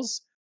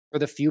sales for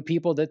the few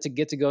people that to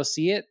get to go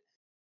see it?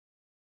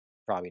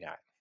 Probably not.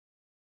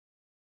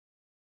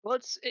 Well,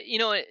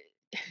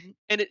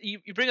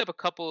 you bring up a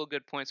couple of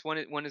good points. One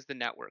is the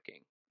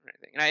networking, right?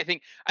 And I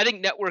think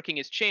networking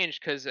has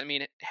changed because I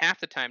mean half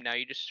the time now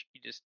you just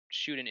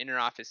shoot an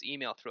interoffice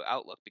email through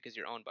Outlook because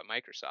you're owned by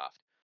Microsoft,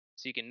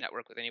 so you can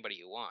network with anybody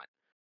you want.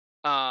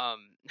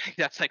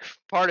 That's like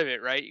part of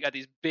it, right? You got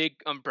these big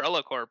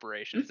umbrella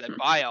corporations that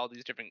buy all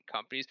these different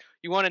companies.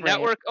 You want to Right.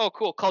 network? Oh,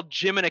 cool. Call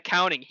Jim in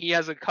accounting. He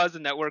has a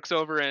cousin that works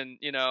over in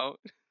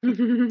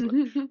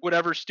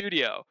whatever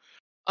studio.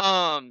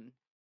 Um,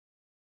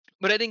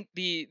 but I think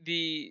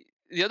the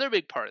other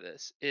big part of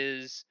this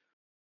is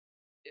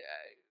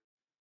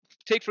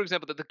take for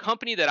example the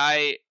company that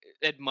I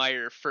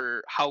admire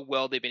for how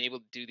well they've been able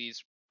to do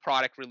these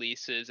product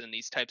releases and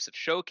these types of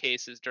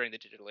showcases during the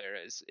digital era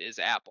is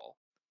Apple.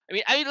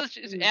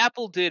 Mhm.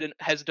 Apple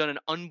has done an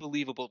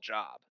unbelievable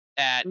job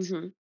at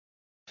Mhm.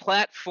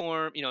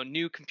 platform,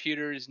 new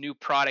computers, new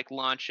product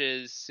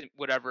launches,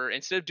 whatever.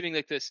 Instead of doing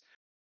like this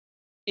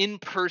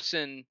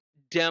in-person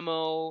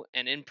demo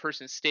and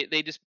in-person state,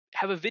 they just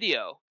have a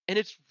video, and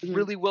it's Mhm.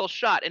 really well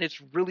shot, and it's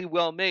really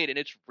well made, and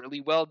it's really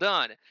well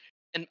done,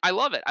 and I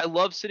love it. I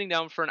love sitting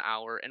down for an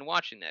hour and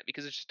watching that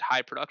because it's just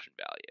high production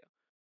value.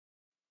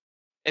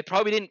 It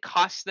probably didn't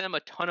cost them a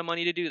ton of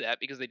money to do that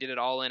because they did it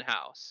all in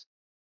house.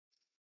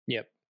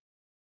 Yep.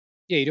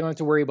 Yeah, you don't have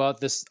to worry about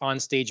this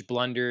on-stage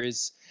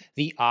blunders,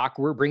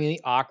 bringing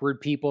the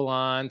awkward people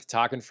on to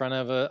talk in front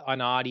of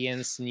an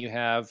audience, and you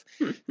have,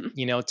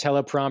 you know,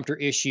 teleprompter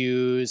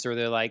issues, or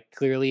they're like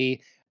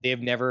clearly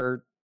they've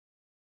never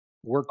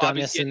worked on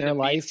Bobby's this in getting the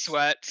their meat life.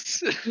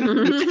 sweats.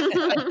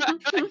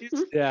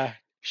 Yeah,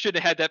 Should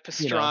have had that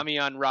you know,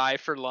 pastrami on rye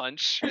for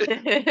lunch.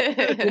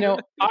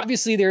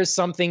 obviously there's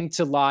something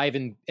to live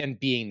and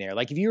being there.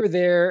 Like if you were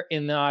there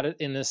in the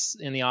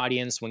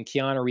audience when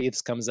Keanu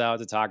Reeves comes out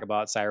to talk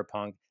about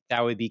Cyberpunk,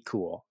 that would be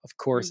cool. Of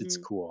course, it's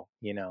Mhm. cool,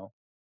 you know.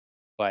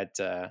 But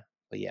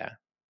yeah,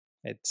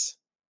 it's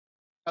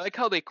I like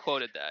how they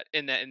quoted that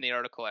in the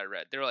article I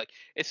read. They were like,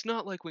 "It's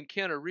not like when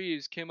Keanu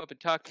Reeves came up and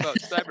talked about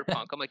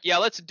Cyberpunk." I'm like, "Yeah,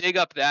 let's dig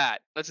up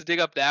that. Let's dig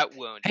up that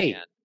wound hey,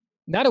 again."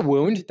 not a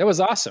wound. That was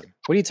awesome.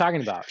 What are you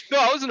talking about? No,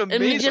 that was an I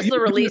mean, just amazing. the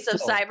release of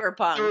Beautiful. The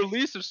Cyberpunk.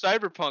 release of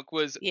Cyberpunk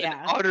was an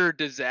Yeah. utter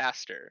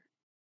disaster.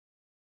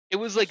 It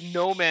was like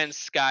No Man's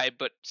Sky,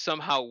 but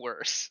somehow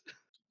worse.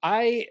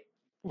 I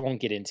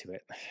won't get into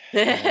it. I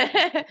won't get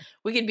into it.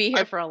 We could be here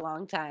I'm for a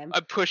long time.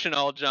 I'm pushing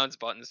all John's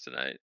buttons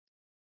tonight.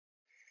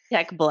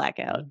 Tech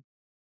blackout.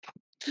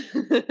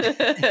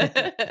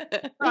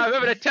 I'm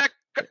having a tech.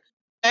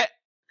 Eh,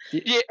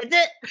 Y- yeah.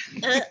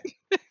 That's it.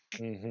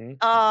 mhm,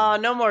 Oh,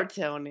 mhm. no more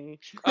Tony.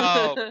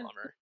 Oh,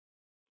 bummer.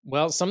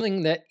 Well,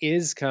 something that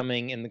is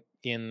coming in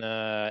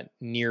the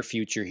near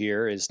future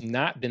here is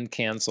not been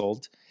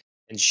canceled,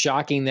 and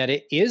shocking that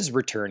it is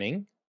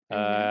returning.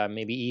 Mhm.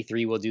 Maybe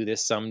E3 will do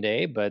this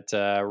someday, but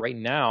right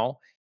now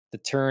the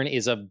turn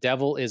is of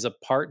Devil is a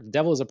part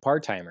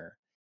timer,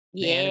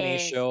 the anime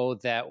Yes. show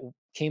that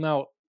came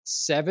out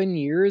 7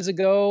 years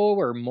ago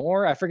or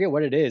more. I forget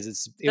what it is.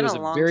 It's It been was a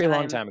a long very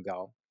long time. time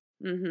ago.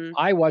 Mhm.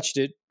 I watched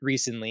it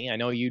recently. I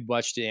know you'd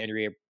watched it,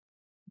 Andrea,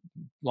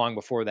 long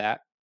before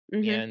that,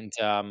 Mhm.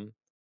 and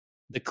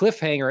the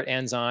cliffhanger it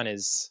ends on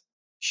is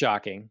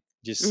shocking.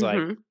 Just like,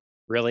 Mhm.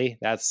 really?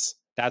 That's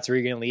where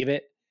you're gonna leave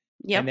it?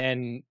 And Yep.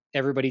 then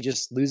everybody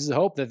just loses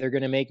hope that they're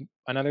gonna make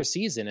another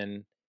season,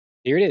 and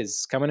here it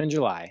is, coming in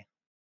July.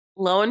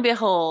 Lo and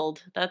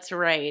behold, that's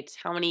right.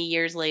 How many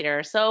years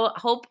later? So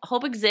hope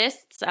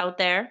exists out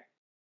there.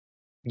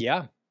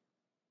 Yeah,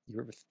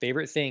 your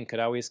favorite thing could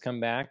always come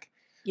back.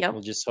 We'll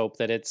Yep. just hope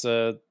that it's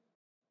a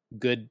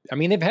good. I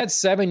mean, they've had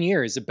 7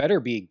 years, it better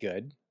be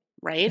good.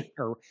 Right?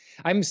 Or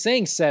I'm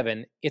saying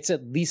 7, it's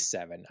at least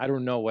 7. I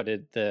don't know what Yeah,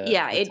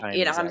 the time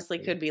it is honestly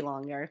actually. could be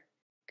longer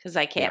because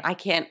Yeah. I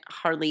can't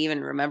hardly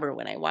even remember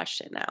when I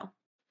watched it now.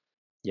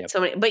 Yep.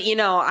 So, but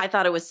I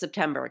thought it was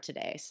September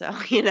today, so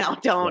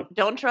Yep.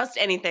 don't trust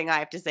anything I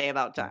have to say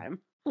about time.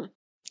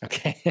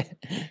 Okay.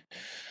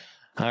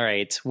 All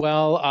right.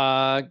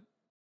 Well,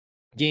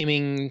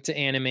 gaming to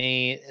anime,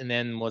 and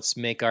then let's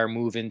make our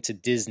move into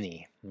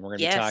Disney. We're going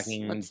to be Yes,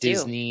 talking let's do.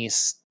 Disney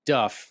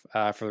stuff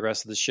for the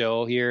rest of the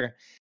show here.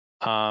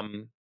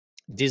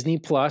 Disney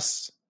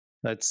Plus.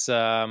 Let's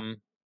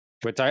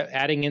we're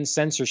adding in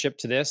censorship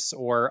to this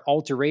or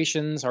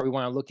alterations, how we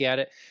want to look at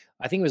it.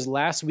 I think it was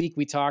last week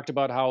we talked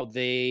about how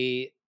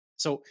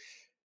so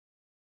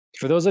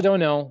for those that don't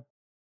know,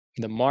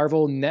 the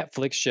Marvel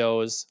Netflix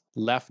shows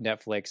left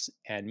Netflix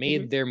and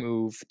made their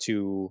move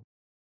to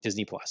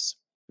Disney Plus.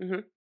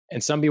 Mhm.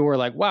 And some people were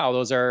like, wow,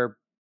 those are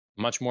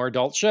much more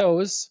adult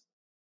shows.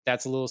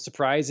 That's a little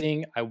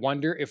surprising. I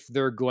wonder if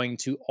they're going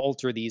to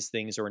alter these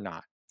things or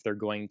not. If they're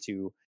going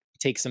to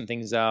take some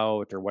things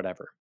out or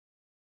whatever.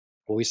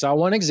 Well, we saw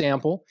one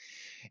example,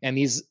 and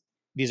these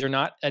are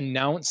not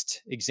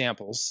announced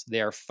examples. They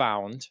are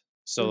found.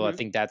 So I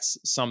think that's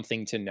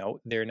something to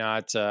note. They're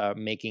not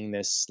making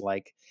this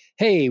like,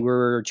 hey,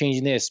 we're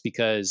changing this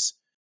because,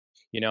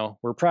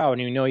 we're proud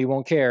and you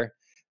won't care.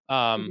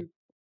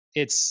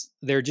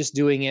 They're just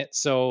doing it.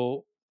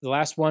 So the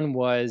last one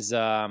was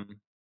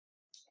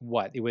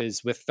it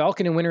was with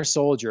Falcon and Winter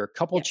Soldier, a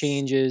couple Yes.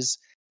 changes,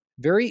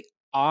 very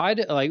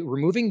odd, like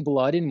removing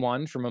blood in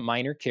one from a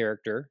minor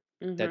character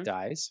that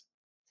dies,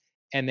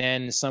 and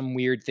then some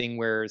weird thing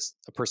where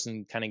a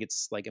person kind of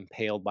gets like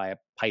impaled by a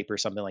pipe or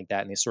something like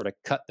that, and they sort of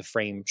cut the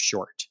frame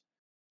short.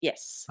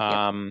 Yes.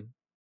 Yep.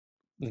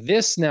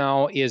 This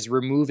now is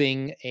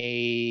removing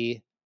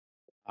a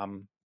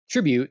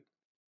tribute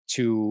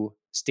to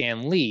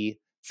Stan Lee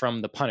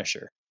from The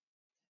Punisher.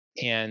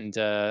 And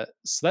so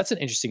that's an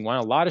interesting one.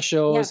 A lot of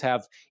shows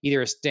have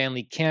either a Stan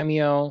Lee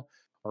cameo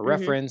or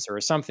reference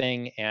or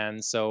something.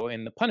 And so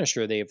in The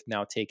Punisher, they've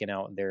now taken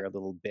out their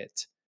little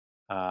bit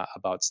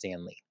about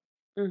Stan Lee.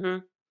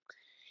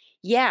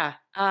 Yeah.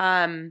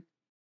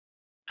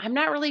 I'm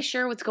not really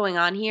sure what's going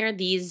on here.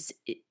 These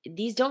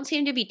don't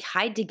seem to be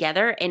tied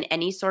together in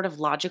any sort of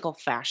logical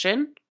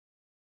fashion.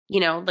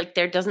 Like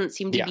there doesn't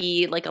seem to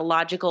be like a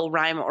logical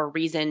rhyme or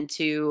reason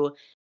to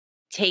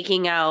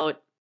taking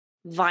out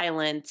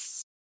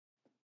violence,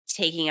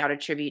 taking out a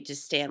tribute to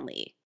Stan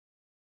Lee.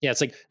 Yeah,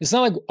 it's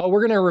not like, oh,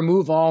 we're gonna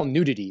remove all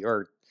nudity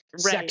or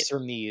sex Right.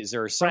 from these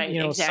or some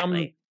Right,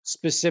 some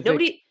specific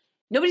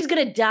Nobody's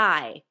gonna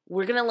die.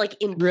 We're gonna like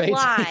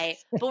imply,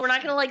 but we're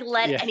not gonna like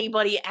let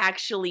anybody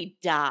actually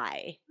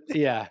die.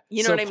 Yeah.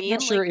 You know what I mean?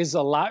 Punisher is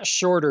a lot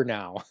shorter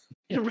now.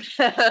 The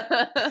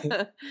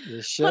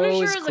show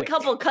Punisher is is a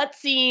couple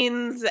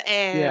cutscenes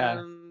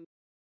and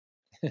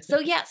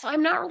so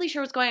I'm not really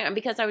sure what's going on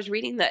because I was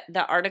reading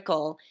the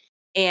article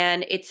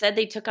and it said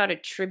they took out a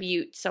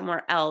tribute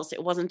somewhere else.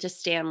 It wasn't to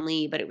Stan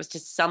Lee, but it was to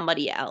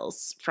somebody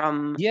else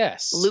from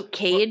Luke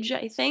Cage,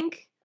 I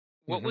think.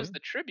 What was the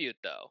tribute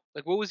though?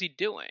 Like what was he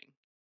doing?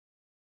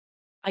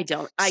 I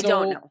don't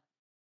know.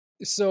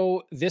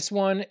 So this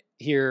one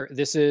here,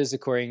 this is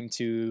according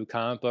to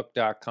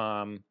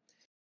comicbook.com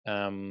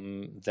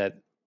that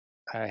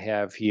I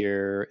have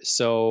here.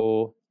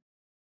 So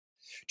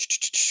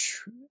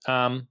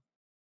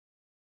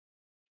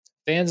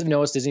fans have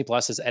noticed Disney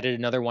Plus has edited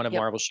another one of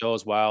Marvel's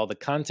shows while the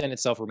content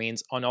itself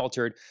remains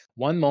unaltered.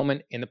 One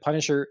moment in The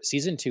Punisher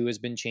Season 2 has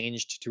been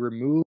changed to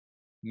remove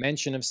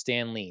mention of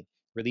Stan Lee.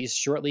 Released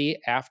shortly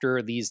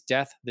after Lee's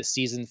death, the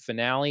season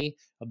finale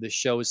of the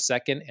show's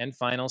second and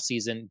final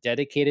season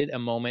dedicated a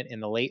moment in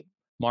the late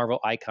Marvel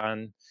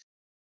icon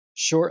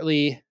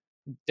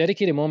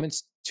dedicated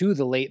moments to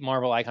the late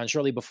Marvel icon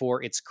shortly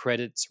before its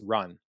credits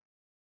run.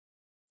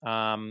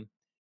 The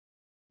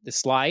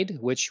slide,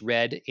 which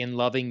read "In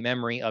loving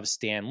memory of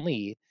Stan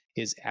Lee,"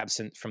 is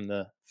absent from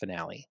the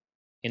finale.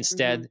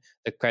 Instead,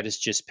 the credits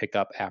just pick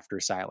up after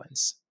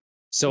silence.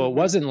 So it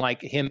wasn't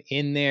like him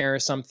in there or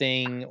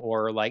something,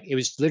 or like it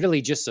was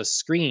literally just a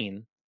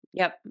screen.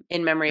 Yep,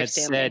 in memory of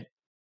Stan Lee.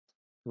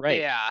 Right.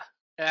 Yeah,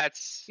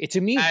 that's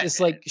to me.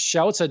 This like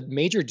shouts a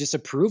major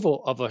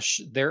disapproval of a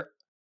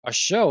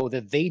show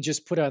that they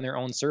just put on their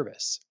own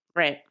service.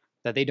 Right.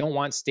 That they don't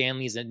want Stan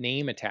Lee's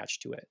name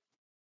attached to it.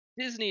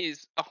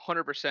 Disney's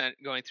 100%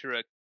 going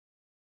through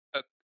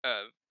a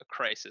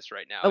crisis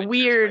right now. A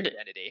weird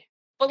identity,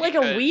 but like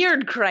a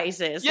weird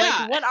crisis. Yeah.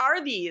 Like, what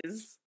are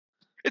these?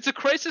 It's a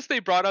crisis they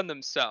brought on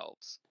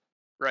themselves,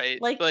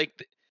 right? Like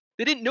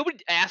they didn't. Nobody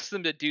asked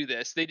them to do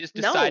this. They just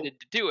decided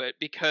to do it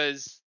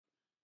because,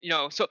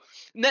 So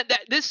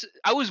this,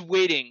 I was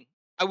waiting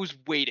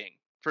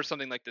for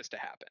something like this to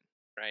happen,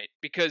 right?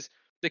 Because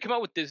they come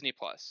out with Disney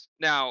Plus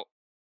now.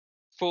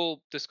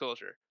 Full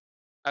disclosure,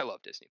 I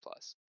love Disney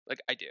Plus.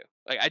 Like I do.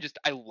 Like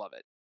I love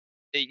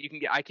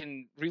it. I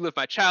can relive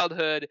my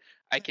childhood.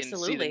 I can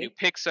see the new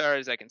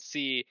Pixars. I can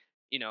see,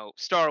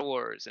 Star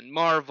Wars and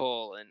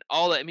Marvel and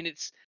all that. I mean,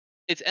 it's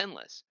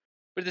endless.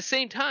 But at the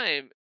same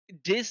time,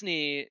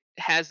 Disney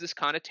has this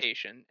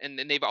connotation, and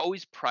they've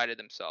always prided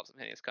themselves on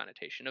having this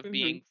connotation of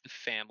being the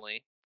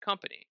family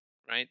company,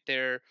 right?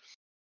 They're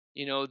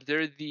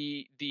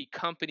the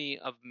company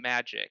of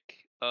magic,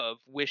 of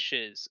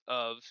wishes,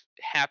 of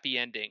happy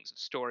endings, of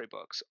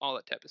storybooks, all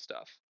that type of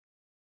stuff.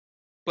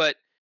 But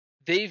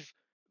they've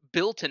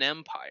built an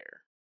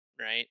empire,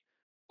 right?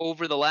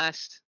 Over the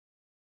last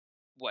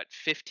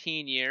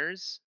 15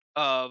 years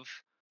of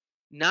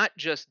not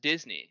just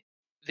Disney.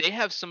 They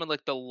have some of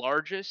like the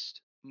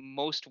largest,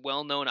 most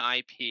well-known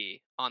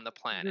IP on the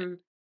planet, Hmm.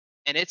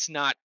 and it's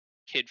not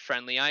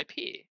kid-friendly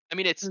IP. I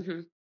mean,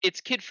 Hmm.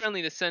 it's kid-friendly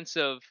in the sense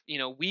of,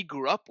 we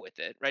grew up with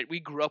it, right? We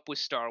grew up with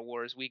Star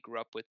Wars, we grew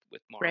up with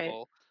Right.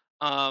 Marvel.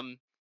 Um,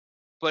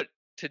 but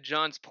to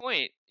John's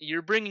point,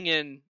 you're bringing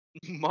in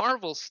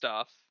Marvel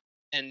stuff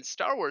and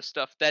Star Wars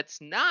stuff that's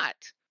not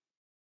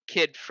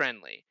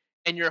kid-friendly,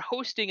 and you're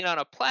hosting it on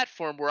a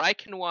platform where I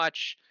can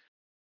watch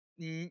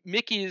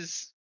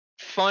Mickey's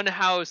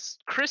Funhouse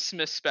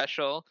Christmas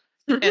special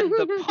and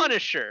The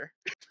Punisher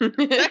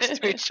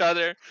next to each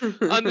other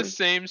on the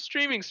same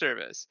streaming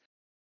service.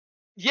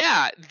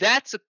 Yeah,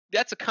 that's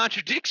a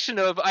contradiction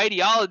of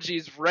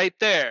ideologies right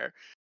there.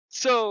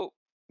 So,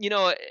 you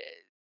know,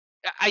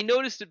 I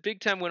noticed it big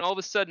time when all of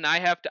a sudden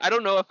I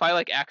don't know if I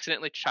like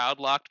accidentally child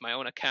locked my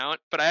own account,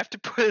 but I have to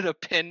put in a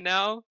pin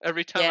now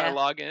every time I Yeah.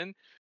 log in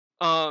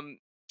um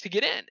to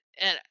get in.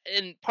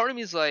 And part of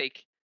me is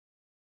like,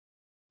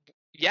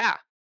 yeah,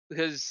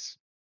 because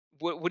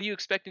what are you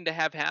expecting to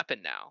have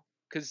happen now?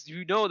 Because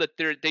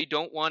that they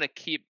don't want to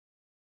keep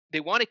they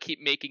want to keep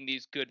making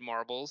these good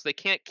Marvels. They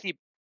can't keep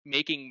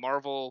making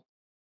Marvel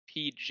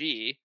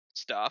PG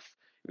stuff.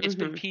 It's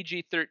been Hmm.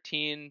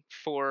 PG-13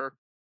 for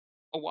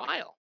a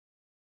while.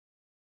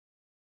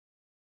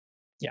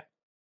 Yeah.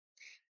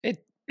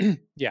 It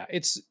yeah,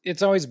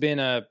 it's always been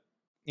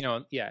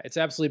it's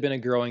absolutely been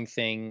a growing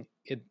thing.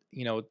 It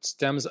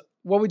stems.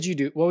 What would you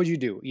do? What would you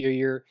do?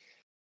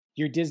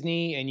 You're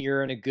Disney and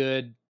you're in a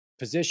good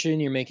position,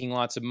 you're making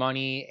lots of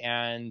money,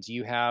 and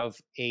you have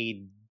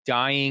a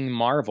dying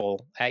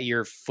Marvel at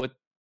your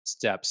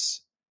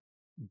footsteps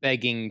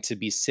begging to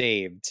be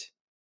saved.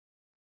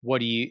 What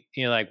do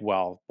you're like,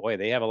 well, boy,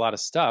 they have a lot of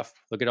stuff.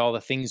 Look at all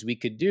the things we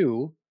could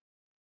do.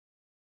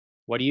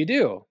 What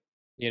do?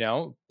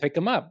 Pick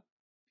them up.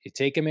 You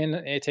take them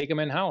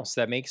in house.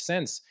 That makes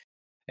sense.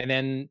 And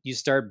then you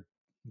start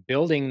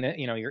building that,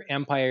 your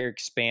empire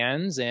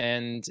expands,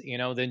 and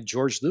then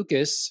George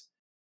Lucas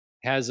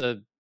has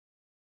a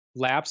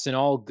lapse in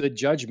all good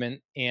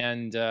judgment,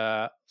 and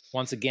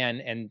once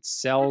again, and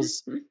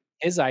sells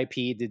his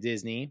IP to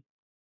Disney.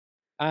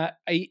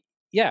 I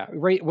Yeah,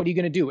 right. What are you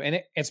going to do?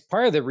 And it's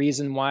part of the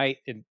reason why,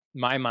 in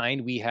my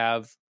mind, we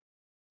have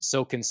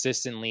so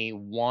consistently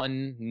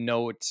one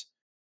note.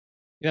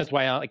 That's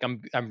why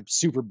I'm getting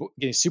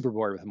super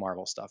bored with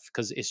Marvel stuff,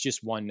 because it's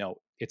just one note.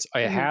 It Hmm.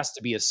 has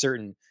to be a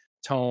certain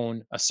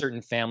tone, a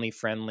certain family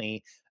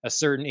friendly,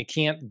 it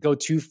can't go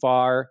too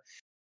far.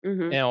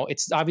 Hmm.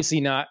 It's obviously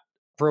not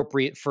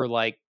appropriate for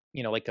like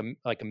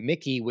a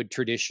Mickey would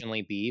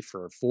traditionally be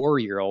for a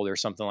 4-year-old or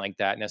something like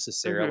that Hmm.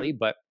 necessarily,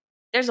 but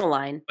There's a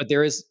line.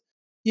 there is,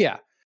 yeah.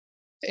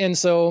 And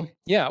so,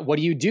 yeah, what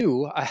do you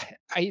do?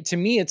 To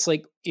me, it's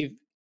like, if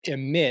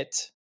admit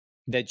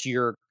that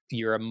you're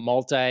a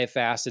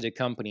multifaceted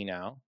company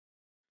now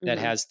that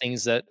Hmm. has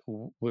things that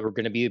we're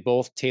going to be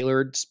both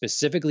tailored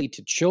specifically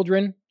to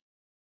children,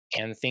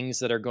 and things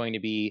that are going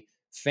to be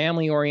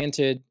family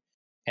oriented,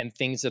 and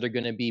things that are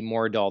going to be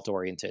more adult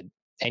oriented.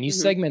 And you Hmm.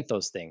 segment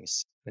those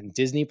things. In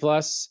Disney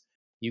Plus,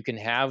 you can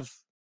have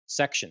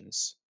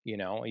sections, you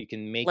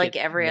can make Like it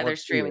every more other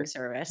streaming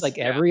clear, like service.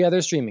 Yeah. every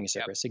other streaming Yep.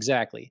 service.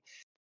 Exactly.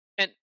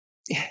 And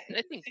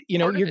I think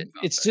part of it. Oh,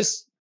 It's sorry.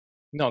 just,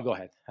 no, go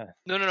ahead.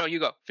 No. You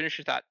go. Finish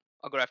your thought.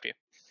 I'll go after you.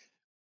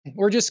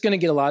 We're just going to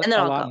get And then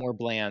a I'll lot go. more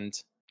bland.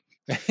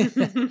 We're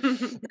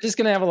just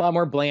going to have a lot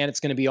more bland. It's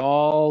going to be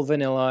all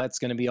vanilla. It's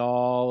going to be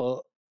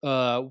all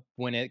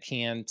when it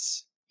can't,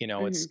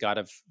 it's Hmm. got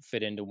to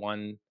fit into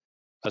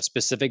a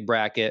specific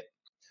bracket.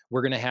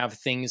 We're going to have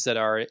things that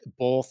are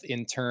both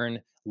in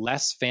turn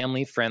less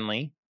family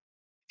friendly,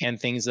 and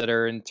things that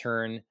are in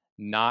turn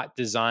not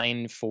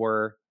designed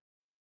for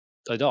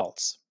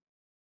adults.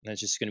 And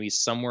it's just going to be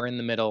somewhere in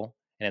the middle,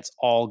 and it's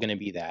all going to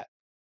be that.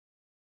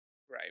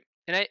 Right.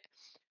 And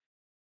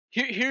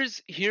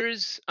here's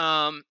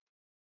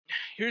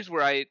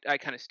where I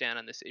kind of stand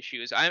on this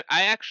issue is I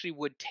actually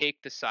would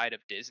take the side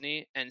of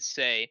Disney and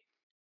say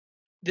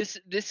this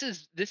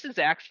is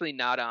actually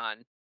not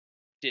on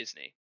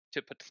Disney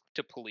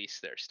to police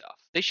their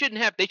stuff. They should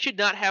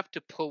not have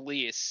to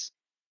police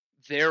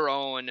their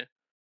own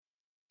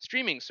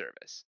streaming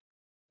service.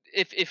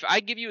 If I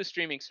give you a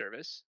streaming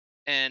service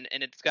and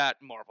it's got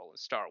Marvel and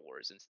Star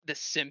Wars and The You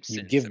Simpsons.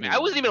 I give mean, me I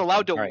one. wasn't even Okay.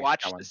 allowed to All right.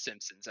 watch That The one.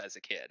 Simpsons as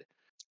a kid.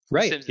 The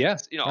Right. Yeah.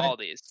 Simpsons, Right. all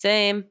these.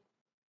 Same.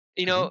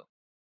 You Mhm. know,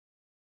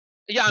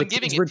 yeah, The I'm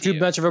giving kids it were to too you.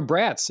 much of a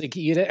brats. Like,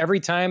 every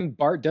time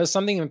Bart does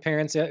something, and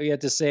parents, you have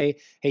to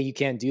say, "Hey, you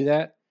can't do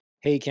that.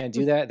 Hey, you can't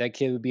do that. That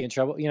kid would be in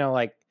trouble."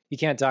 Like, you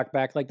can't talk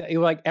back like that.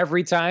 Like,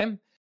 every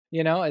time.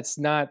 It's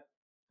not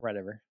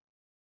whatever.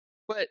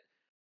 But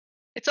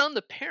it's on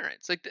the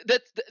parents. Like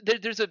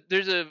there's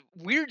a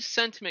weird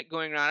sentiment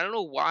going around. I don't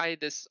know why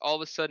this all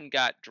of a sudden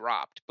got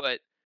dropped,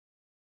 but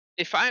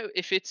if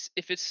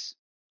it's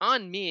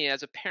on me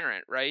as a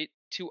parent, right,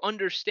 to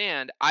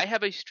understand I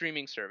have a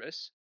streaming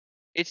service.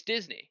 It's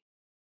Disney.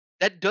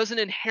 That doesn't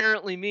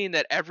inherently mean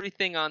that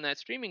everything on that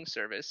streaming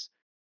service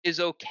is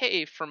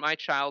okay for my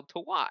child to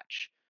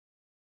watch.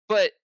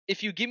 But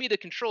if you give me the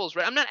controls,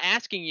 right, I'm not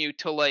asking you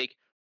to like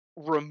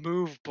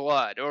remove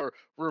blood or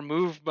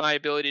remove my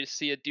ability to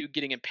see a dude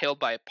getting impaled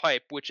by a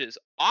pipe, which is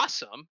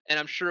awesome. And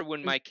I'm sure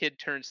when my kid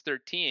turns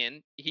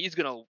 13, he's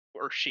gonna,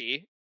 or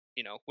she,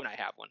 when I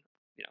have one,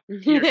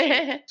 he or she,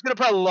 is gonna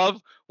probably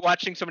love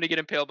watching somebody get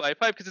impaled by a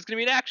pipe because it's gonna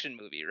be an action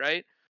movie,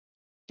 right?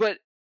 But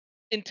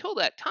until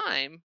that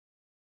time,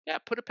 yeah,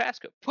 put a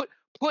passcode. Put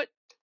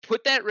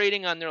put that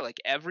rating on there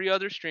like every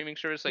other streaming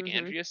service, like Mhm.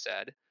 Andrea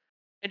said,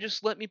 and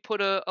just let me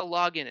put a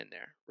login in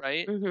there,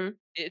 right? Mhm.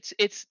 It's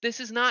this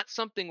is not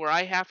something where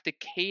I have to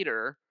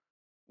cater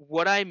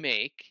what I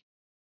make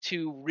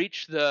to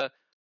reach the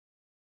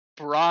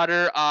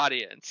broader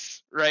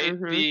audience, right?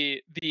 Mhm.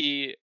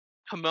 The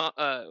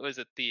was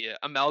it the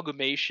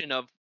amalgamation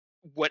of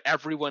what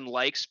everyone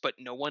likes but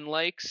no one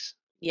likes?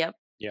 Yep.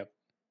 Yep.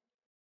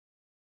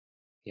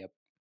 Yep.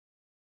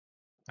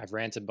 I've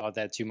ranted about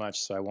that too much,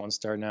 so I won't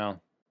start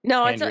now.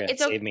 No, Andrea,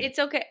 save me. it's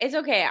okay. It's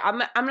okay. I'm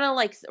gonna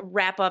like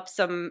wrap up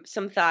some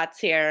thoughts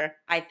here.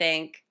 I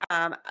think,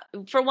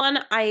 for one,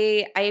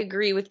 I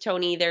agree with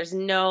Tony.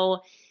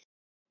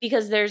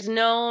 Because there's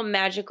no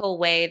magical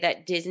way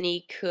that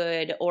Disney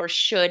could or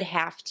should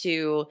have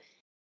to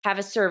have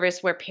a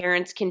service where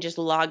parents can just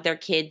log their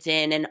kids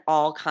in and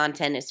all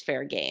content is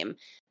fair game.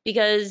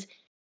 Because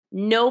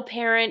no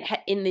parent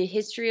in the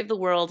history of the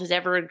world has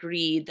ever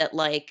agreed that,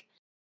 like,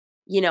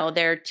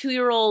 their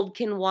 2-year-old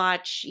can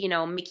watch,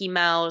 Mickey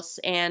Mouse,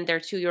 and their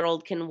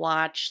 2-year-old can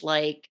watch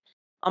like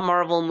a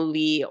Marvel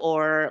movie,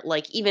 or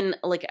like even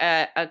like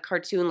a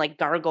cartoon like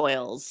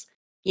Gargoyles.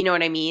 You know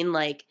what I mean?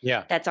 Like,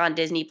 Yeah. that's on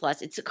Disney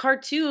Plus. It's a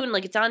cartoon,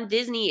 like it's on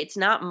Disney. It's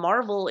not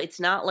Marvel. It's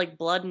not like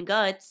blood and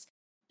guts.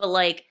 But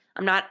like,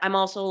 I'm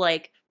also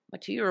like, my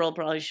 2-year-old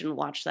probably shouldn't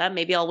watch that.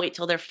 Maybe I'll wait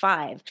till they're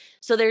 5.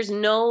 So there's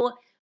no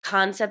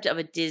concept of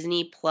a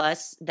Disney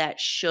Plus that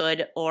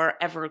should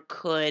or ever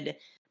could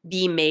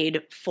be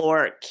made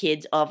for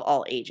kids of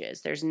all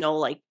ages. There's no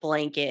like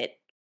blanket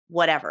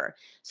whatever.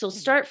 So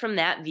start from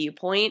that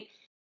viewpoint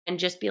and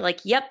just be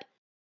like, "Yep,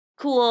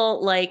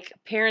 cool, like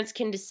parents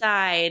can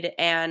decide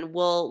and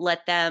we'll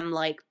let them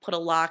like put a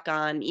lock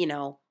on,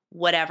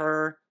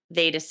 whatever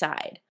they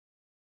decide."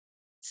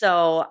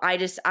 So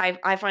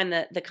I find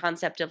that the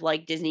concept of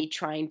like Disney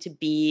trying to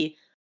be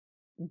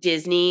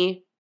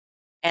Disney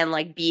and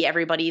like be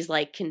everybody's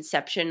like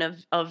conception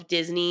of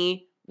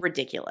Disney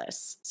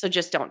ridiculous. So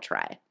just don't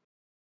try.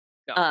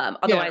 No. Yeah,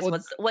 Otherwise, well,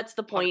 what's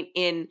the point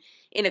in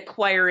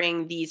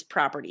acquiring these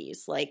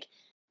properties? Like,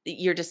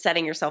 you're just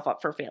setting yourself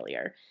up for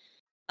failure.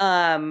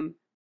 Um,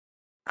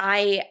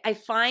 I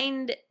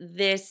find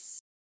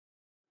this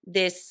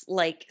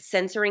like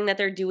censoring that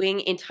they're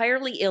doing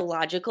entirely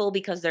illogical,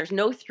 because there's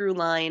no through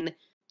line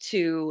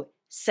to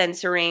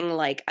censoring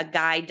like a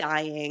guy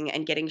dying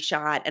and getting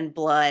shot and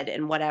blood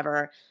and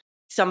whatever,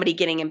 somebody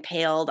getting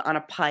impaled on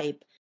a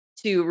pipe,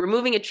 to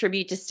removing a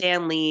tribute to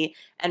Stan Lee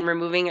and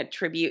removing a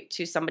tribute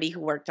to somebody who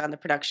worked on the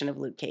production of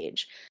Luke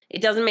Cage.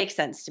 It doesn't make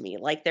sense to me.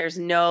 Like, there's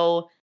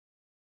no,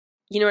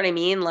 you know what I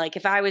mean? Like,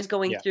 if I was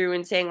going Yeah. through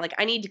and saying like,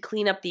 I need to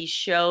clean up these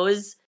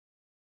shows,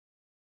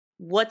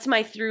 what's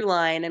my through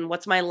line and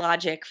what's my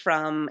logic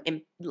from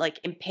like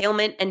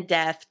impalement and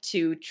death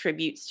to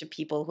tributes to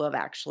people who have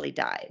actually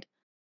died?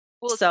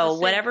 Well, it's the So same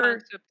whatever,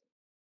 concept.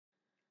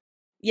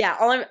 yeah,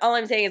 all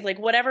I'm saying is like,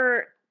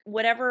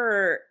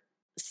 whatever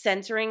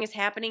censoring is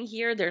happening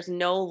here, there's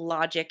no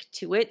logic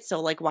to it.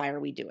 So like, why are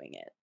we doing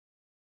it?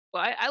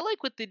 Well, I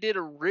like what they did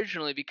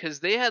originally because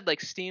they had like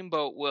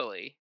Steamboat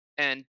Willie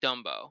and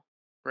Dumbo,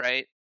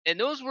 right? And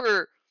those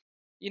were,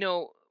 you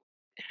know,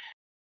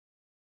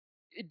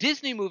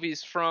 Disney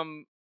movies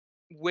from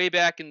way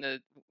back in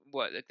the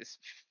like this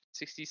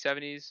 60s,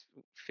 70s,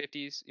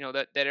 50s,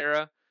 that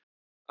era.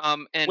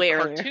 And Way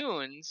earlier,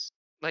 cartoons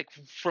like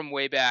from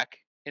way back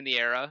in the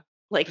era.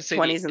 like To say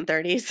the 20s and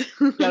 30s.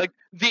 yeah, like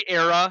the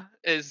era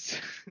is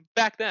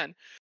back then.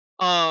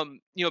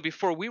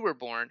 Before we were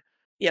born,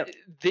 Yep.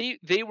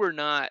 they were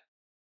not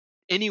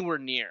anywhere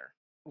near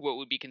what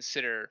would be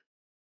considered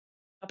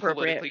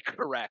Appropriate. politically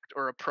correct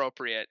or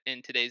appropriate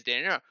in today's day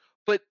and era.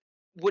 But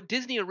what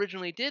Disney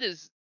originally did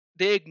is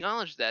they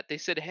acknowledged that. They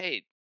said,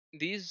 "Hey,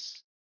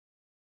 there's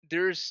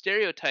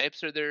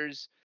stereotypes or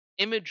there's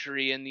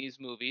imagery in these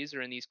movies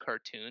or in these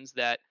cartoons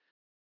that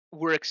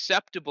were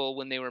acceptable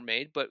when they were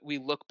made, but we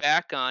look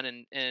back on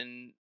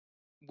and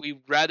we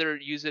rather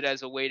use it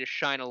as a way to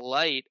shine a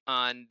light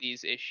on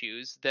these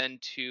issues than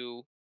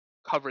to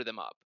cover them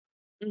up."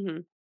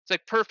 Mhm. It's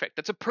like perfect.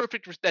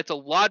 That's a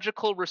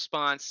logical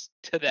response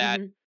to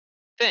that Mhm.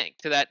 thing,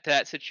 to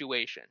that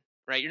situation,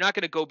 right? You're not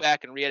going to go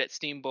back and re-edit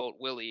Steamboat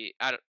Willie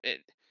out of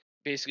it.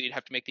 Basically, you'd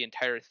have to make the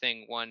entire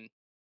thing one.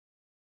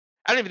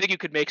 I don't even think you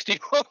could make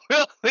Steamboat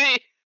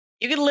Willie.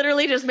 You could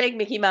literally just make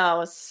Mickey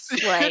Mouse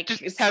like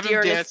Just have him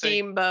steering a dancing.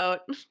 steamboat.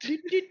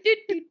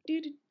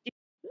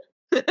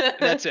 And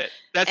that's it.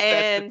 That's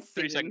And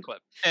the 3-second scene.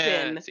 clip.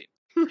 Finn. And scene.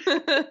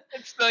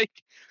 It's like,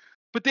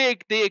 but they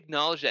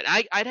acknowledge that.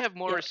 I'd have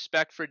more Yep.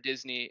 respect for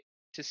Disney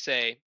to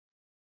say,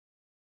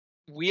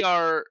 we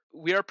are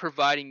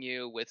providing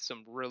you with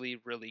some really,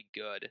 really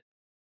good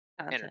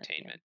Content,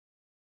 entertainment.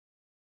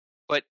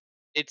 But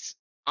it's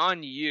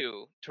on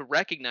you to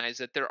recognize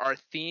that there are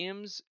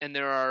themes and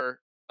there are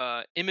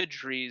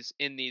imageries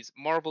in these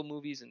Marvel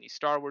movies and these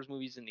Star Wars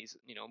movies and these,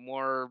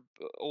 more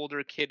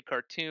older kid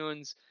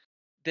cartoons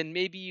than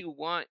maybe you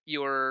want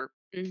your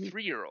yeah. Mhm.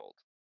 3-year-old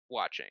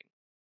watching.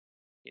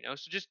 So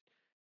just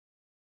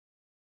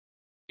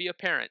be a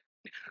parent.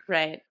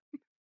 Right.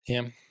 Yeah.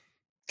 I mean,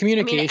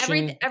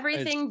 Communication.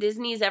 everything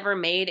Disney's ever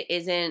made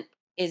isn't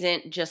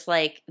just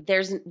like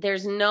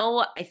there's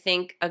no, I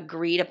think,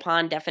 agreed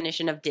upon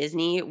definition of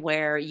Disney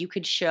where you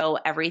could show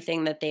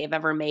everything that they've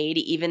ever made,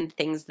 even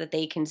things that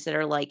they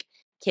consider like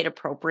kid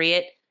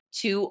appropriate,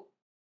 to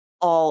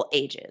all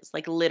ages,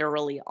 like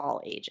literally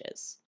all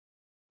ages.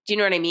 Do you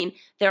know what I mean?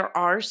 There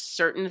are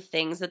certain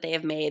things that they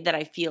have made that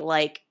I feel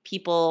like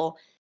people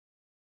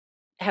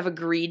have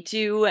agreed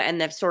to and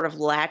they've sort of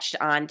latched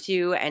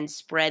onto and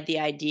spread the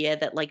idea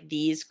that like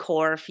these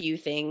core few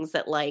things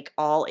that like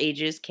all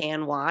ages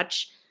can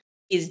watch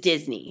is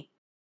Disney.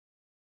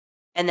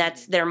 And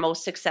that's they're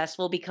most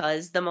successful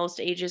because the most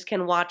ages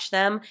can watch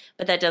them,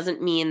 but that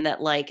doesn't mean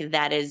that like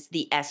that is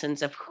the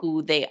essence of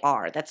who they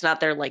are. That's not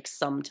their like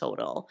sum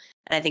total.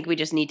 And I think we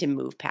just need to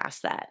move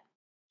past that.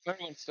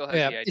 Everyone still has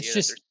Yeah, the idea it's that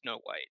just they're Snow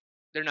White.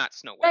 They're not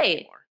Snow White Right.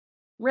 anymore.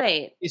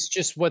 Right. it's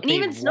just what And they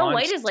even Snow want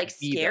White is to like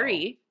be, though.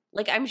 scary.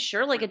 Like I'm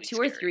sure like a Really 2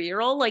 or scary.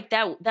 3-year-old, like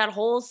that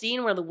whole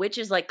scene where the witch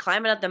is like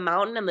climbing up the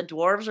mountain and the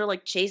dwarves are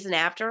like chasing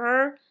after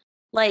her,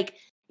 like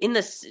in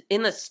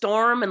the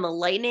storm and the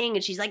lightning,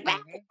 and she's like,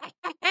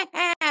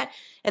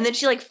 and then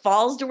she like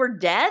falls to her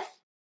death.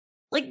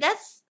 Like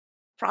that's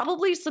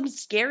probably some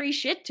scary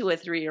shit to a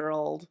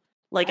 3-year-old.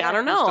 Like I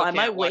don't know, still I can't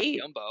might watch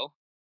wait. Dumbo.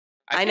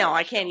 I know,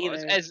 I watch can't Dumbo.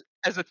 either.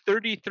 As a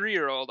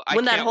 33-year-old, I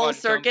When that can't whole watch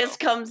circus Dumbo.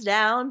 comes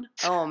down,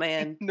 oh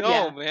man, No,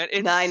 yeah. man,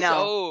 it's I know,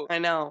 so. I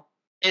know.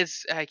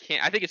 I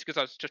can't. I think it's because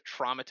I was just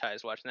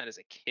traumatized watching that as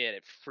a kid.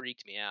 It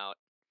freaked me out.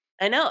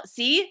 I know.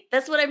 See,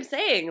 that's what I'm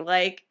saying.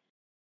 Like,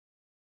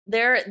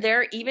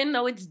 they're even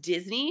though it's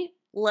Disney,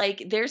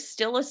 like there's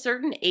still a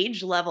certain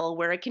age level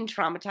where it can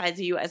traumatize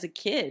you as a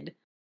kid,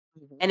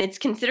 and it's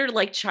considered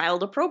like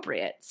child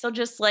appropriate. So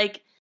just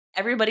like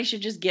everybody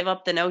should just give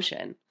up the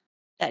notion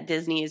that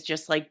Disney is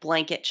just like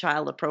blanket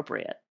child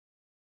appropriate.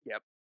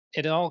 Yep.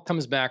 It all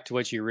comes back to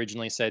what you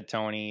originally said,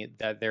 Tony,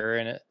 that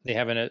they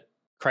have a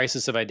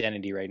crisis of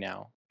identity right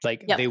now.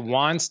 Like Yep. they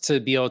want to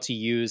be able to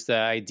use the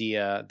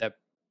idea that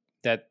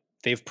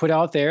they've put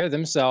out there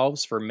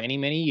themselves for many,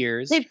 many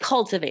years. They've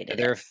cultivated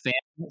They're it.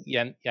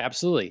 yeah,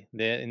 absolutely.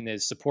 And they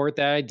support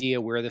that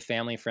idea. We're the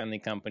family-friendly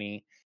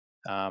company,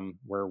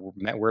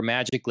 where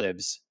magic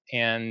lives,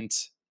 and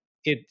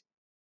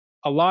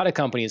a lot of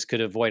companies could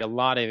avoid a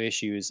lot of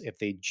issues if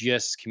they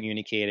just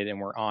communicated and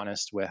were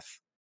honest with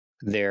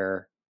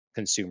their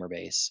consumer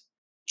base.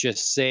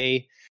 Just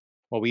say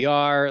what we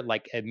are,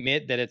 like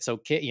admit that it's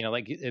okay,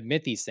 like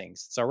admit these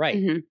things. It's all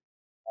right.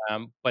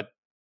 But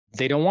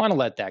they don't want to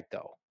let that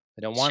go.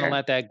 They don't want to Sure.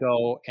 let that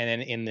go. And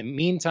then in the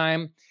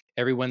meantime,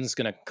 everyone's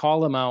going to call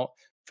them out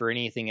for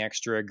anything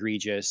extra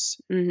egregious,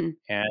 and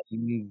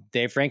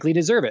they frankly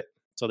deserve it.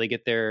 So they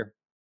get their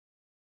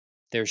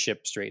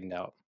ship straightened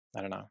out.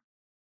 I don't know.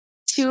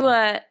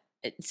 So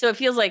it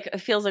feels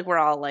like we're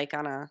all like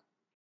on a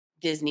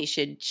Disney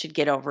should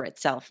get over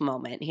itself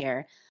moment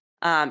here.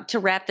 To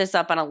wrap this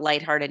up on a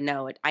lighthearted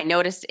note, I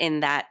noticed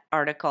in that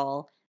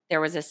article there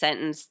was a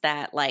sentence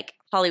that like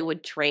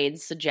Hollywood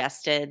Trades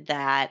suggested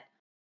that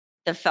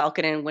the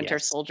Falcon and Winter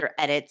Yes. Soldier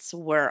edits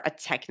were a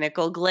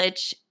technical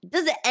glitch.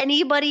 Does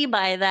anybody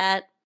buy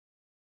that?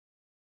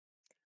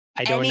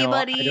 I don't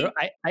Anybody? know.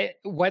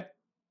 What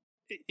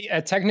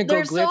a technical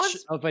They're so glitch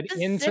of an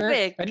intern.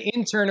 specific. An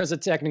intern is a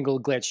technical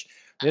glitch.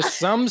 There's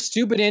some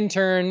stupid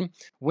intern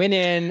went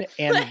in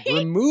and Right?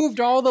 removed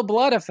all the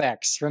blood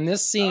effects from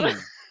this scene.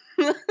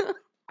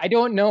 I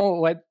don't know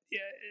what.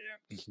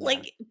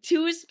 Like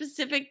two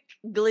specific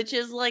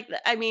glitches like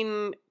that. I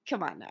mean,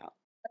 come on now.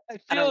 I I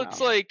feel don't it's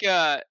know. like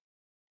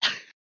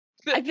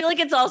I feel like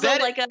it's also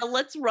that- like a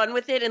let's run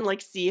with it and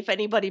like see if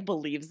anybody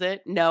believes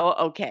it. No,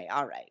 okay,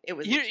 all right. It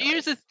was.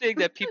 here's the thing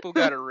that people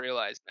got to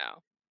realize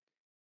now.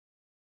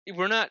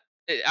 We're not.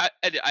 I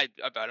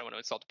don't want to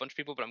insult a bunch of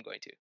people, but I'm going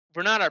to.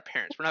 We're not our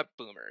parents. We're not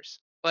boomers.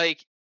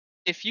 Like,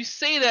 if you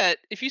say that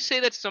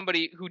to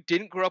somebody who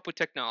didn't grow up with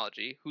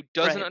technology, who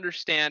doesn't Right.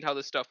 understand how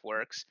this stuff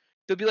works,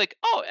 they'll be like,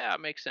 "Oh yeah, it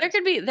makes sense." There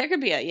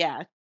could be a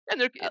yeah, and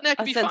that a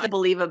could be sense fine. of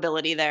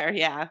believability there.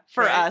 Yeah,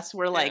 for Right? us,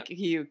 we're Yeah. like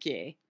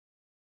Yuki.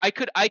 I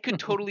could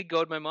totally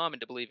goad my mom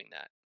into believing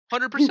that,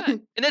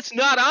 100%. And that's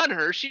not on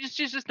her. She's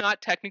just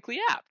not technically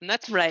apt, and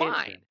that's Right.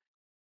 fine.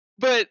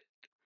 But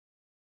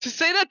to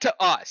say that to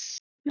us,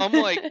 I'm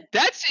like,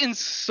 that's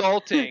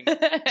insulting.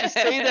 To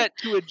say that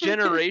to a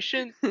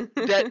generation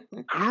that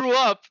grew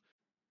up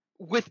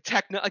with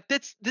techno, like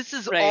this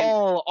is Right.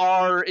 all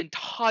our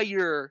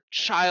entire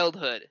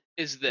childhood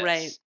is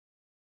Right. this.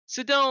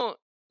 So don't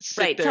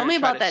sit Right. there Tell and me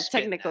try about to that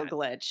spin technical that.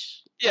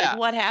 glitch. Like, Yeah.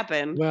 what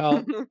happened?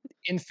 Well,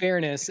 in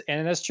fairness,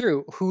 and that's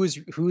true,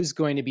 who's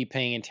going to be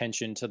paying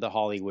attention to the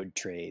Hollywood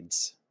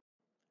trades?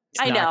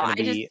 It's I not know. going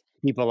to I just be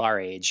people our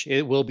age.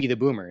 It will be the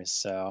boomers.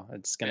 So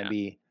it's going to Yeah.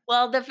 be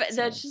well, so,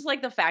 that's just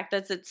like the fact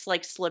that it's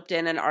like slipped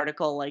in an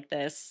article like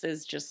this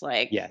is just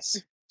like, yes.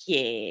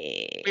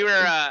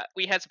 yeah.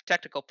 We had some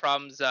technical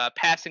problems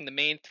passing the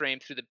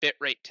mainframe through the bit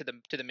rate to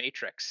the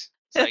matrix.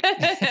 It's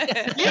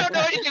like, you don't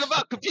know anything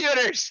about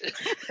computers.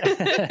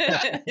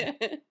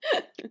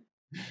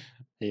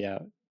 Yeah.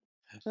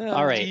 All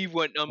Oh. right. Steve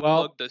went and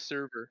Well, unplugged the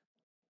server.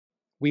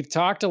 we've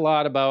talked a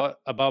lot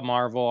about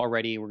Marvel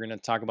already. We're going to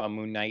talk about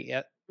Moon Knight.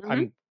 Yet Mhm.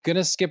 I'm going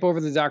to skip over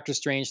the Doctor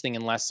Strange thing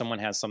unless someone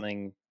has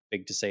something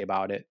big to say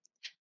about it.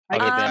 I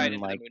Other get tied than into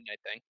the like, Moon Knight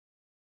thing.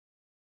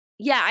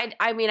 Yeah,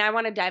 I mean, I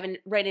want to dive in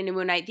right into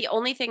Moon Knight. The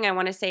only thing I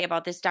want to say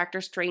about this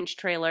Doctor Strange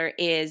trailer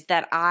is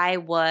that I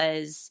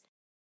was,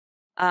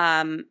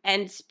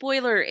 and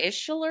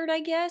spoiler-ish alert, I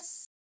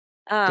guess.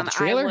 for the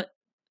trailer,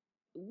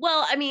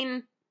 Well, I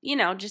mean,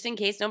 just in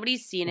case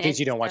nobody's seen in case it.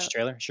 you don't watch So, the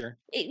trailer, sure.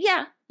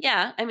 yeah.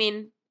 I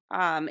mean,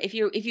 if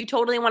you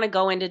totally want to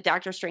go into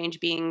Doctor Strange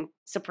being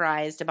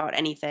surprised about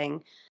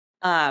anything,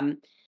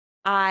 um,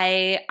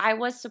 I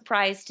was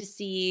surprised to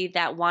see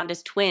that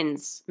Wanda's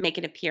twins make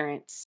an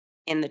appearance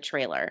in the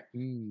trailer.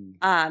 Mm.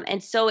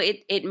 And so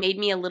it made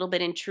me a little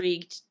bit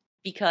intrigued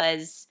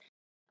because,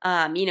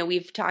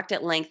 we've talked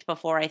at length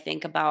before, I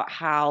think, about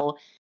how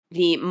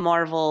the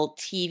Marvel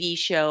TV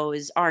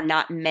shows are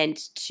not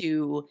meant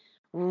to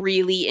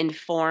really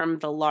inform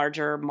the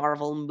larger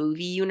Marvel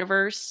movie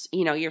universe.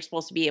 You're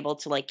supposed to be able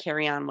to like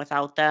carry on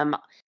without them.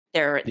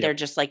 They're Yep.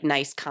 just like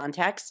nice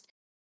context.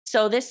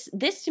 So this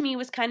to me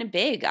was kind of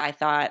big, I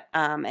thought,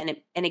 and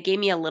it gave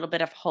me a little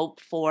bit of hope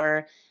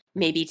for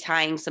maybe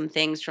tying some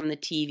things from the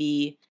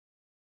TV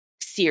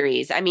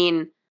series. I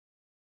mean,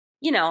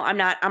 I'm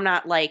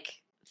not like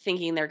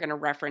thinking they're going to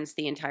reference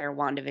the entire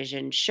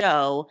WandaVision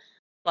show,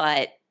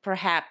 but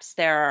perhaps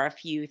there are a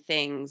few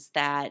things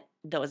that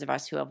those of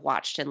us who have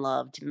watched and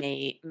loved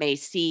may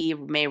see,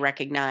 may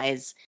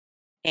recognize,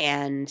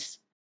 and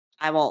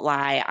I won't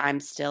lie, I'm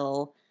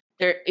still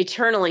they're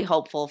eternally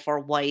hopeful for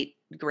White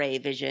Gray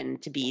Vision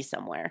to be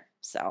somewhere.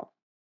 So,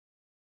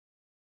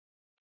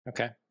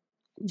 Okay.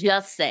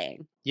 just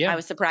saying. Yeah. I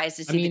was surprised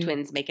to I see the mean,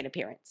 twins make an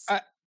appearance.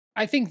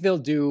 I think they'll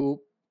do,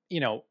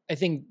 I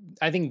think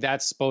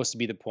that's supposed to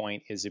be the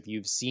point, is if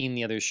you've seen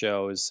the other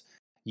shows,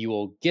 you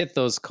will get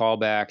those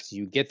callbacks,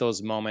 you get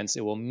those moments.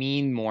 It will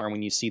mean more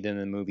when you see them in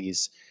the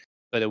movies,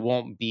 but it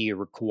won't be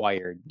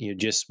required. You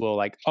just will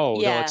like,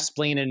 they'll Yeah.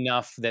 explain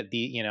enough that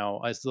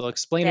they'll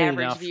explain The it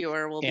average enough,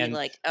 viewer will be and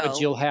like, but "Oh."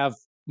 it'll have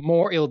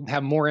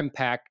more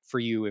impact for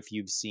you if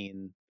you've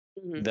seen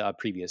Mhm. the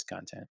previous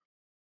content.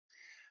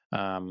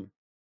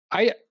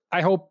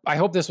 I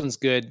hope this one's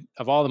good.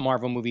 Of all the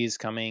Marvel movies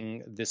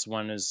coming, this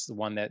one is the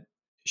one that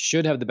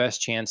should have the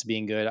best chance of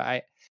being good.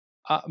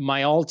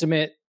 My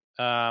ultimate,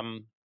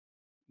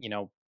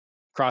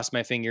 cross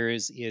my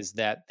fingers, is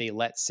that they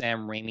let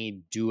Sam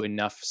Raimi do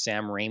enough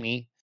Sam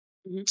Raimi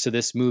Mhm. to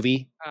this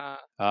movie. I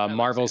like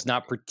Marvel's Sam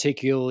not Raimi.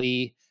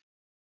 particularly.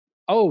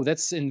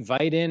 Let's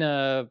invite in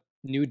a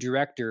new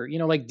director.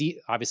 Like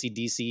obviously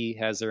DC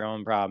has their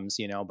own problems,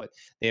 but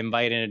they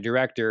invite in a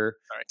director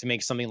Right. to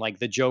make something like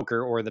the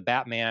Joker or the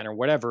Batman or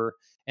whatever,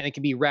 and it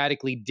can be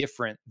radically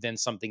different than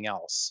something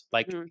else.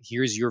 Like Mhm.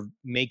 here's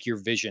make your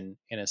vision,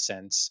 in a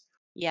sense.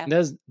 Yeah.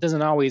 It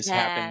doesn't always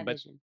happen, but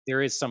Vision.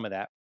 there is some of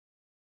that.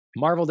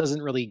 Marvel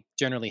doesn't really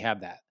generally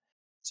have that.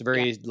 It's a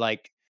very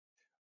like,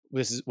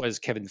 what is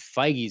Kevin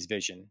Feige's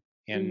vision,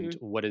 and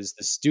Mhm. what does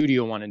the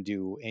studio want to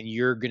do, and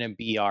you're going to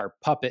be our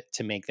puppet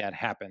to make that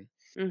happen.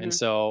 And Mhm.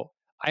 so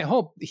I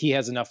hope he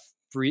has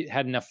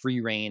had enough free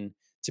reign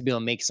to be able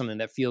to make something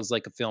that feels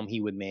like a film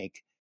he would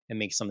make, and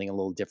make something a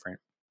little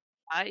different.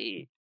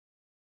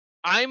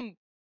 I'm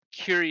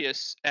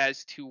curious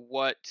as to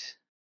what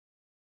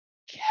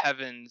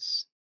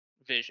Kevin's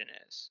vision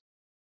is.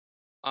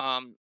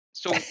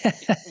 So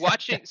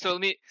watching. So let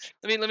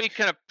me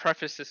kind of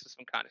preface this with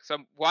some context. So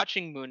I'm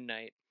watching Moon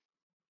Knight.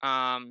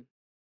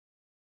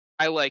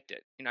 I liked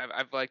it.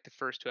 I've liked the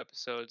first two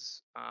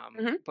episodes.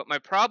 Mhm. But my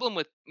problem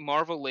with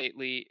Marvel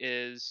lately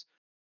is,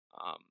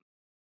 um,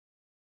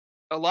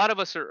 a lot of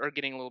us are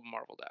getting a little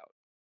marveled out,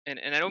 and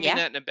I don't mean Yeah.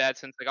 that in a bad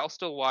sense. Like, I'll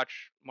still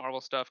watch Marvel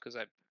stuff because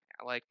I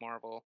like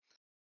Marvel.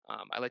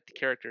 I like the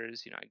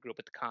characters. I grew up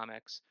with the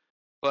comics.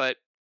 But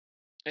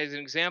as an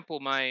example,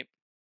 my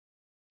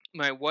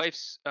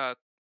wife's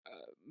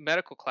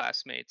medical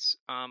classmates,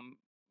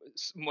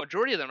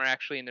 majority of them are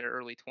actually in their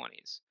early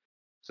 20s,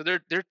 so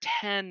they're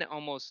 10,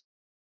 almost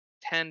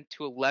 10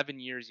 to 11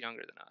 years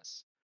younger than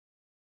us,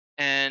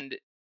 and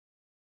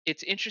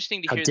it's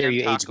interesting to How hear dare them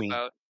you talk age me?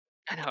 about.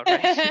 I know,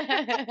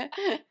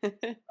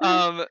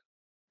 right?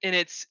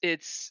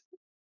 It's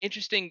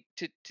interesting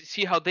to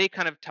see how they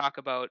kind of talk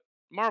about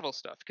Marvel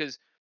stuff, because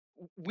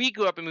we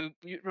grew up. I mean,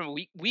 remember,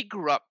 we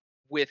grew up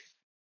with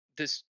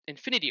this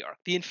Infinity Arc.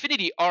 The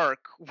Infinity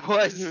Arc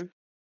was Hmm.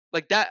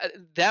 like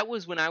that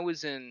was when I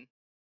was in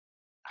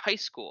high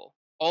school,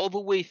 all the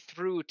way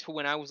through to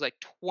when I was like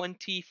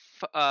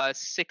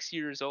 26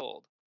 years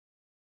old,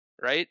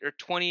 right? Or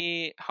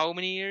 20, how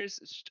many years?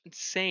 It's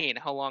insane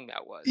how long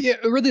that was. Yeah,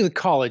 really the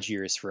college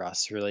years for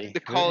us, really. The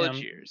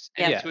college years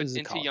and Yeah. Yeah, it into was the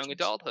into college young years.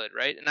 adulthood,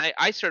 right? And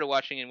I started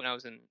watching it when I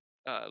was in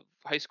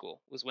high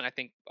school, was when I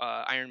think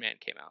Iron Man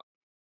came out.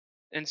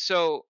 And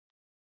so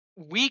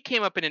we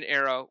came up in an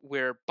era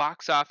where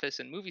box office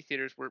and movie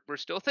theaters were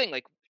still a thing.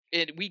 Like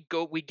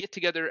we get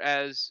together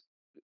as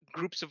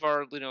groups of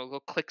our little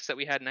cliques that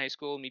we had in high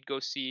school, and we'd go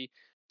see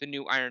the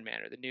new Iron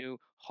Man or the new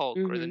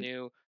Hulk or the Hmm.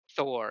 new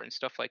Thor and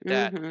stuff like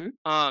that. Hmm.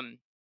 Um,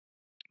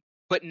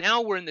 but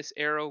now we're in this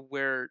era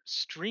where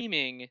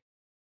streaming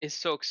is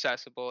so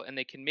accessible, and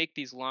they can make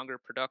these longer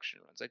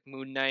production runs, like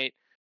Moon Knight.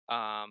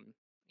 Um,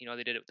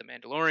 they did it with The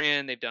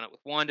Mandalorian. They've done it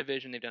with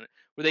WandaVision. They've done it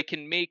where they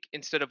can make,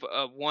 instead of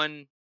a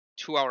 1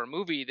 2 hour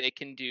movie, they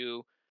can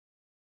do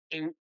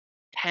 8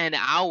 10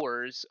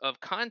 hours of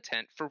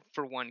content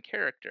for one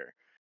character.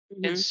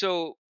 And Hmm.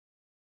 so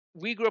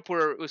we grew up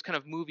where it was kind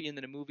of movie and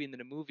then a movie and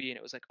then a movie, and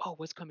it was like, oh,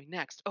 what's coming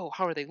next? Oh,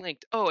 how are they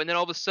linked? Oh, and then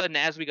all of a sudden,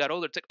 as we got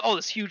older, it's like, oh,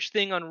 this huge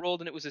thing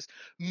unrolled, and it was this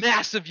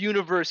massive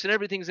universe, and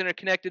everything's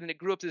interconnected, and it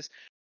grew up to this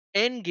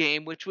end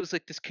game, which was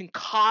like this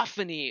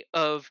cacophony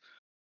of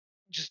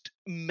just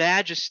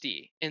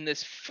majesty in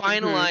this Hmm.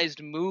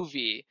 finalized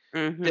movie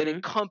that Hmm.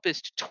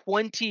 encompassed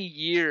 20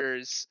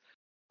 years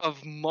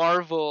of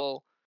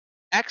Marvel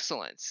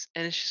excellence,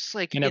 and it's just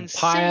like In a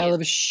pile insane.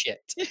 of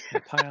shit. In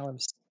a pile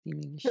of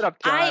steaming Shut shit. up,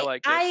 John. I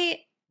like it.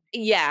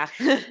 Yeah.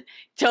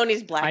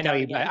 Tony's I blacked know out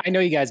you. again. I know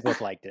you guys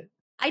both liked it.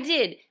 I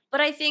did,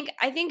 but I think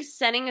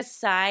setting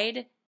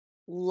aside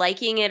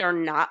liking it or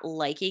not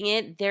liking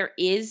it, there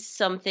is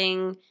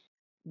something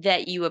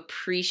that you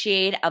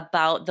appreciate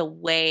about the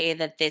way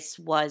that this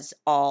was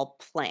all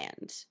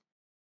planned.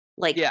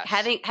 Like Yes.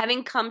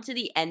 having come to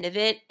the end of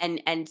it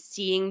and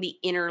seeing the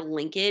inner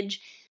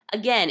linkage.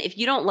 Again, if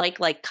you don't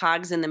like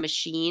cogs in the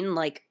machine,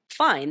 like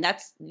fine,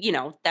 that's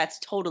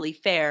totally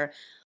fair.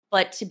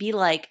 But to be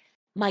like,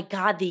 my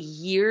God, the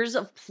years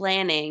of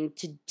planning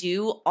to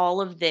do all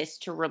of this,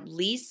 to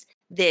release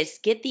this,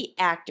 get the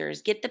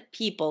actors, get the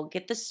people,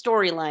 get the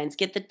storylines,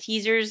 get the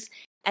teasers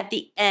at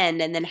the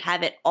end, and then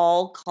have it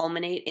all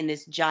culminate in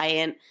this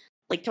giant,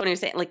 like Tony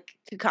was saying, like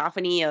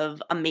cacophony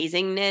of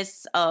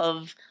amazingness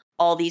of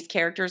all these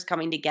characters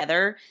coming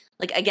together.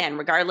 Like again,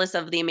 regardless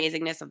of the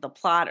amazingness of the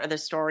plot or the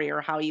story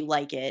or how you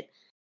like it,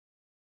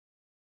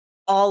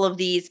 all of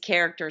these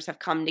characters have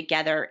come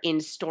together in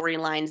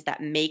storylines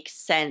that make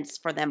sense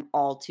for them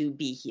all to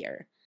be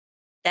here.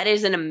 That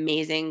is an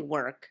amazing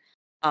work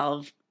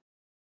of,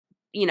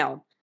 you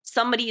know,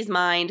 somebody's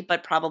mind,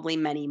 but probably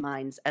many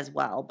minds as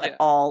well, but Yeah.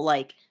 all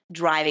like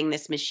driving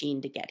this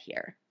machine to get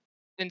here.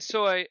 And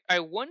so I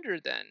wonder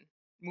then,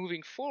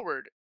 moving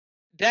forward,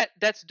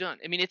 that's done.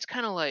 I mean, it's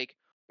kind of like,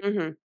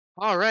 Hmm.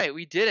 all right,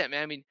 we did it,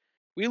 man. I mean,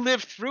 we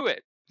lived through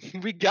it.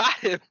 We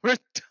got it. We're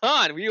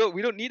done. We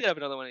don't need to have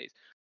another one of these.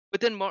 But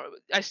then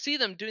I see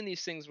them doing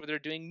these things where they're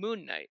doing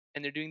Moon Knight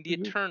and they're doing the Hmm.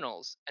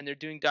 Eternals and they're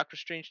doing Doctor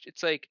Strange.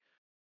 It's like,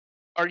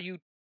 are you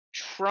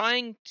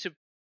trying to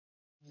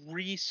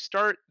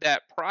restart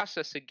that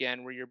process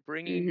again, where you're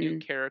bringing new Hmm.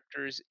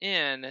 characters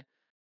in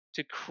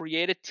to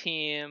create a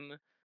team,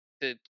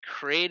 to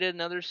create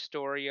another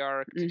story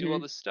arc, to do all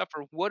Hmm. this stuff,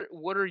 or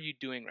what are you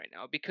doing right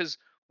now? Because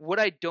what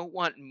I don't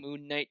want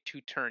Moon Knight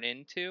to turn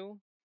into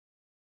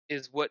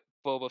is what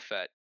Boba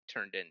Fett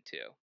turned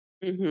into.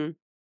 Hmm.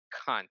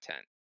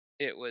 Content.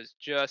 It was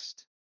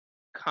just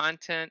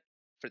content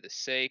for the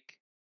sake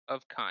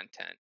of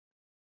content,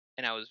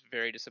 and I was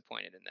very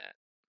disappointed in that.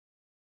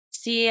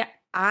 See,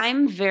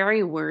 I'm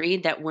very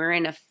worried that we're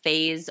in a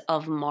phase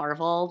of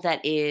Marvel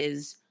that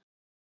is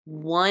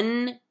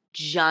one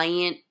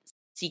giant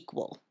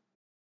sequel.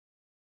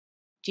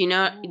 Do you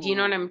know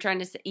what I'm Ooh. trying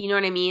to say? You know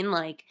what I mean?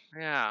 Like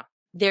Yeah.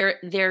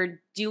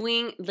 they're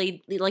doing,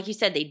 like you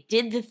said, they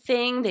did the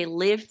thing, they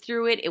lived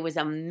through it. It was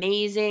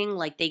amazing.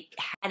 Like they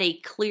had a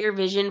clear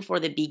vision for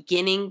the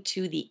beginning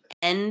to the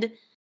end,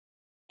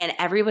 and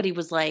everybody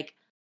was like,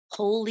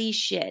 "Holy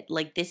shit,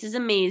 like this is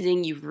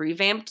amazing. You've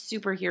revamped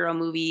superhero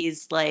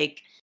movies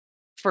like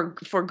for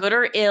good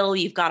or ill,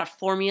 you've got a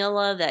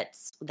formula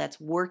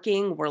that's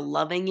working. We're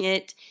loving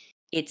it.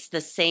 It's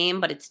the same,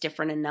 but it's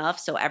different enough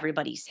so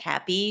everybody's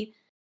happy."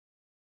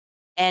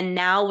 And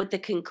now with the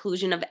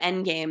conclusion of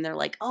Endgame, they're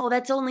like, "Oh,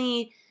 that's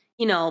only,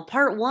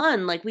 part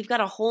 1. Like we've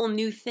got a whole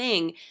new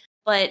thing."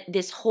 But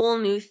this whole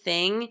new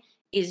thing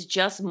is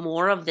just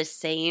more of the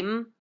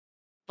same,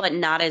 but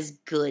not as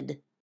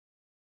good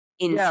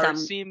in Yeah, or it some.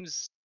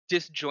 seems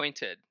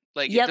disjointed.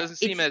 Like it Yep, doesn't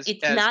seem it's as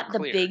it's not the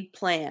clear. big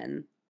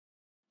plan.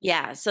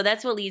 Yeah, so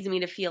that's what leads me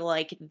to feel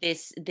like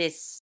this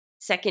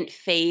second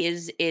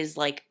phase is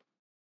like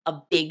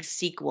a big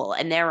sequel,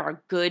 and there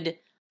are good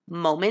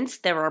moments,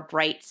 there are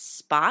bright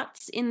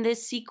spots in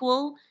this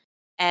sequel,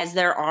 as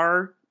there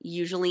are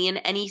usually in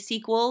any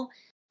sequel,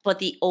 but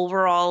the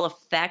overall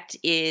effect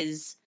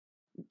is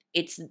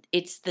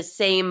it's the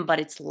same, but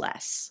it's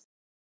less.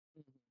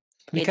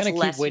 We It's kind of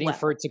keep less waiting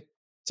for well. it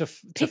to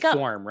Pick up.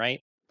 form,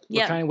 right?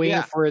 We're Yeah. kind of waiting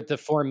Yeah. for the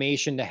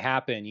formation to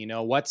happen.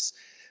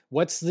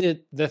 What's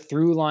the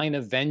through line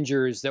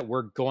Avengers that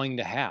we're going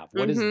to have?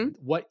 What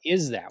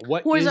is that?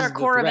 What Who is our is the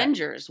core threat?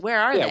 Avengers? Where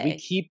are Yeah, we they?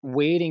 keep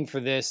waiting for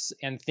this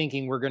and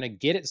thinking we're going to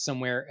get it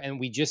somewhere, and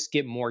we just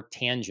get more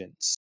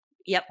tangents.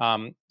 Yep.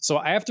 So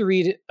I have to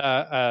read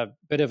a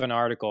bit of an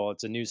article.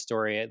 It's a news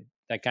story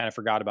that I kind of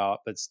forgot about,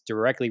 but it's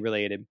directly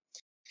related.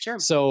 Sure.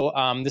 So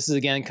this is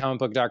again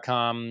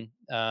comicbook.com,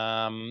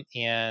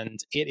 and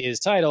it is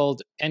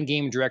titled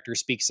 "Endgame Director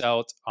Speaks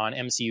Out on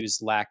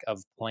MCU's Lack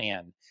of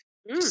Plan."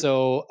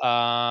 So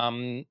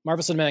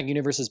Marvel Cinematic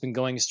Universe has been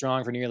going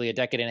strong for nearly a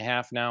decade and a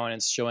half now, and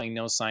it's showing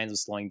no signs of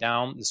slowing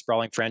down. The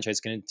sprawling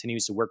franchise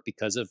continues to work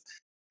because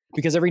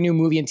every new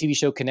movie and TV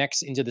show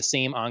connects into the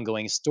same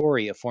ongoing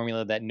story, a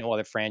formula that no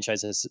other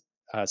franchise has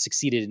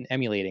succeeded in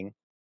emulating.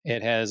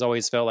 It has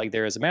always felt like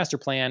there is a master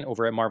plan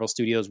over at Marvel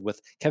Studios,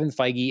 with Kevin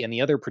Feige and the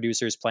other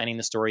producers planning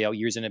the story out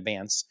years in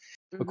advance.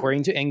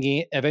 According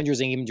to Avengers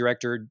Endgame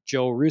director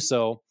Joe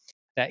Russo,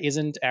 that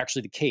isn't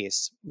actually the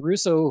case.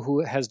 Russo,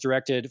 who has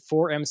directed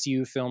 4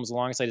 MCU films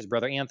alongside his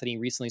brother Anthony,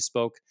 recently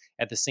spoke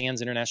at the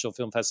Sands International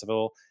Film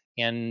Festival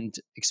and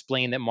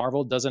explained that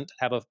Marvel doesn't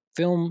have a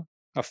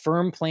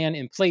firm plan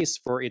in place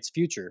for its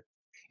future.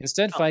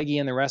 Instead, Feige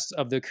and the rest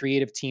of the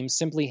creative team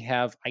simply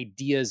have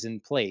ideas in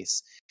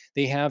place.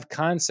 They have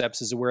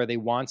concepts as to where they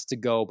want to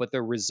go, but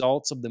the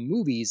results of the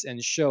movies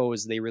and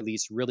shows they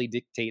release really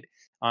dictate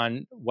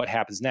on what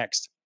happens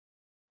next.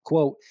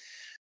 Quote,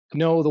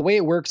 "No, the way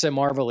it works at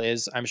Marvel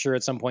is, I'm sure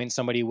at some point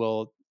somebody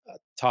will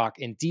talk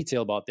in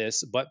detail about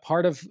this, but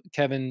part of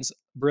Kevin's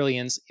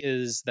brilliance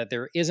is that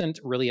there isn't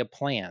really a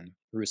plan,"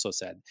 Russo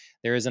said.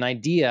 "There is an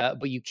idea,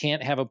 but you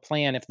can't have a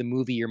plan if the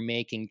movie you're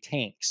making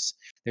tanks.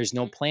 There's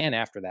no plan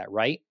after that,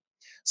 right?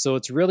 So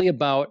it's really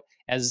about,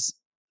 as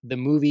the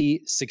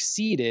movie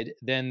succeeded,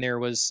 then there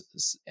was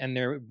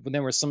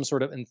some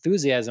sort of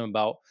enthusiasm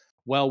about,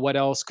 well, what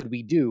else could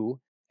we do?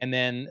 And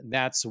then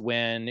that's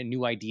when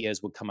new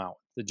ideas would come out."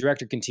 The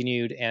director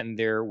continued, "And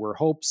there were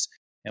hopes,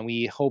 and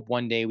we hope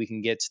one day we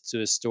can get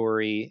to a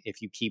story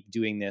if you keep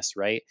doing this,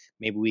 right?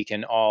 Maybe we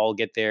can all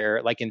get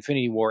there like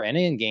Infinity War and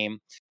Endgame,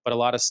 but a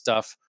lot of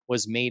stuff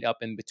was made up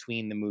in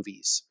between the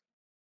movies."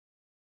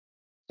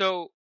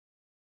 So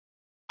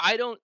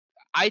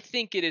I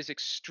think it is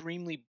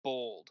extremely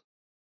bold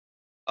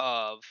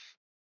of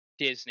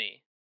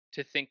Disney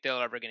to think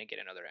they're ever going to get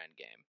another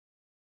Endgame.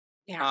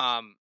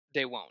 Yeah.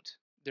 They won't.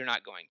 They're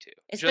not going to.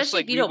 Just Especially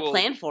like if you don't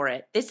plan for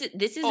it. This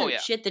isn't yeah.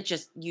 shit that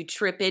just you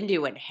trip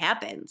into and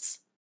happens.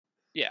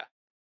 Yeah.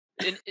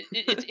 And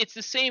it's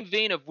the same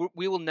vein of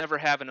we will never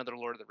have another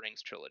Lord of the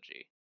Rings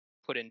trilogy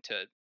put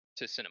into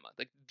cinema.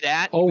 Like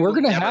that. Oh, we we're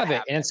will going to never have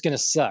it, and it's going to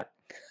suck.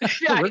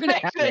 Yeah, We're going to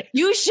have it.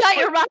 You shut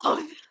your mouth.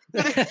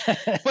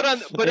 But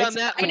on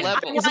that I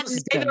level, want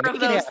neither of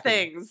those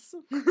things.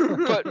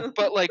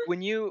 but like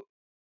when you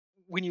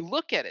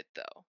look at it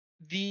though,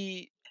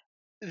 the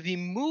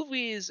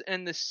movies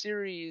and the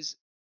series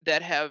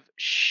that have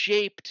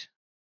shaped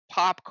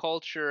pop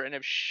culture and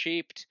have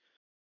shaped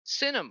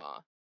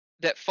cinema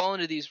that fall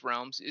into these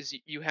realms is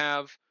you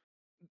have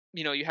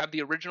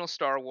the original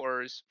Star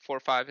Wars 4,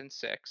 5, and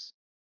 6.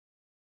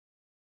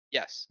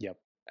 Yes. Yep.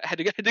 I had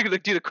to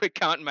do the quick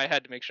count in my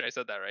head to make sure I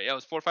said that right. Yeah, it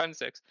was 4, 5, and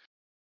 6.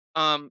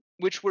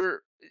 Which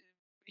were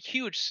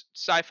huge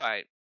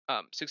sci-fi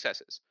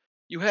successes.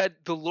 You had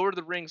the Lord of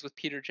the Rings with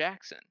Peter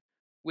Jackson,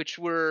 which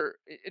were,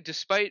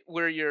 despite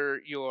where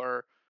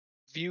your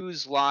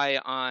views lie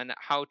on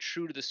how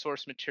true to the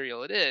source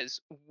material it is,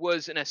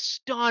 was an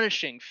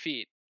astonishing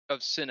feat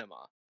of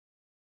cinema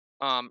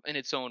in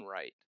its own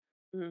right.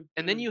 Mm-hmm.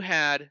 And then you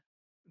had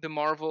the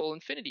Marvel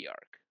Infinity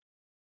arc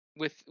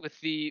with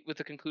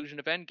the conclusion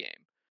of Endgame.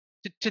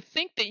 To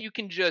think that you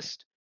can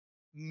just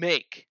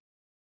make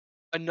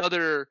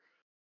another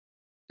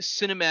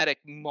cinematic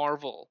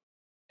marvel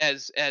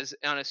as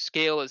on a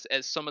scale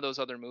as some of those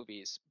other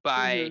movies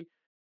by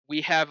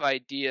we have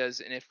ideas,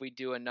 and if we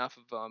do enough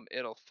of them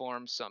it'll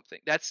form something.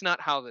 That's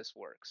not how this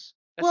works.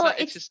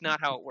 It's just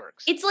not how it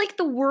works. It's like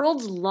the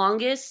world's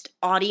longest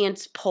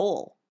audience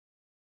poll.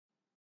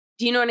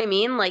 Do you know what I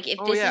mean? Like, if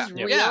this is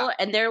real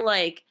and they're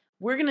like,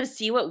 we're gonna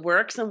see what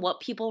works and what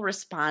people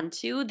respond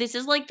to, this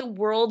is like the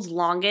world's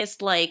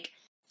longest, like,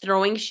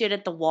 throwing shit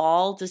at the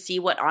wall to see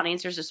what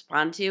audiences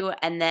respond to,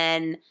 and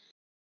then,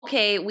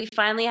 okay, we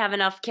finally have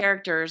enough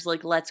characters,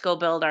 like, let's go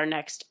build our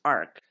next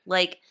arc.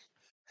 Like,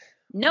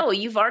 no,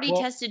 you've already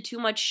tested too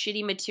much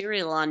shitty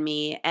material on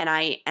me, and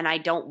I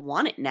don't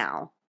want it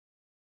now.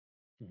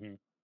 Mm-hmm.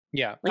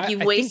 Yeah. Like,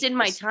 you've wasted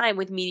my time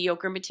with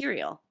mediocre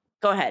material.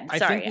 Go ahead.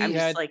 Sorry, I'm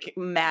just like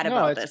mad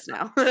about this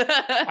now.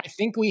 I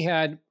think we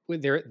had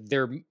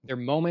their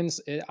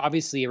moments.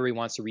 Obviously, everybody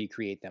wants to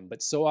recreate them,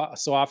 but so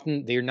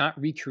often they're not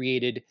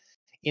recreated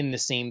in the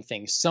same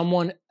thing.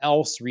 Someone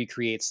else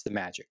recreates the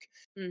magic.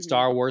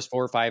 Star Wars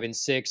 4, 5, and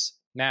 6,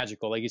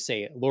 magical, like you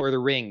say. Lord of the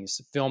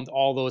Rings filmed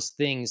all those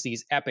things,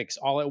 these epics,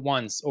 all at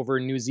once over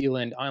in New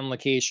Zealand on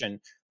location.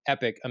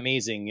 epic,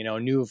 amazing,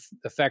 new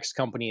effects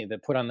company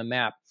that put on the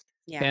map.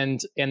 Yeah.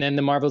 And then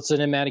the Marvel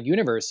Cinematic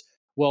Universe.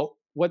 Well,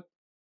 what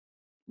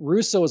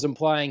Russo is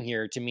implying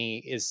here to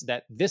me is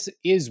that this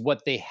is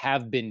what they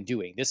have been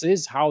doing. This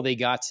is how they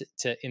got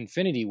to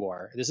Infinity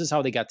War. This is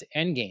how they got to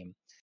Endgame.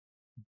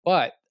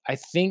 But I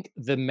think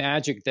the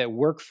magic that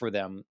worked for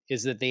them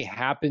is that they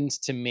happened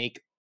to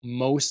make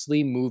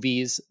mostly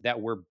movies that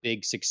were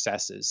big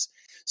successes.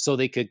 So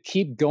they could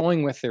keep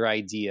going with their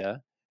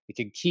idea.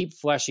 They could keep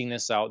fleshing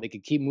this out. They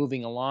could keep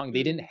moving along.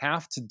 They didn't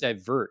have to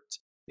divert.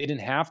 They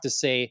didn't have to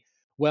say,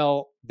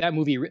 well, that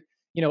movie,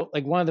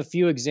 like one of the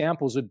few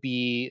examples would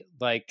be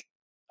like,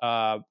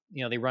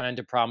 they run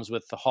into problems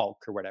with the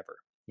Hulk or whatever.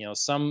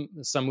 Some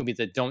movies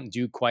that don't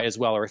do quite as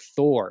well, or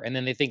Thor, and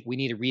then they think we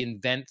need to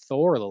reinvent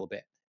Thor a little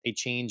bit. They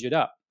change it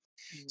up.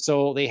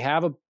 So they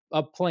have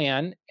a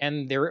plan,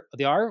 and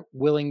they are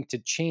willing to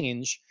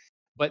change,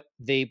 but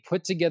they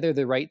put together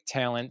the right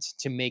talent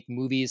to make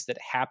movies that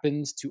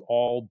happens to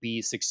all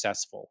be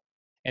successful.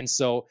 And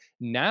so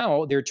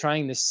now they're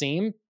trying the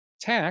same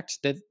tact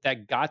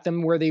that got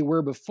them where they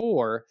were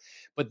before,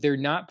 but they're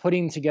not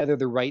putting together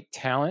the right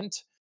talent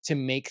to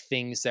make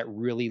things that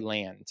really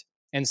land.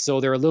 And so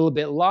they're a little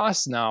bit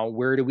lost now.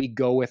 Where do we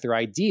go with their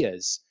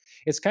ideas?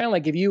 It's kind of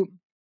like if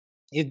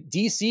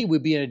DC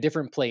would be in a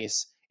different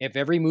place if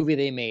every movie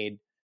they made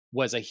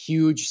was a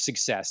huge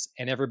success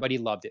and everybody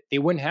loved it. They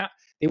wouldn't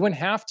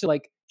have to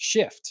like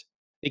shift.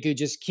 They could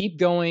just keep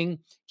going,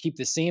 keep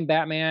the same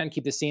Batman,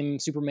 keep the same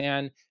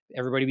Superman,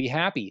 everybody be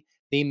happy.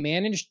 They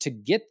managed to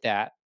get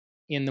that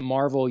in the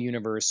Marvel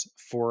universe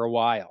for a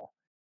while.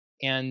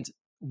 And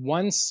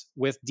once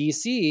with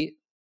DC,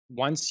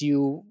 once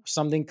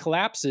something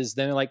collapses,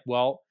 then they're like,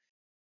 well,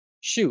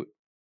 shoot,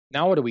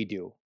 now what do we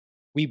do?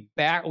 We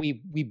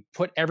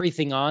put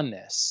everything on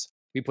this.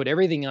 We put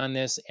everything on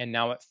this, and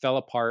now it fell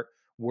apart.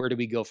 Where do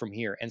we go from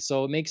here? And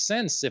so it makes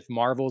sense if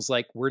Marvel's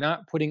like, we're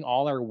not putting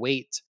all our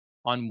weight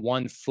on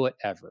one foot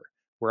ever.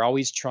 We're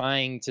always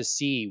trying to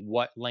see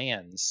what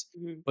lands,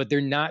 but they're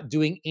not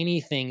doing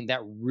anything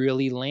that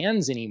really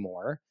lands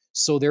anymore.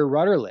 So they're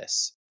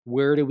rudderless.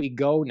 Where do we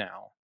go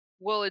now?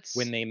 Well, it's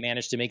when they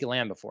managed to make it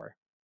land before.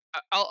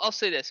 I'll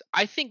say this.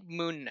 I think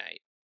Moon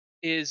Knight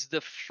is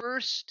the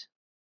first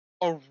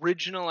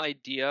original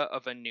idea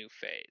of a new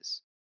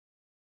phase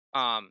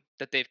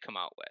that they've come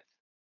out with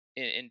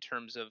in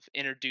terms of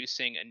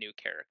introducing a new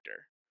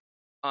character.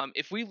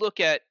 If we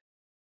look at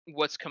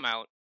what's come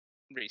out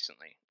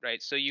recently,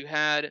 right? So you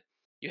had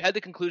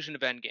the conclusion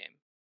of Endgame,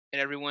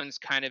 and everyone's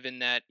kind of in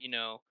that,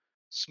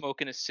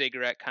 smoking a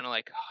cigarette, kind of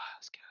like, oh,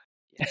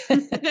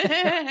 that's good.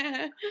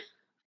 Yeah.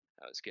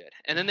 That was good.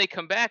 And then they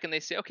come back and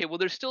they say, okay, well,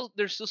 there's still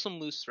some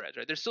loose threads,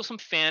 right? There's still some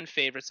fan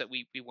favorites that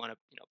we want to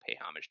pay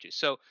homage to.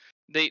 So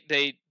they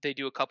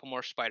do a couple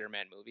more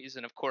Spider-Man movies,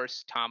 and of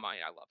course, I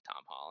love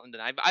Tom Holland,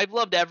 and I've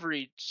loved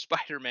every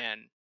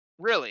Spider-Man.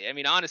 Really, I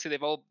mean, honestly,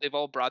 they've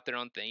all brought their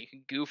own thing. You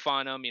can goof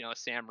on them.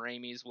 Sam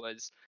Raimi's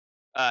was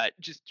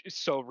just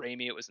so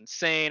Raimi, it was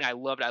insane. I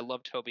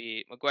loved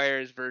Tobey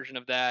Maguire's version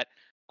of that.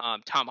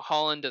 Tom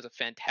Holland does a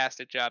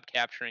fantastic job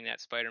capturing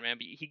that Spider-Man,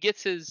 but he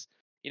gets his.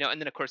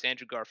 And then of course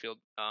Andrew Garfield.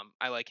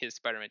 I like his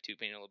Spider-Man 2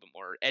 being a little bit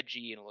more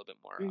edgy and a little bit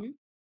more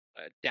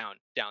down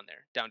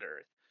to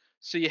earth.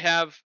 So you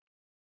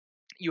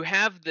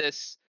have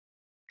this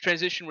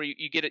transition where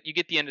you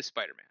get the end of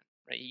Spider-Man,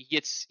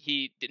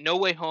 right? No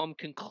Way Home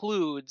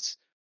concludes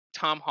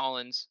Tom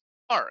Holland's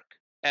arc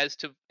as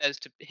to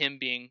him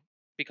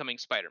becoming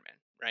Spider-Man,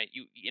 right?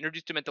 You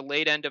introduced him at the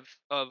late end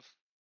of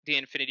the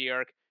Infinity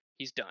arc.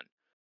 He's done.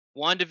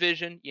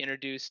 WandaVision, you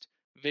introduced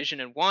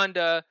Vision and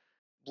Wanda.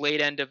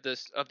 Late end of the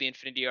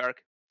Infinity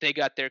arc, they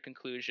got their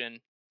conclusion.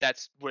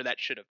 That's where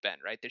that should have been,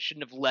 right? They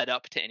shouldn't have led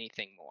up to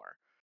anything more.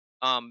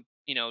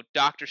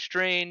 Doctor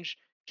Strange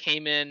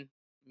came in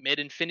mid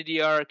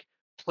Infinity arc,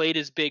 played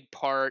his big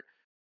part.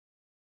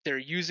 They're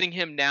using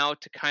him now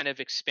to kind of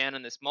expand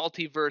on this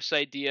multiverse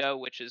idea,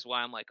 which is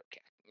why I'm like,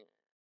 okay,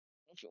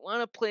 if you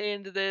want to play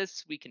into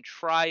this, we can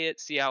try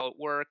it, see how it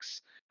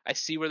works. I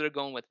see where they're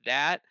going with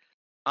that.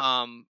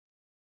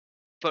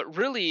 But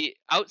really,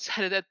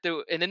 outside of that,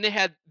 and then they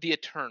had the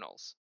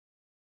Eternals.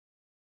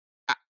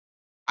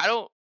 I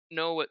don't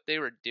know what they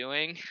were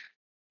doing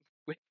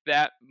with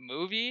that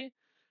movie.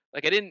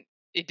 Like, it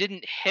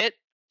didn't hit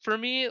for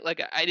me.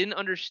 Like, I didn't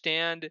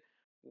understand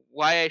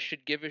why I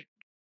should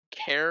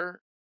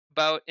care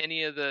about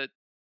any of the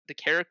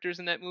characters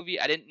in that movie.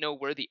 I didn't know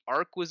where the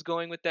arc was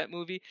going with that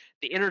movie.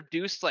 They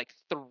introduced like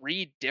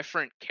 3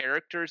 different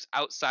characters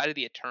outside of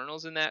the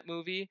Eternals in that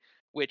movie,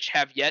 which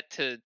have yet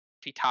to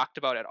be talked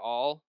about at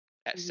all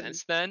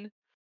since then.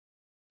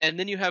 And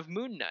then you have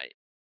Moon Knight.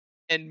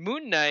 And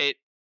Moon Knight,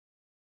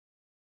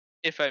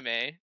 if I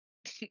may,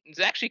 is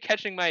actually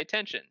catching my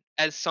attention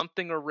as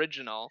something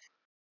original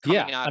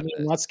coming out of this.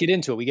 Let's get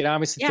into it. We can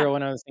obviously throw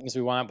in other things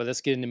we want, but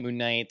let's get into Moon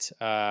Knight.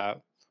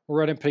 We're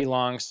running pretty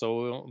long,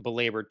 so we won't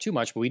belabor too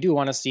much, but we do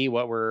want to see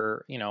what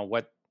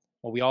what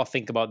we all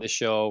think about this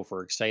show, if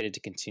we're excited to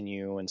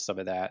continue and stuff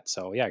like that.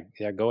 So yeah,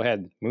 go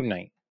ahead. Moon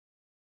Knight.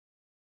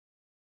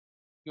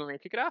 You want me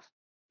to kick it off?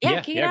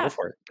 Yeah, kick it go off.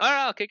 for it. All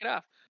right, I'll kick it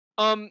off.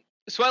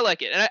 So I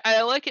like it, and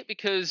I like it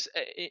because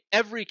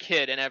every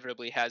kid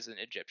inevitably has an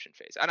Egyptian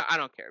face. I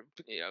don't care,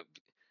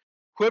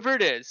 whoever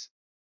it is,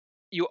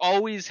 you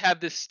always have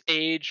this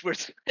stage where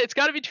it's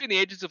got to be between the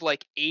ages of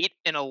like 8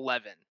 and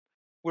 11,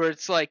 where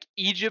it's like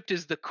Egypt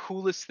is the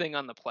coolest thing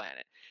on the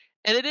planet,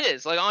 and it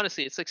is. Like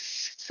honestly, it's like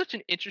such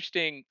an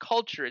interesting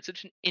culture. It's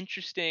such an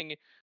interesting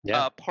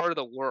Yeah. part of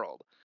the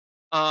world.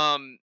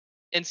 Um,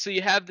 and so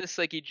you have this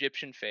like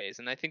Egyptian phase,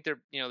 and I think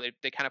they're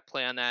they kind of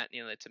play on that.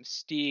 It's a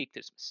mystique,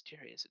 there's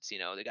mysterious. It's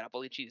they got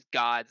all these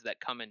gods that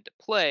come into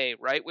play,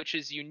 right? Which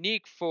is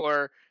unique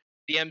for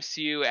the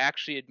MCU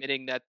actually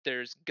admitting that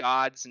there's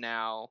gods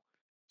now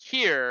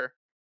here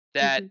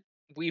that Mhm.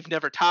 we've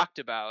never talked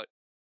about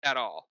at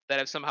all that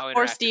have somehow Or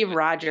interacted Steve with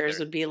Rogers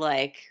either. would be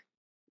like,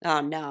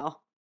 "Oh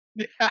no,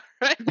 Yeah,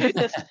 right.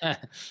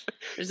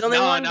 there's only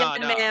No, one no, guy,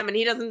 no. ma'am, and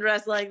he doesn't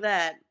dress like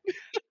that."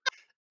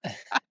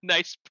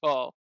 Nice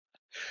pull.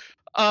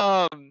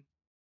 Um,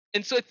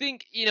 and so I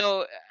think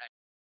a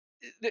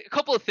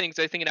couple of things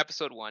I think in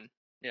episode one,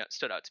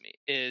 stood out to me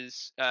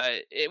is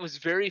it was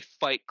very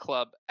Fight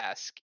Club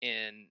esque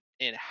in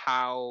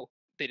how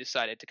they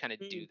decided to kind of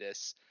do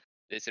Mm.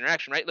 this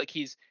interaction, right? Like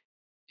he's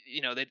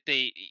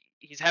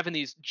he's having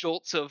these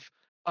jolts of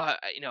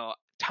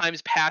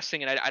time's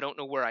passing and I don't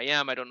know where I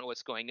am, I don't know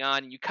what's going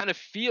on. And you kind of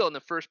feel in the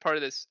first part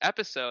of this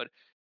episode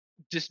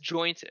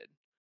disjointed,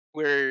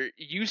 where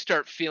you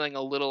start feeling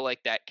a little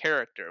like that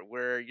character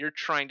where you're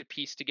trying to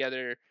piece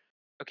together,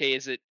 okay,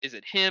 is it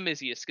him, is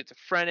he a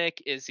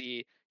schizophrenic, is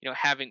he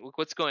having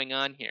what's going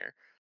on here.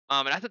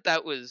 And I thought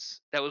that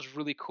was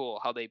really cool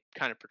how they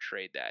kind of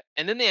portrayed that,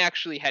 and then they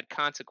actually had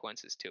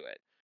consequences to it,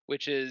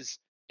 which is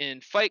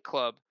in Fight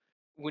Club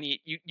when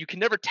you can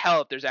never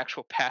tell if there's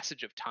actual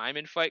passage of time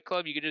in Fight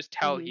Club. You can just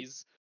tell Mhm.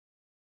 he's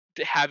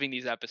having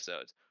these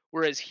episodes,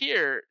 whereas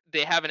here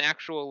they have an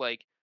actual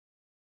like,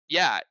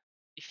 yeah,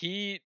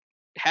 he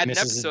had an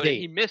Misses his episode and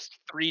he date. missed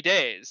 3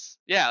 days.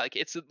 Yeah, like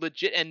it's a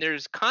legit, and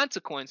there's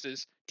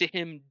consequences to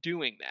him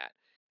doing that,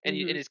 and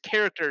and Mhm. his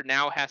character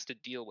now has to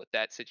deal with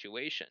that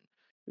situation.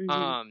 Mhm.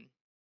 Um,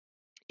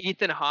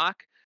 Ethan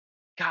Hawke,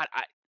 God,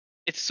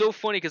 it's so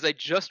funny because I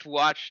just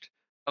watched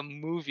a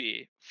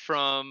movie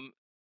from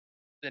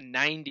the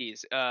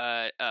 '90s,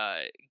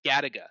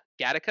 Gattaca,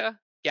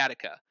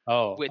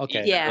 Oh, with okay.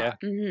 Ethan Yeah. Yeah.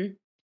 Hawke. Mhm.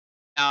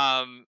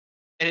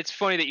 And it's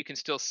funny that you can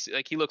still see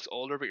like he looks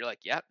older, but you're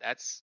like, yeah,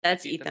 that's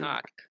That's Ethan Ethan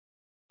Hawke.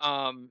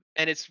 Hawke.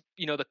 And it's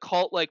the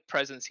cult like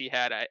presence he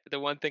had. The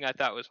one thing I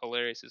thought was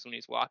hilarious is when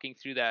he's walking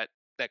through that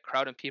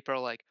crowd and people are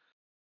like,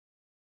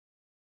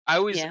 I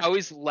Yeah.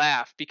 always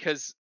laugh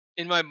because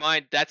in my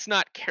mind that's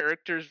not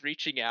characters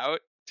reaching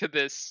out to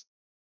this,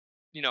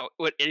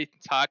 what Ethan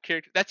Hawke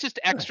character. That's just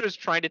extras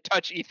trying to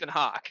touch Ethan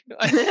Hawke.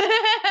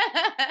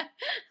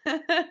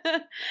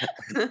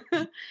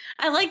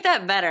 I like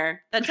that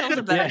better. That tells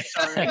a better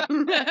Yeah.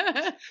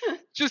 story.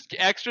 Just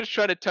extras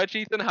trying to touch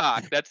Ethan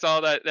Hawke. That's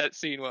all that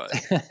scene was.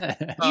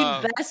 You'd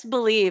Um, best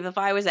believe if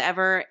I was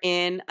ever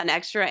in an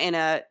extra in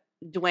a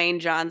Dwayne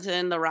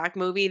Johnson The Rock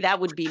movie, that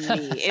would be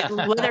me.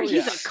 Whether Oh,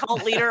 he's yeah. a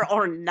cult leader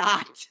or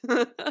not.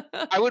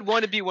 I would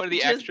want to be one of the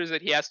Just extras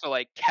that he has to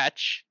like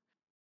catch,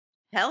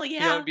 hell and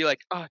yeah. be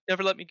like, oh,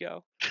 never let me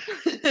go.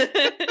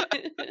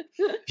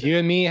 You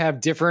and me have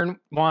different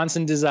wants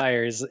and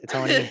desires,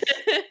 Tony.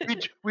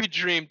 We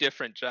dream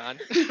different, John.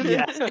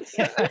 Yeah.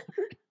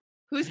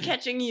 Who's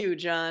catching you,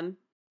 John?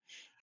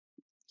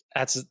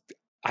 That's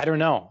I don't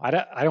know. I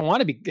don't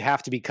want to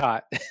have to be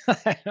caught.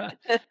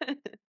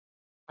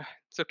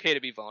 It's okay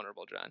to be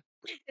vulnerable, John.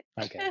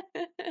 Okay.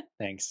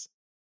 Thanks.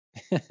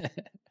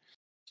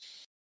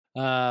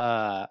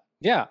 Yeah,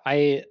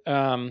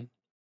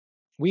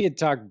 we had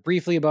talked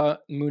briefly about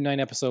Moon Knight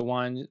episode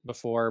 1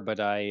 before, but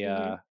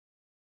Mhm.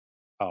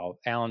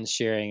 Alan's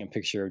sharing a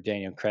picture of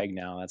Daniel Craig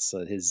now. That's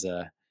his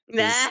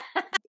Nah.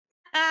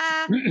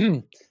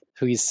 who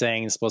he's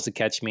saying is supposed to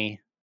catch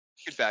me.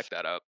 You could back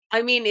that up.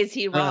 I mean, is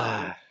he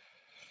wrong?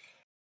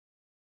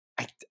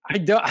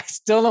 I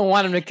still don't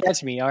want him to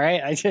catch me. All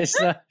right, I just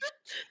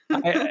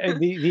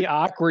the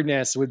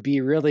awkwardness would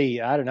be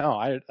really. I don't know.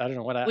 I don't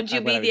know what. Would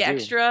you be I the would do.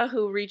 extra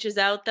who reaches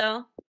out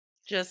though?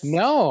 Just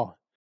No.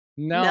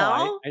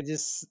 No? I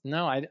just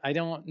no. I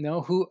don't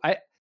know who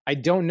I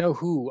don't know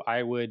who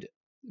I would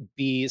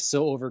be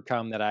so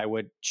overcome that I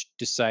would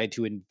decide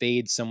to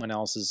invade someone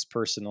else's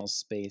personal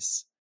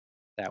space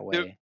that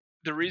way.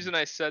 The reason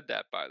I said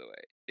that, by the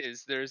way,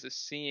 is there's a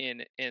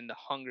scene in the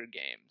Hunger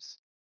Games,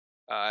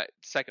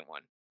 second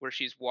one, where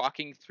she's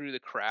walking through the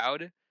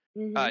crowd,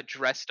 Mhm.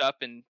 dressed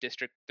up in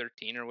District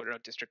 13 or whatever,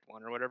 District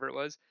 1 or whatever it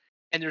was,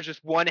 and there's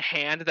just one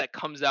hand that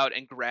comes out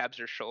and grabs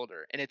her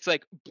shoulder, and it's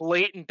like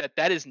blatant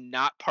that is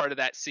not part of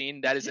that scene.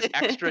 That is an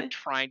extra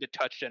trying to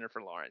touch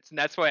Jennifer Lawrence, and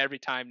that's why every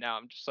time now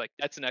I'm just like,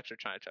 that's an extra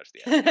trying to touch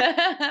the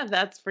actor.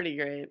 That's pretty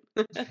great.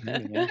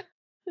 Maybe, yeah.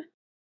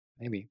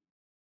 Maybe.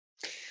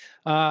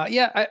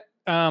 Yeah,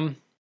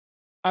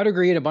 I'd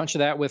agree at a bunch of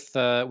that with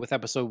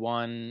episode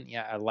 1.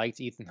 Yeah, I liked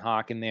Ethan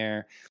Hawke in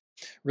there.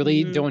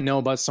 Really Mhm. don't know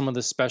about some of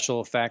the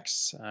special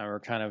effects. We are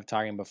kind of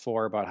talking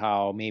before about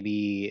how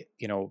maybe,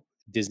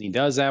 Disney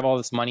does have all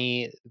this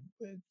money.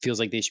 It feels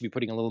like they should be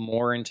putting a little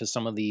more into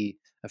some of the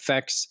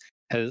effects.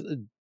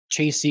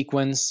 Chase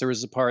sequence, there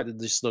was a part that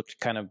just looked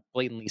kind of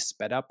blatantly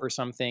sped up or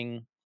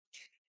something,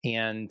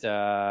 and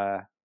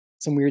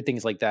some weird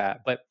things like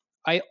that. But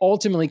I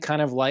ultimately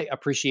kind of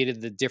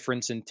appreciated the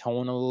difference in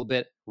tone a little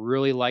bit.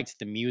 Really liked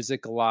the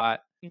music a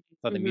lot.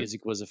 Thought the Mhm.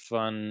 music was a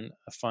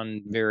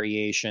fun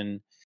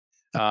variation.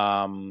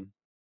 Um,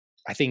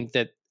 I think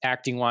that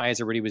acting wise,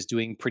 everybody was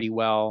doing pretty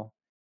well.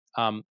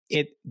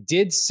 It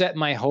did set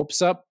my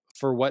hopes up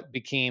for what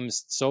became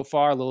so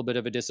far a little bit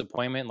of a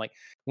disappointment. Like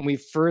when we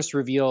first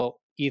reveal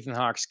Ethan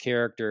Hawke's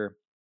character,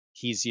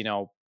 he's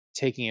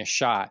taking a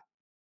shot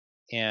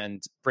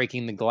and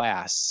breaking the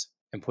glass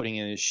and putting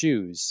in his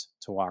shoes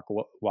to walk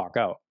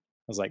out.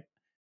 I was like,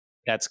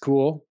 that's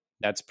cool.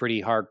 That's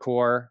pretty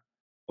hardcore.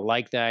 I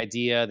like the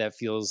idea. That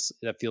feels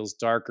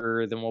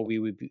darker than what we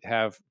would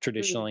have Mhm.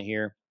 traditionally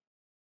here.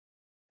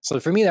 So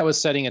for me, that was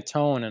setting a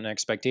tone and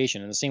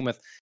expectation. And the same with,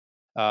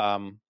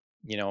 um,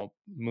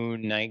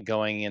 Moon Knight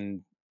going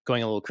a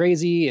little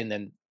crazy, and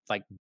then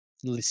like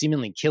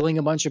seemingly killing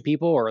a bunch of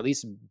people, or at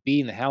least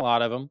beating the hell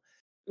out of them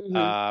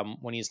Mhm.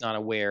 when he's not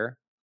aware.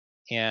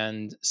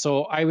 And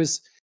so I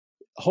was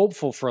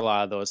hopeful for a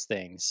lot of those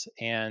things.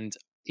 And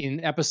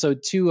in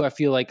episode 2, I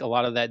feel like a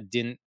lot of that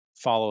didn't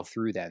follow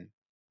through. Then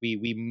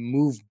we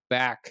moved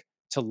back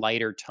to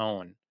lighter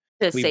tone.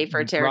 To We safer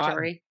brought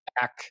territory.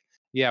 back,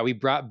 yeah, we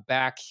brought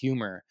back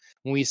humor.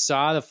 When we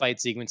saw the fight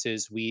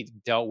sequences, we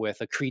dealt with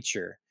a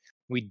creature.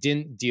 We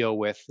didn't deal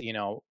with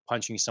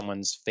punching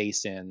someone's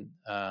face in.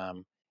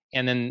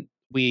 And then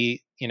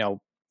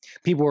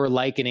people were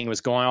likening,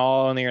 was going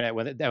all on the internet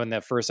when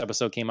the first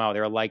episode came out.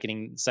 They were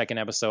likening the second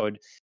episode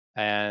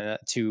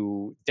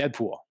to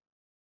Deadpool,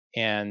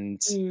 and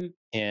Mm.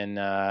 in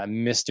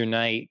Mr.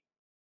 Knight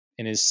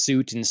in his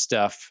suit and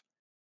stuff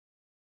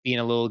being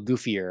a little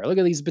goofier. Look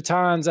at these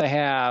batons I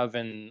have,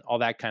 and all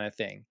that kind of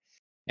thing.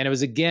 And it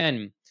was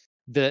again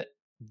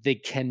they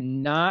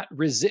cannot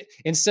resist.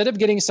 Instead of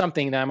getting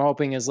something that I'm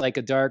hoping is like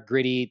a dark,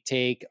 gritty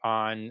take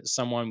on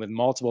someone with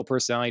multiple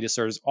personality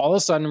disorders, all of a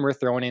sudden we're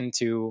thrown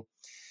into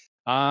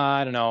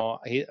I don't know.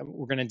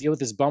 We're going to deal with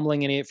this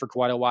bumbling idiot for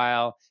quite a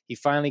while. He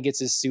finally gets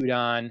his suit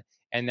on,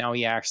 and now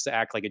he acts to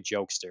act like a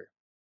jokester.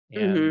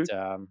 And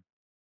Mhm.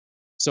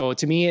 so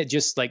to me, it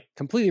just like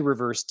completely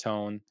reversed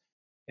tone.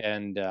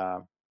 And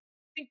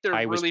think they're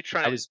I was really I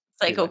trying was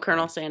pretty Psycho let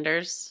Colonel down.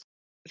 Sanders.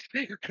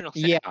 to Colonel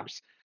Yeah,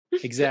 Sanders.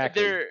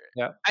 exactly. They're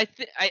Yeah.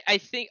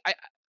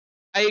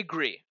 I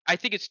agree. I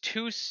think it's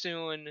too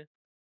soon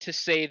to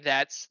say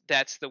that's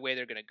the way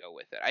they're going to go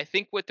with it. I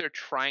think what they're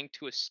trying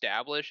to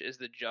establish is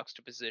the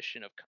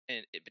juxtaposition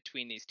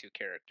between these two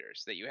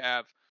characters. That you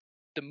have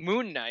the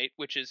Moon Knight,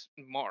 which is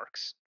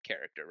Mark's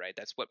character, right?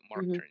 That's what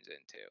Mark Mhm. turns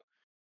into,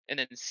 and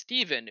then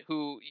Steven,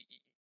 who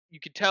you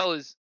could tell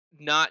is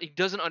not. He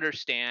doesn't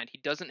understand. He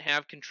doesn't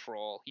have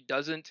control. He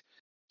doesn't.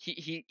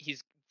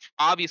 He's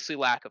obviously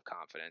lack of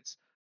confidence.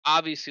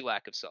 Obviously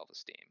lack of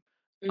self-esteem.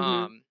 Mhm.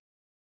 Um,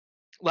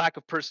 lack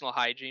of personal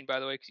hygiene, by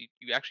the way, because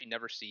you actually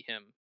never see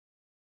him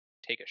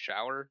take a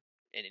shower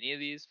in any of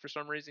these for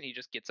some reason. He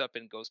just gets up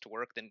and goes to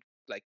work, then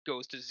like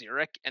goes to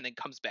Zurich, and then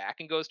comes back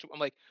and goes to. I'm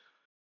like,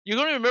 you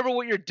don't even remember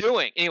what you're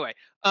doing. Anyway,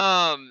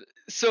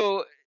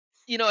 so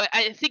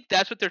I think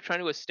that's what they're trying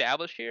to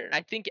establish here, and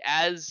I think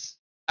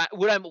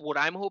what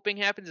I'm hoping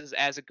happens is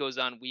as it goes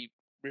on, we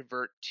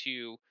revert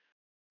to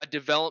a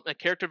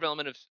character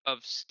development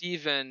of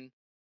Steven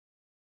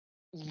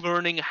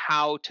learning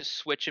how to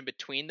switch in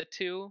between the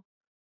two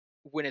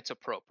when it's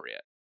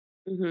appropriate.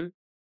 Mhm.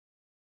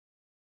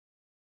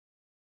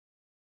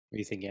 What do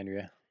you think,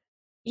 Andrea?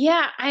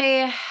 Yeah,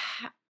 I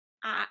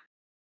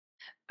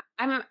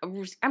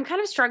I'm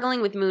kind of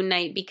struggling with Moon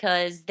Knight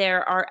because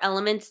there are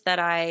elements that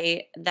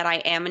I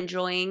am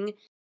enjoying,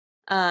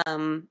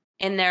 and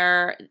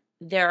there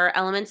are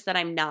elements that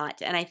I'm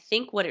not. And I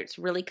think what it's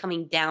really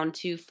coming down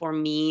to for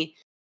me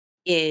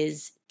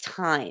is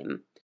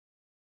time.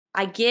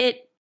 I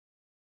get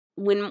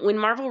when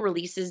Marvel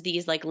releases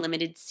these like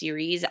limited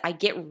series, I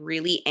get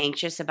really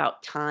anxious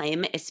about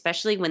time,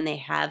 especially when they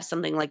have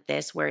something like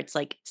this where it's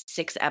like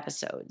 6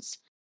 episodes.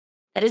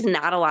 That is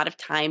not a lot of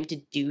time to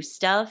do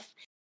stuff,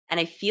 and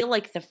I feel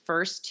like the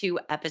first 2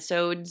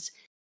 episodes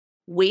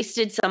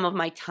wasted some of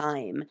my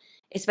time,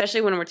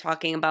 especially when we're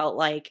talking about,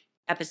 like,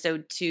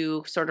 episode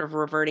 2 sort of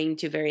reverting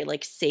to very,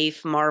 like,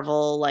 safe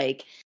Marvel,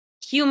 like,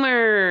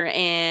 humor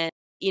and,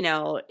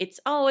 it's,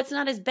 "Oh, it's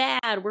not as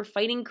bad, we're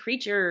fighting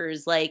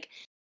creatures," like,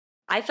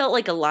 I felt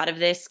like a lot of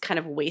this kind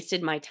of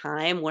wasted my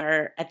time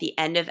where at the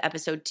end of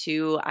episode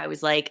 2, I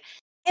was like,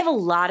 "I have a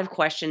lot of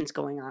questions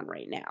going on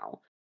right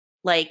now."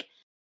 Like,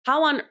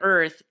 how on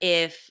earth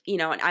if,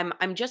 and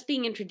I'm just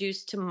being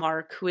introduced to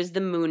Mark, who is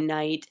the Moon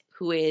Knight,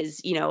 who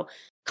is,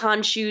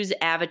 Khonshu's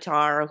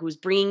avatar, who's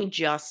bringing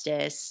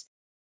justice,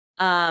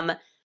 um,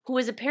 who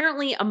is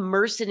apparently a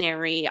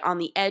mercenary on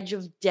the edge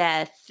of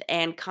death,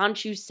 and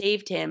Khonshu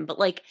saved him. But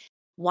like,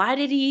 why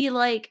did he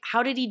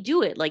how did he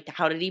do it? Like,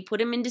 how did he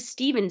put him into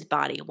Steven's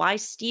body? Why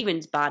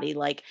Steven's body?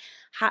 Like,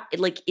 how,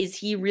 is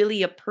he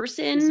really a Is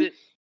person? it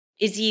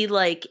Is he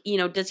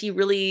does he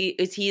really,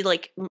 is he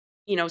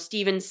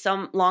Steven's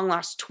some long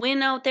lost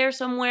twin out there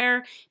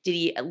somewhere? Did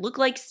he look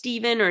like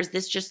Steven, or is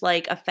this just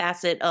like a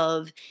facet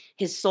of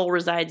his soul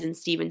resides in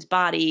Steven's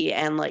body?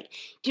 And do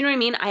you know what I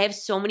mean? I have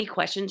so many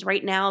questions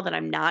right now that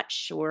I'm not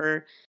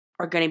sure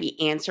are going to be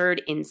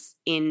answered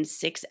in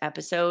 6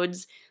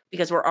 episodes,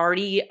 because we're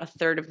already a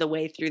third of the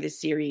way through the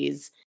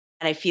series,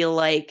 and I feel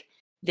like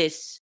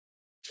this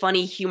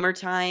funny humor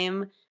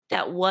time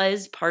that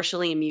was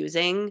partially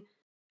amusing.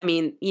 I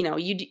mean,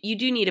 you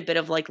do need a bit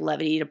of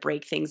levity to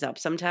break things up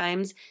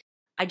sometimes.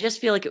 I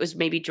just feel like it was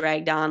maybe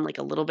dragged on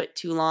a little bit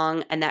too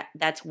long, and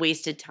that's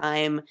wasted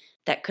time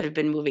that could have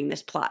been moving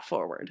this plot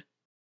forward.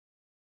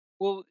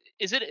 well?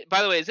 Is it,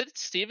 by the way? Is it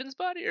Steven's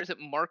body or is it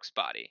Mark's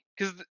body?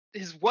 Because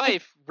his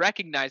wife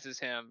recognizes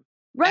him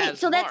Right. as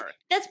So Mark.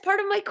 that's part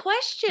of my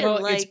question.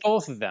 Well, it's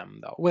both of them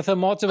though. With a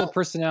multiple Well-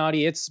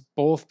 personality, it's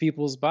both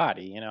people's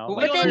body. You know, Well,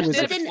 we like don't who was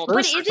understand the if it's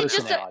first multiple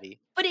personality?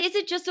 But is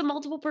it just a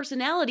multiple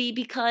personality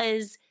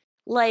because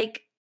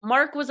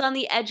Mark was on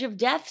the edge of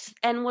death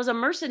and was a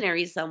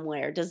mercenary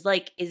somewhere? Does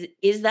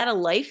is that a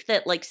life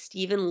that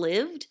Steven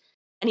lived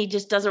and he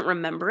just doesn't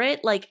remember it?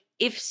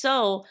 If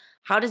so,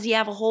 how does he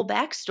have a whole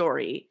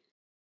backstory?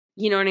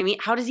 You know what I mean?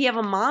 How does he have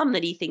a mom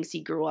that he thinks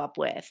he grew up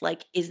with?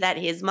 Is that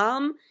his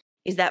mom?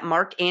 Is that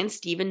Mark and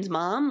Steven's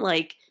mom?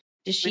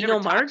 Does she never know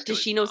talks Mark? to Does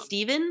his she know mom.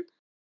 Steven?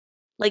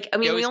 I He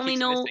mean, we always only keeps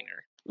know, missing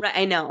her. right?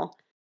 I know.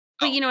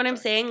 But Oh, you know what I'm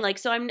sorry. saying?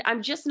 So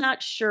I'm just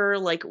not sure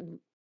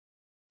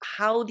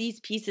how these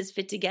pieces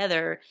fit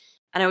together.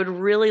 And I would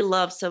really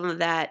love some of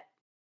that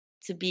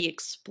to be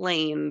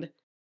explained.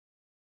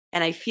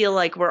 And I feel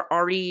like we're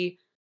already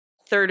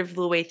third of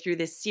the way through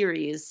this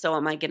series. So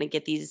am I going to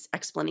get these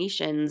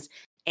explanations?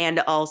 And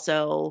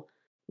also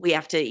we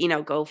have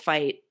to, go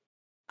fight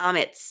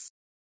Amit's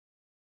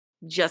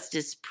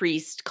justice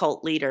priest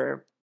cult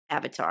leader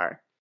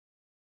avatar.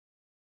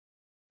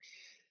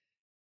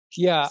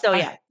 Yeah. So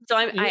yeah. So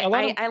a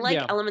lot of- I like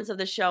yeah. elements of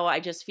the show. I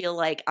just feel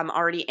like I'm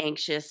already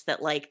anxious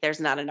that there's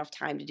not enough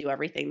time to do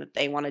everything that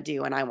they want to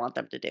do and I want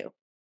them to do.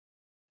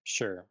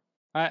 Sure.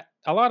 A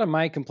lot of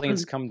my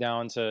complaints come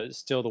down to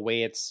still the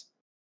way it's,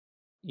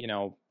 I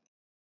don't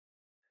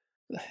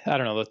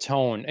know, the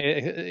tone.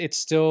 It's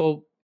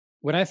still,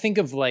 when I think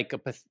of a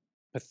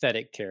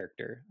pathetic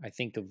character, I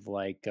think of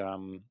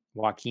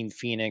Joaquin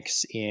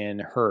Phoenix in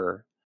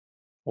Her,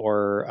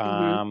 or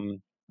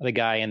the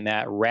guy in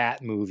that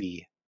Rat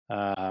movie.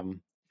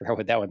 Forgot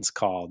what that one's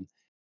called.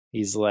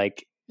 He's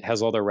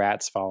has all the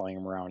rats following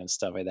him around and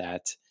stuff like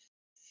that.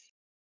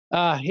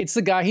 It's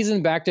the guy. He's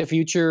in Back to the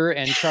Future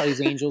and Charlie's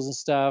Angels and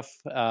stuff.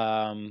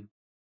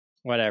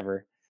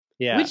 Whatever.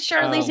 Yeah. Which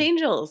Charlie's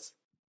Angels?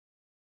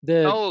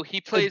 Oh,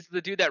 he plays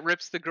the dude that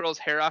rips the girl's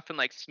hair off and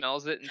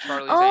smells it in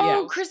Charlie's Oh,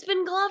 Angels.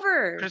 Crispin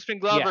Glover. Crispin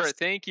Glover. Yes.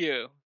 Thank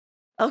you.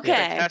 Okay.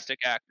 Fantastic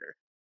actor.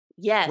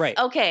 Yes. Right.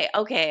 Okay.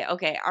 All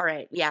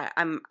right. Yeah,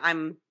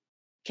 I'm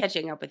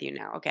catching up with you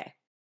now. Okay.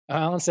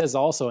 Alan says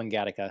also in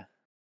Gattaca.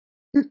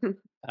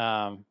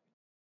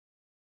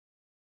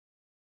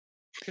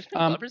 Crispin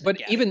Glover's in But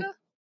Gattaca?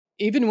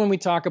 even when we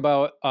talk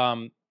about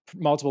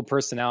multiple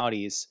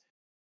personalities,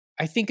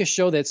 I think a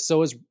show that's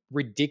so as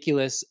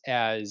ridiculous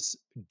as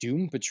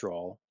Doom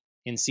Patrol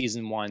in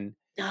season 1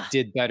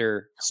 did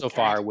better so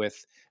far with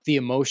the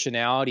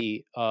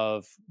emotionality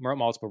of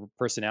multiple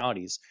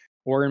personalities.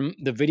 Or in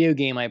the video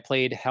game I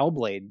played,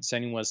 Hellblade: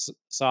 Senua's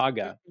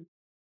Saga,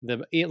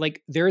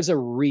 there's a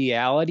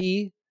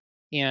reality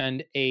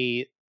and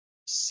a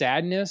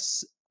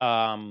sadness,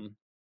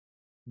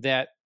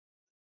 that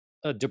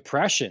a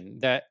depression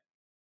that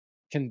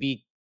can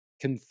be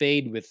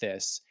conveyed with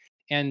this.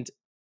 And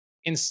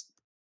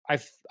I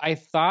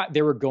thought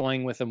they were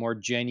going with a more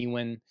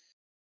genuine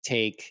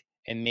take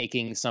and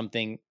making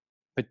something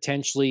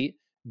potentially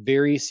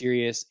very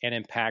serious and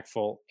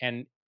impactful.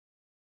 And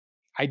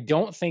I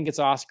don't think it's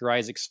Oscar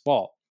Isaac's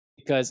fault,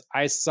 because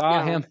I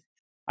saw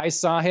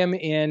him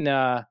in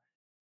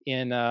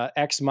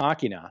Ex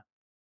Machina.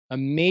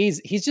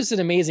 Amazing. He's just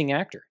an amazing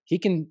actor. He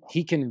can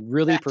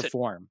really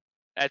perform.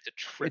 That's a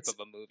trip of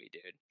a movie,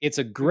 dude. It's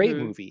a great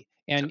movie,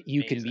 and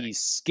you can be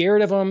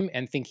scared of him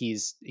and think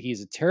he's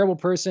a terrible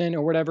person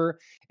or whatever.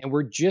 And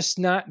we're just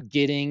not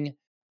getting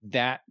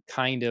that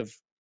kind of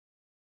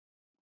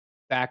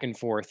back and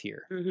forth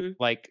here.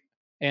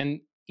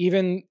 And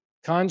even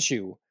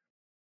Khonshu,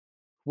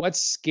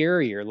 what's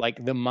scarier?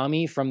 The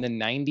Mummy from the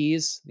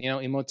 90s,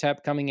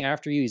 Imhotep coming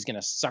after you, he's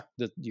gonna suck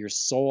your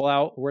soul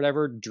out or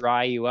whatever,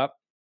 dry you up.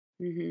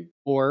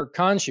 Or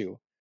Khonshu,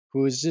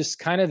 who's just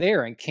kind of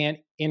there and can't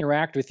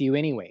interact with you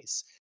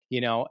anyways.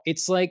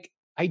 It's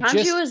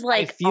Khonshu is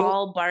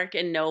all bark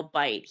and no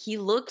bite. He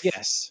looks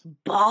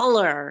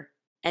baller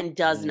and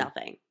does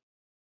nothing.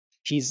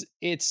 He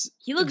looks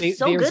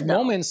so there's good, though.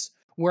 moments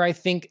where I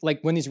think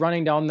when he's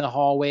running down the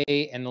hallway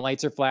and the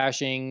lights are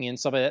flashing and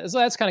stuff like that, so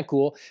that's kind of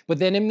cool. But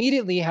then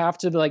immediately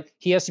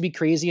he has to be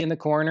crazy in the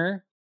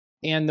corner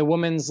And the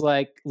woman's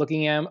like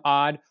looking at him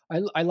odd.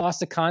 I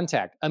lost a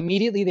contact.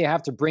 Immediately, they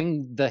have to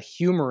bring the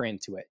humor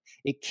into it.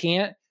 It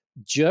can't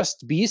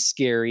just be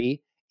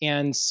scary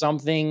and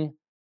something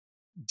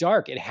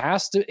dark. It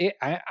has to.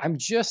 I'm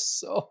just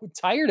so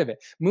tired of it.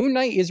 Moon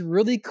Knight is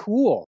really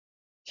cool.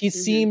 He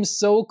seems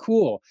so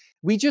cool.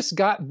 We just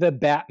got the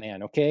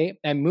Batman, okay?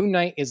 And Moon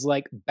Knight is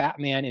like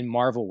Batman in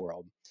Marvel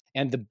world.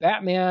 And the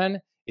Batman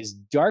is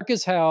dark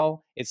as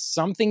hell. It's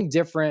something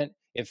different.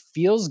 It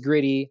feels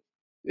gritty.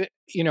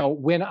 You know,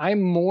 when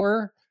I'm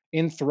more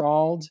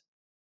enthralled,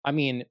 I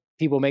mean,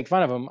 people make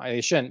fun of him. I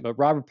shouldn't, but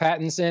Robert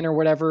Pattinson or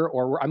whatever,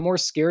 or I'm more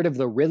scared of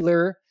the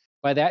Riddler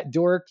by that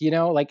dork, you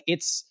know, like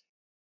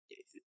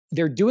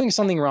they're doing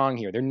something wrong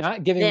here. They're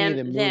not giving me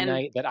the Moon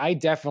Knight that I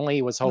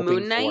definitely was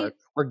hoping for.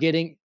 We're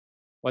getting,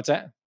 what's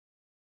that?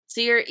 So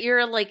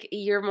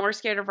you're more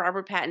scared of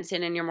Robert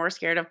Pattinson and you're more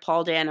scared of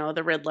Paul Dano,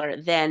 the Riddler,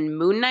 than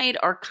Moon Knight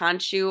or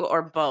Khonshu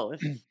or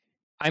both.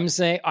 I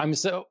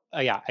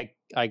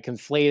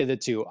conflated the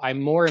two.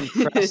 I'm more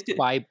impressed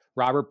by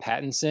Robert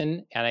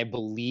Pattinson, and I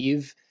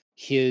believe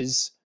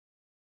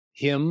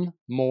him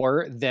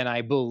more than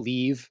I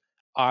believe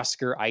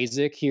Oscar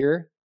Isaac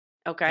here.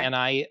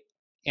 Okay.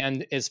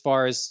 And as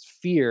far as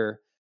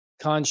fear,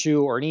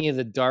 Khonshu or any of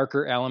the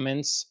darker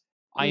elements,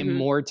 I am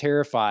more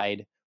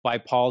terrified by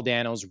Paul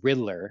Dano's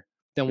Riddler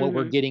than what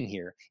we're getting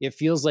here. It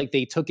feels like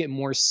they took it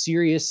more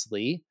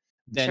seriously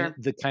than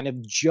the kind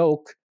of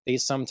joke they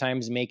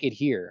sometimes make it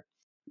here.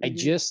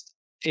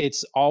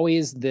 It's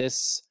always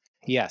this,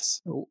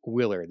 yes,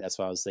 Willard. That's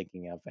what I was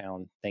thinking of,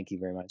 Alan. Thank you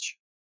very much.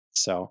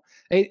 So,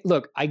 hey,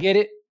 look, I get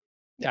it.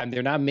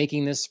 They're not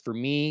making this for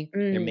me.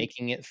 They're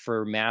making it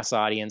for mass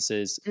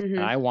audiences.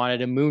 And I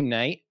wanted a Moon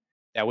Knight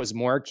that was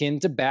more akin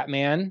to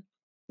Batman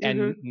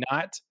and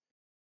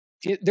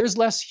there's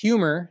less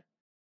humor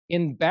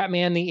in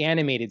Batman the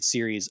Animated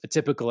Series, a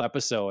typical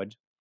episode,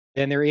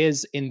 than there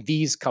is in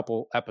these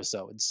couple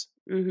episodes.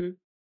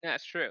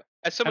 That's true.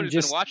 As someone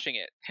who's been watching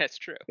it, that's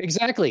true.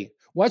 Exactly.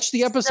 Watch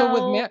the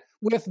episode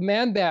with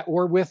Man-Bat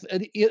or with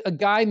a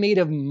guy made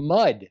of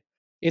mud.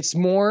 It's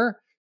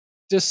more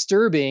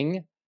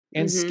disturbing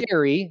and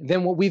scary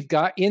than what we've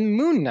got in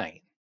Moon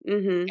Knight.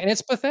 And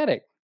it's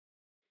pathetic.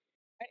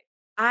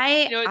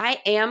 I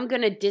am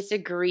going to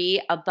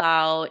disagree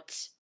about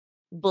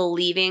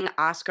believing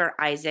Oscar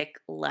Isaac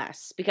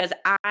less, because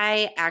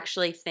I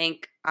actually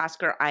think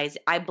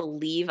I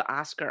believe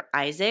Oscar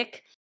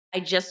Isaac. I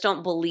just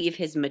don't believe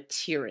his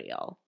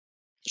material.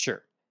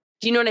 Sure.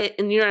 Do you know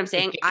what I'm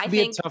saying? I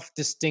think a tough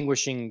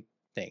distinguishing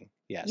thing.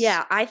 Yes.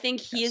 Yeah, I think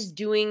he is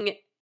doing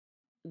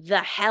the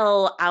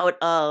hell out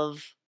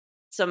of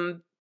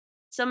some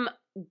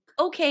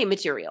okay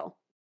material.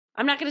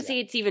 I'm not going to say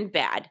it's even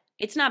bad.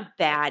 It's not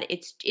bad.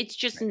 It's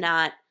just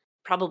not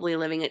probably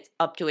living it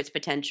up to its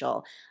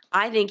potential.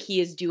 I think he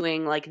is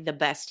doing like the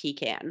best he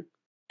can,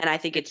 and I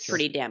think it's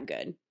pretty damn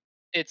good.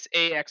 It's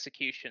A,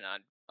 execution,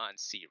 on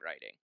C,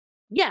 writing.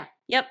 Yeah.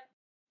 Yep.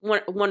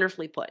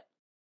 Wonderfully put.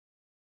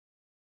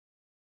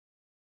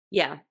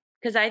 Yeah,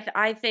 because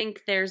I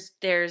think there's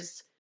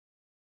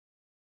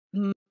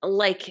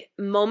like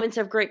moments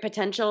of great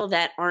potential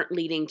that aren't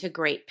leading to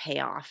great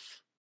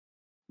payoff.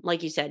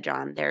 Like you said,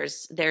 John,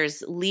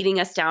 there's leading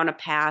us down a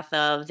path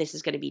of this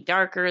is going to be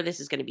darker, this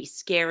is going to be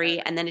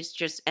scary, and then it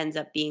just ends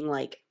up being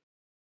like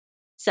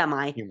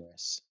semi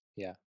humorous.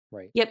 Yeah,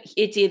 right. Yep,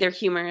 it's either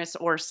humorous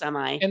or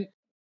semi.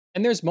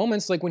 And there's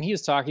moments like when he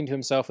is talking to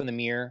himself in the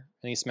mirror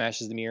and he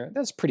smashes the mirror.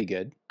 That's pretty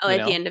good. The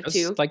end of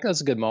 2. Like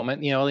that's a good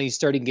moment. You know, he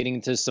started getting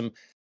into some,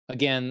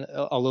 again,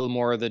 a little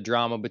more of the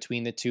drama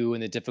between the two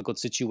and the difficult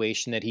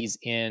situation that he's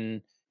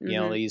in. You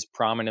know, he's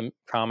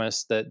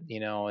promised that,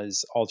 you know,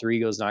 his alter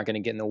ego is not going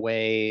to get in the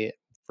way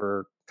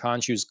for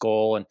Khonshu's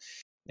goal.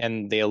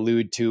 And they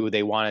allude to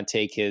they want to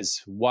take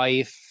his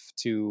wife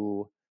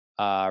to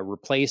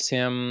replace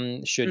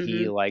him should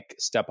he like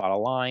step out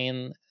of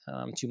line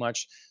too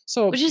much.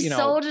 So which is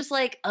so just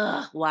like,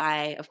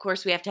 why? Of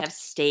course we have to have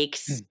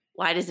stakes.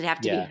 Why does it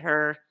have to be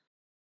her?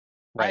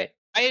 Right.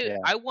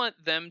 I want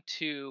them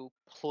to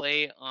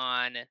play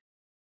on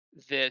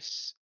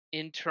this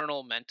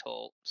internal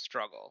mental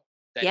struggle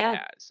that he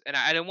has. And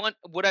I don't want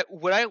what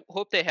I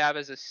hope they have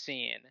is a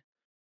scene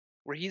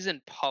where he's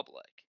in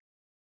public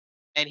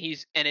and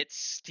it's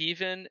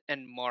Steven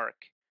and Mark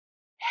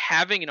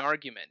having an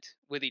argument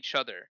with each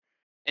other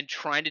and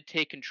trying to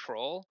take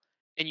control,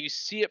 and you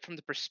see it from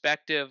the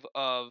perspective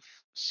of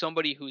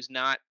somebody who's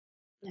not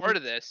part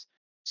of this,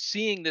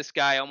 seeing this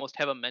guy almost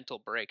have a mental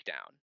breakdown.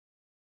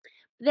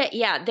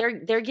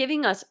 They're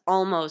giving us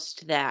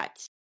almost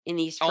that in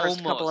these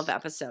first couple of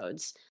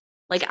episodes.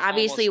 Like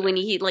obviously when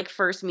he like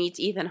first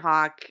meets Ethan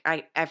Hawke,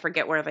 I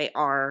forget where they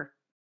are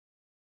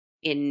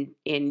in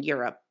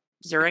Europe.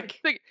 Zurich?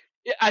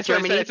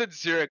 Germany? I said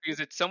Zurich because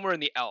it's somewhere in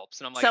the Alps,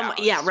 and I'm like,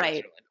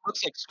 right. It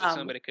looks like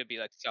Switzerland, but it could be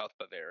like South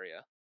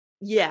Bavaria.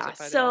 Yeah.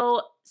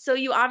 So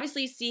you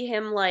obviously see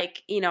him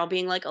like, you know,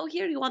 being like, oh,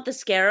 here, do you want the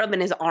scarab?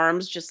 And his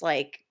arms just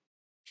like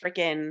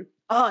freaking,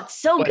 it's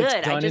so good.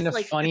 It's done I just in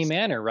a funny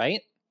manner,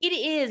 right? It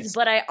is,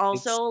 but I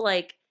also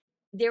like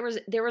there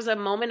was a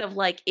moment of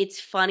like, it's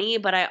funny,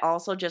 but I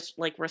also just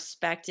like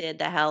respected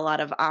the hell out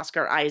of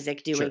Oscar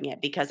Isaac doing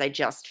it, because I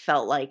just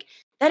felt like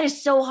that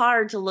is so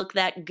hard to look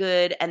that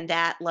good and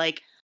that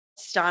like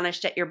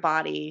astonished at your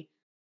body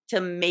to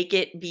make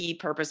it be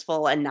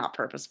purposeful and not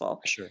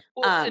purposeful. Sure.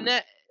 Well, and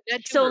that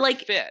so humor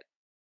like fit.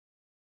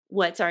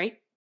 what? Sorry.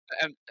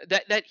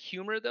 That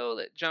humor though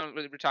that John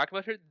we're talking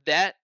about here,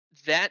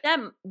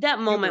 that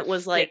moment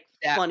was like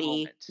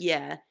funny. Moment,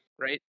 yeah.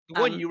 Right? The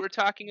one you were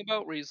talking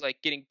about where he's like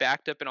getting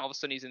backed up and all of a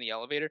sudden he's in the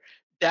elevator,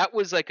 that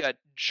was like a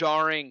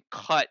jarring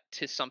cut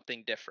to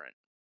something different.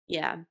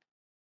 Yeah.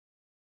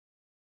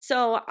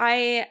 So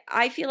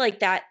I feel like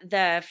that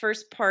the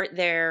first part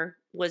there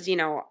was, you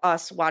know,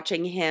 us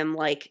watching him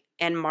like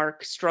and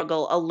Mark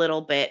struggle a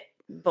little bit,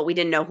 but we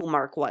didn't know who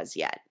Mark was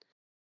yet.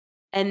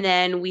 And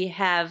then we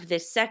have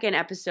this second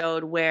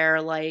episode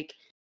where like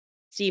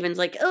Steven's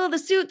like, oh, the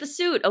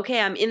suit.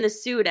 Okay, I'm in the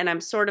suit and I'm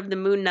sort of the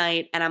Moon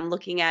Knight and I'm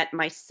looking at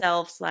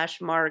myself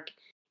 / Mark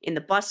in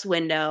the bus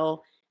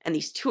window, and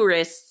these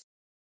tourists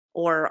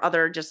or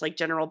other just like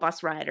general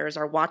bus riders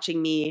are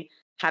watching me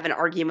have an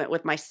argument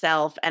with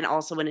myself and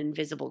also an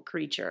invisible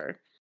creature.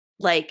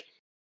 Like,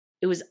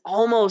 it was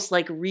almost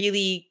like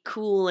really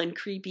cool and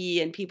creepy,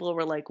 and people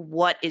were like,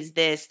 what is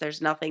this?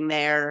 There's nothing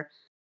there.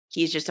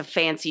 He's just a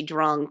fancy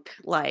drunk.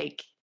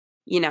 Like,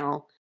 you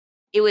know,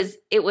 it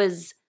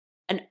was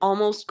an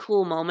almost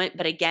cool moment,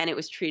 but again, it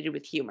was treated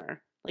with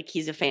humor. Like,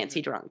 he's a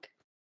fancy drunk.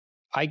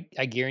 I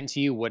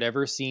guarantee you,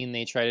 whatever scene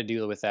they try to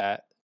do with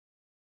that,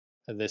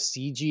 the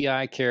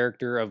CGI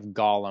character of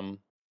Gollum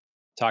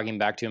talking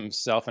back to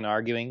himself and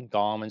arguing,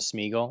 Gollum and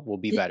Smeagol, will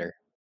be better.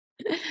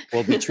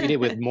 Will be treated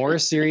with more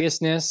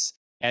seriousness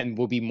and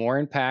will be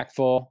more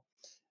impactful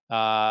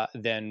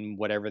than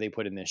whatever they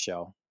put in this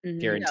show.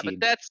 Guaranteed.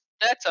 Yeah, but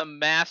that's a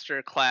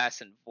master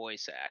class in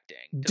voice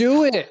acting.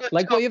 Do it.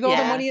 Like, well, you have all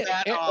the money.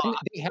 And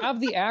they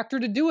have the actor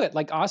to do it.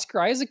 Like,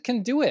 Oscar Isaac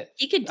can do it.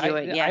 He could do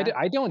it, yeah.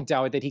 I don't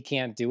doubt that he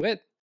can't do it.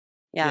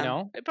 Yeah. You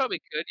know? They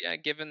probably could, yeah,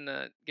 given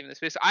the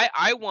space.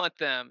 I want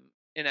them,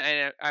 and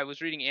I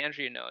was reading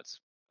Andrea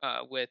notes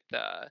with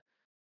the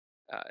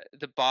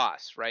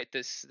boss, right?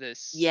 This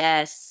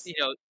yes, you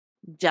know,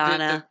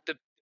 Donna. The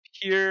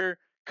pure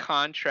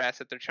contrast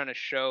that they're trying to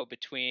show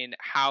between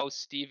how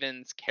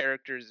Steven's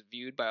character is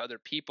viewed by other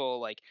people.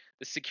 Like,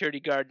 the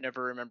security guard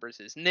never remembers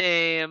his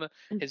name.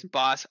 His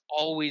boss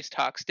always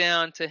talks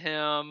down to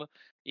him.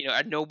 You know,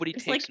 nobody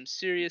takes him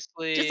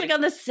seriously. Just like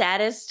on the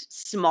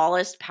saddest,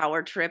 smallest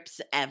power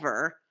trips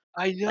ever.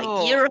 I know.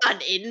 Like, you're on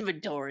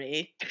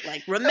inventory.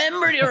 Like,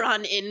 remember you're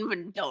on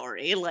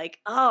inventory. Like,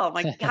 oh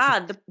my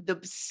God, the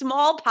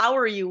small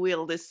power you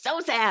wield is so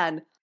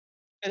sad.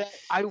 And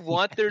I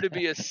want there to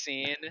be a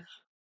scene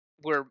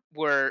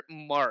where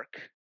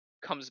Mark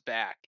comes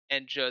back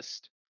and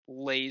just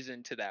lays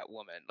into that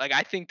woman. Like,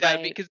 I think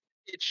that because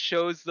it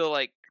shows the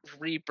like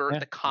rebirth,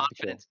 the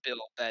confidence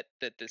build that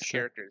this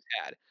character has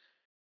had.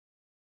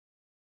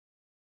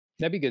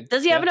 That'd be good.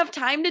 Does he have enough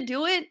time to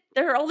do it?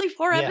 There are only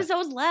 4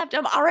 episodes left.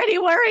 I'm already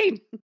worried.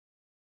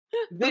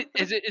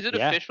 Is it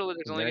official that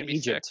there's only going to be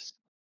 6?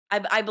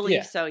 I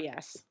believe so,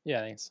 yes. Yeah,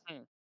 thanks.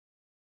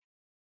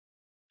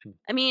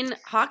 I mean,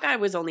 Hawkeye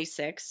was only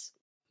 6.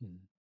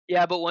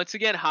 Yeah, but once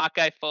again,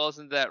 Hawkeye falls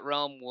into that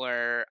realm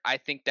where I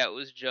think that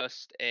was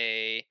just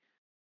a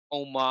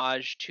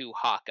homage to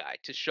Hawkeye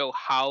to show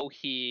how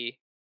he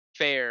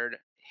fared.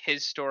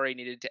 His story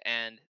needed to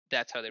end.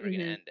 That's how they were going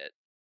to end it.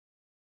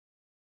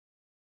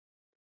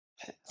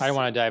 I don't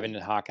want to dive into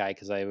Hawkeye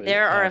because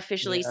there are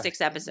officially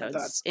 6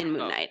 episodes in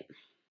Moon Knight.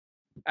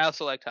 I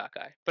also liked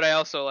Hawkeye, but I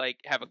also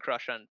have a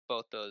crush on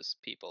both those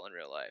people in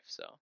real life.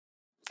 So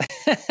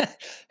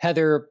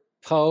Heather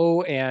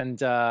Poe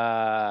and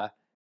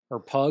or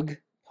Pug.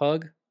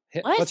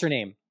 What's her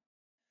name?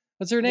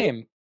 What's her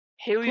name?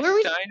 Haley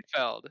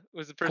Steinfeld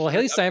was the person. Well,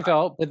 Haley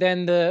Steinfeld, but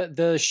then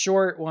the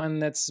short one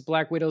that's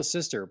Black Widow's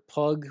sister,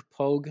 Pogue.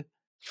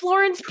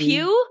 Florence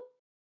Pugh.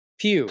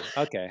 Pugh.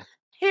 Okay.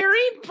 Harry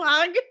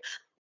Pug.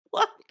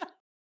 What?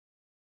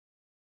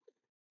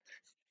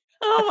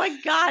 Oh my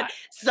God.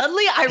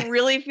 Suddenly I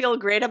really feel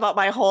great about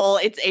my whole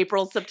it's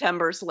April,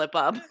 September slip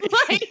up.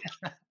 Like,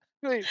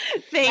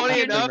 thank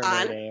you, John.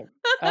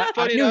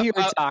 I knew you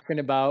were talking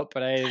about,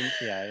 but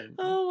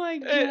Oh my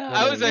God.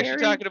 I was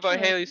actually talking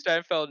about Haley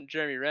Steinfeld and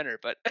Jeremy Renner,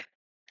 but.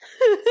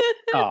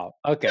 Oh,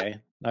 okay.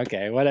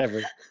 Okay,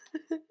 whatever.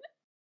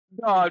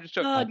 No, I'm just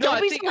joking.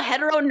 Don't be so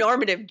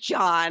heteronormative,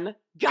 John.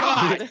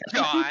 God.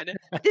 John.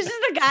 This is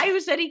the guy who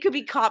said he could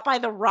be caught by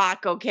the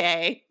Rock,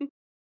 okay?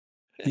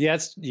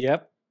 Yes,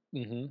 yep.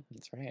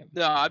 That's right.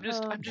 No, I'm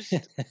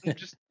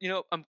just, you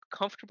know, I'm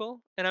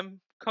comfortable, and I'm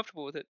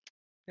comfortable with it.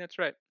 That's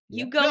right.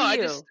 You go,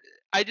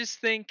 I just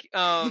think,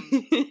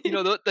 you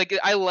know, like,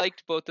 I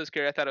liked both those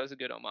characters. I thought it was a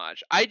good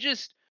homage. I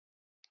just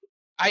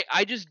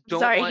don't.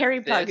 Sorry,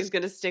 Harry Pug is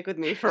gonna stick with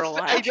me for a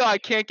while. I know, I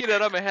can't get it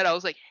out of my head. I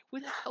was like, who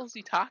the hell is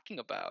he talking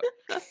about?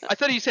 I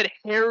thought he said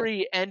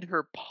Harry and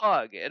her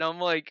pug, and I'm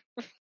like,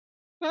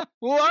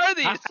 who are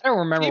these? I don't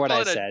remember what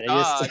I said.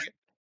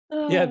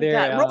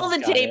 Roll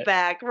the tape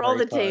back. Roll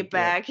the tape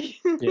back.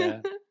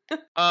 Yeah.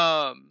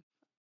 Um,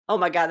 Oh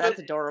my god, but that's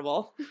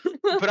adorable.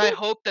 but I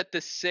hope that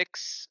the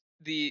 6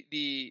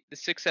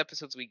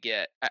 episodes we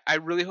get, I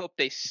really hope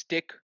they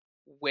stick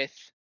with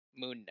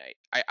Moon Knight.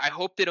 I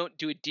hope they don't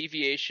do a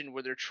deviation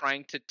where they're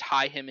trying to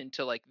tie him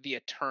into like the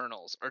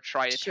Eternals or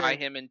try to tie Sure.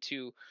 him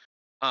into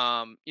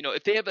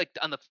if they have like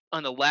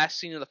on the last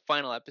scene of the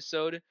final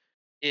episode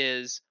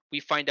is we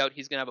find out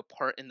he's gonna have a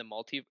part in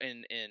the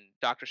in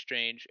Doctor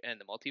Strange and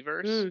the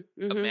multiverse of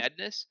Mhm.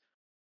 madness.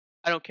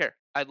 I don't care.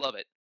 I love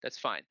it. That's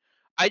fine.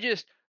 I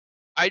just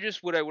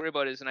what I worry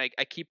about is, and I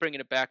keep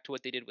bringing it back to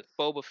what they did with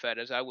Boba Fett,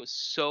 as I was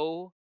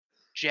so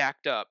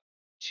jacked up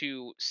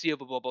to see a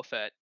Boba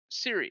Fett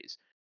series,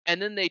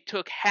 and then they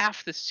took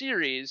half the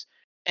series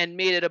and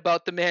made it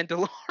about the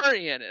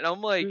Mandalorian, and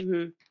I'm like,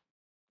 Mhm.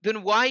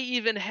 then why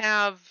even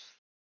have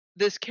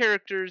this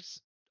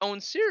character's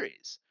own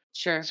series?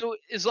 Sure. So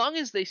as long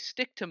as they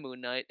stick to Moon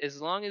Knight, as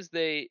long as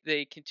they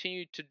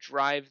continue to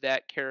drive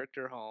that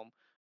character home,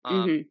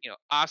 Mhm.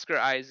 Oscar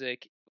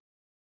Isaac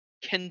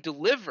can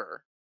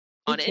deliver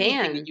He on anything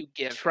that can. you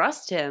give him.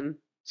 Trust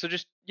him. So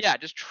just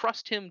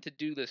trust him to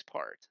do this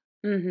part.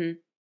 Mhm.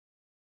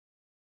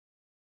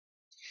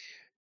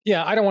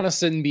 Yeah, I don't want to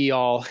sit and be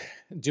all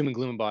doom and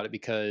gloom about it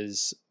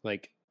because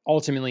like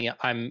ultimately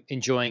I'm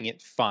enjoying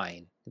it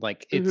fine.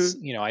 Like it's,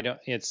 Mhm. I don't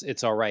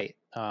it's all right.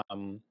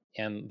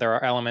 And there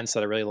are elements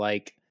that I really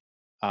like.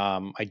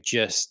 I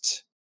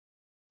just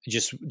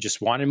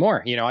wanted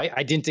more.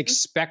 I didn't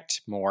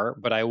expect more,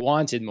 but I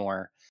wanted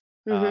more.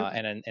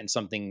 Mhm. And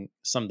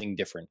something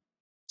different.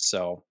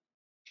 So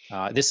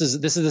this is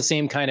the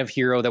same kind of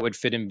hero that would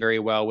fit in very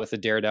well with a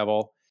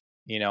Daredevil.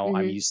 I'm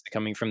Mhm. used to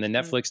coming from the Mhm.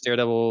 Netflix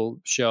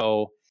Daredevil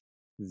show.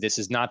 This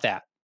is not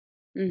that,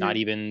 not Mhm.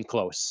 even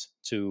close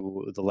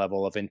to the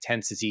level of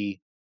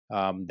intensity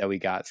that we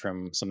got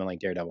from something like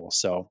Daredevil.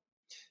 So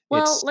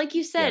Well, it's like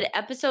you yeah, said,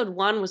 episode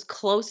 1 was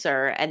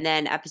closer, and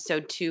then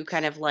episode 2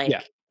 kind of, yeah.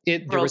 like, There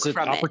was broke an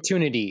from it.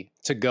 opportunity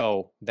to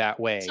go that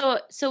way.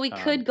 So we Um,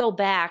 could go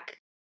back,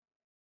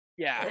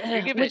 Yeah,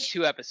 you're giving it which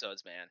 2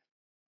 episodes, man.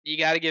 You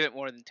got to give it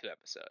more than 2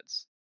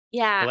 episodes. but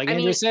yeah, like I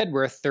Andrew mean, said,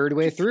 we're a third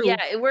way through.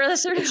 yeah, we're the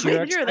third Set your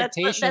way through.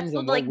 expectations That's the,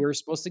 and what like, we're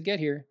supposed to get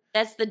here.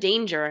 that's the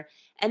danger.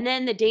 And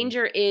then the Mhm.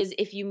 danger is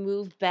if you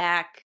move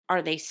back,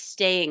 are they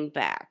staying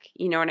back?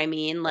 You know what I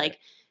mean? Right. Like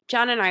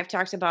John and I have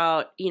talked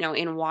about,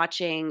 in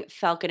watching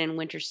Falcon and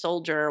Winter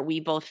Soldier, we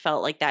both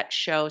felt like that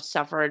show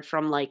suffered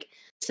from like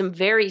some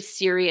very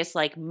serious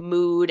like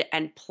mood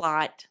and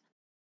plot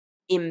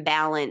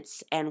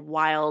imbalance and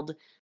wild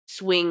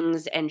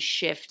swings and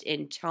shift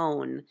in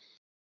tone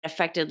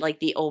affected like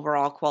the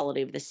overall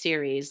quality of the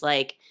series.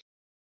 Like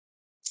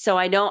so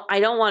I don't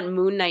want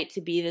Moon Knight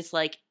to be this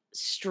like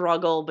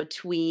struggle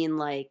between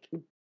like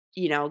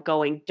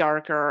going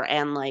darker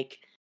and like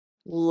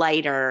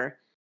lighter.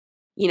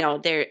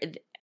 There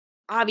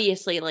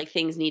obviously like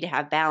things need to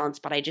have balance,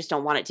 but I just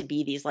don't want it to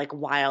be these like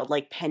wild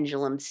like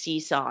pendulum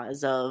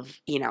seesaws of,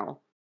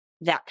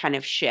 that kind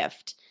of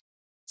shift.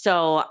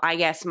 So I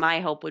guess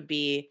my hope would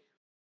be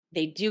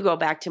they do go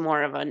back to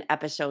more of an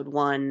episode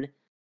 1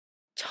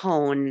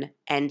 tone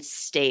and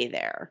stay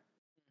there.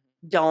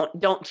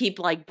 Don't keep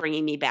like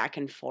bringing me back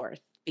and forth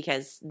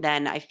because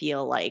then I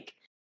feel like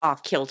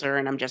off kilter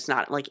and I'm just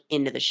not like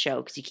into the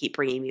show because you keep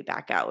bringing me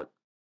back out.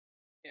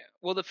 Yeah.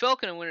 Well, the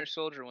Falcon and Winter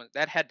Soldier one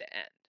that had to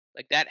end.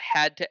 Like that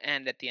had to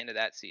end at the end of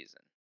that season,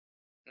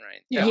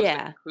 right? That Yeah. was the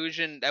Yeah,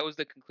 conclusion. That was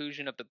the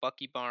conclusion of the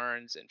Bucky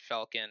Barnes and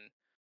Falcon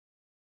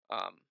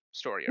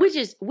story arc.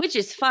 which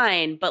is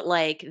fine, but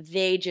like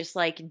they just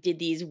like did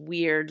these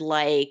weird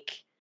like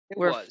It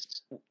we're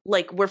was.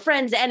 we're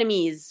friends,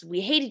 enemies,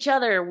 we hate each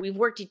other, we've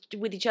worked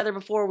with each other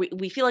before,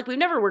 we feel like we've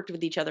never worked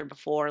with each other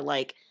before.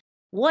 Like,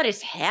 what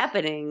is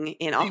happening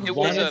in They all It of was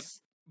wanted a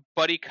this?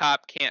 buddy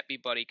cop can't be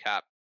buddy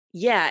cop.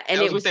 Yeah, and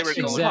That it was what was they were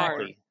too going for.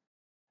 hard. exactly.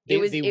 It They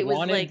was they it was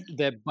like wanted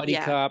the buddy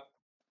yeah. cop,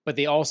 but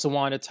they also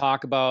wanted to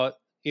talk about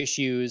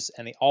issues,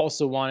 and they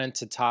also wanted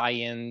to tie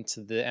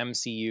into the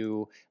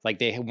MCU. Like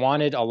they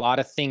wanted a lot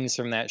of things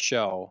from that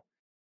show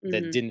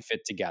that Mhm. didn't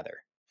fit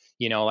together.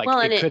 Like Well,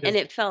 and it it could have, and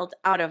it felt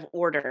out of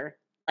order.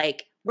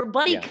 Like, we're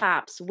buddy yeah.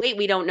 cops. Wait,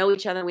 we don't know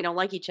each other. We don't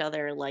like each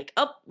other. Like,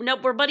 oh,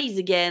 nope, we're buddies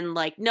again.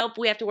 Like, nope,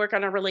 we have to work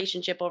on our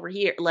relationship over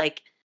here.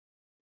 Like,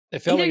 It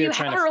felt either like you you're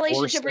have trying a to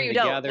force relationship or them you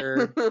don't.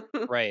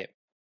 together, right?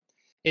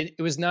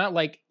 It was not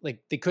like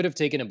they could have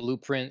taken a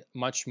blueprint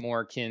much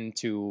more akin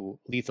to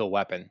Lethal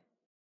Weapon.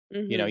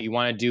 Mhm. You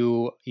want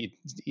to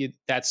do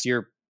that's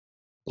your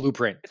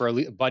blueprint for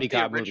a buddy The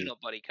cop movie. original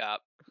buddy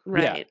cop. Yeah,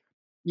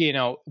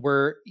 Right.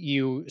 where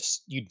you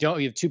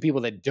have two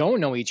people that don't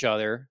know each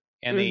other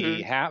and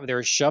Mhm.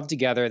 they're shoved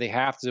together, they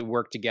have to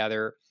work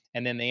together,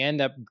 and then they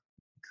end up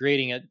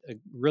creating a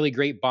really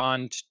great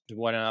bond to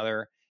one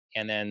another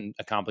and then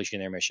accomplishing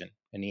their mission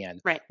in the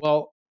end. Right.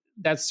 Well,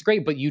 that's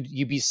great, but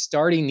you'd be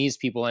starting these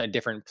people in a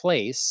different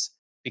place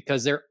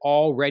because they're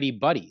already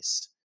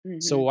buddies.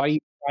 So Mhm. why are you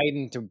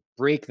trying to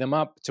break them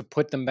up to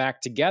put them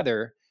back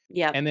together?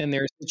 Yep. And then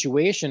their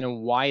situation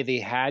and why they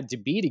had to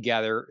be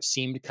together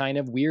seemed kind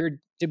of weird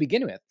to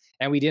begin with.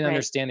 And we didn't Right.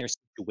 understand their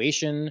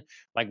situation,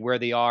 like where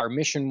they are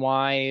mission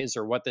wise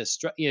or what this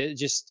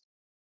just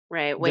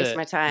Right. Waste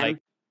my time. like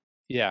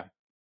yeah,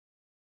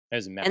 it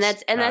was a And mess.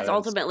 that's That was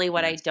ultimately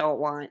what a I mess. don't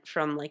want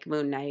from like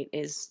Moon Knight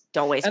is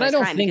don't waste And my I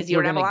don't time think because you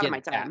we're don't have a gonna lot of my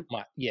get that time.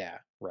 much. Yeah,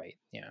 right.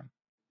 Yeah.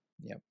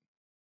 Yep.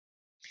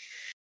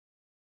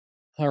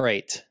 All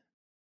right.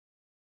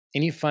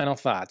 Any final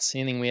thoughts?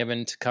 Anything we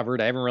haven't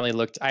covered? I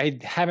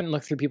haven't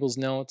looked through people's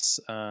notes,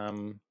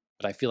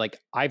 but I feel like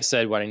I've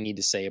said what I need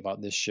to say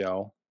about this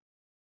show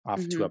off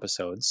 2 Mhm.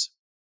 episodes.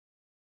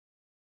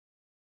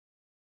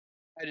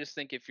 I just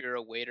think if you're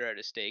a waiter at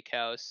a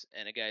steakhouse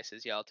and a guy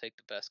says, "Yeah, I'll take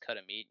the best cut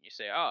of meat," and you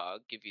say, "Oh, I'll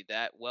give you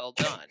that. Well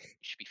done," you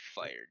should be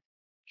fired.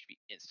 You should be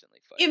instantly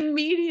fired.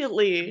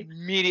 Immediately.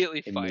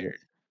 Immediately Immediate. fired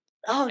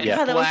Oh and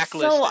god, that was so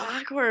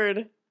blacklisted.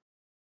 awkward.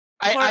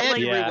 I had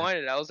to Yeah. rewind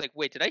it. I was like,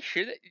 "Wait, did I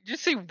hear that? Did you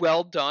just say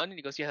well done?" And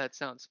he goes, "Yeah, that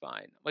sounds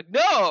fine." I'm like,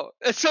 "No,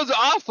 that sounds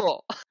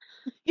awful."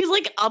 He's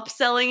like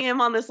upselling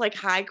him on this like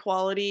high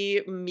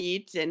quality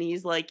meat, and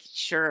he's like,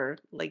 "Sure,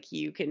 like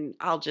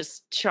I'll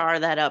just char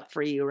that up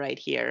for you right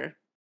here."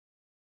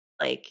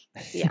 Like,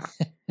 yeah,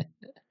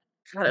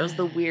 God, it was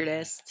the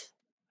weirdest.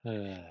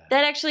 That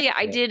actually,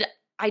 I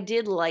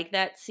did like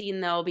that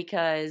scene though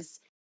because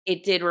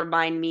it did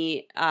remind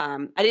me.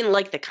 I didn't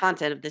like the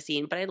content of the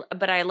scene,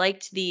 but I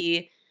liked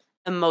the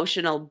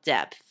emotional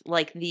depth,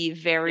 like the Yes.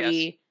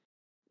 very,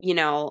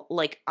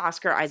 like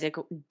Oscar Isaac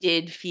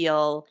did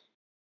feel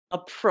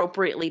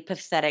appropriately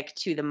pathetic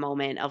to the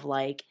moment of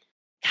like,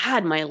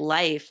 God, my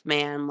life,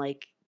 man,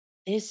 like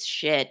this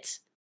shit.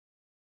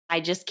 I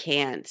just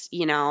can't,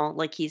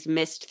 like he's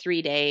missed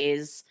 3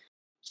 days.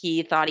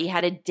 He thought he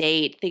had a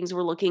date. Things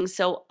were looking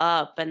so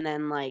up. And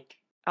then, like,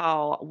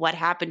 oh, what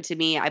happened to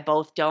me? I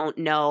both don't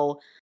know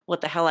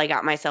what the hell I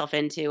got myself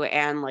into.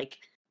 And, like,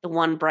 the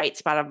one bright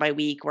spot of my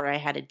week where I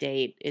had a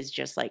date is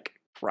just like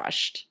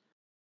crushed.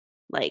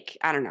 Like,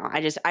 I don't know.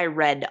 I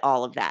read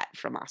all of that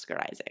from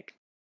Oscar Isaac.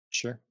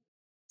 Sure.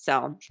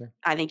 So Sure.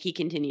 I think he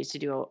continues to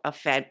do a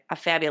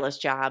fabulous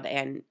job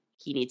and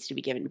he needs to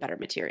be given better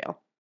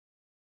material.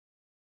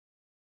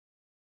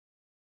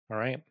 All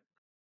right.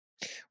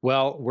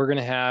 Well, we're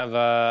gonna have.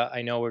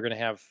 I know we're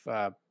gonna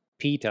have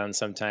Pete on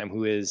sometime,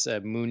 who is a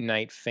Moon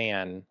Knight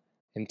fan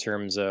in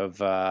terms of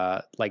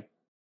like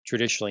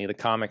traditionally the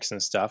comics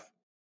and stuff,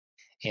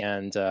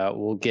 and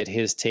we'll get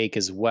his take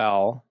as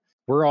well.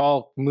 We're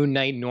all Moon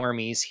Knight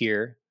normies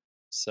here,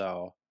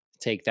 so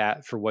take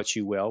that for what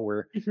you will.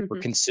 We're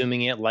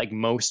consuming it like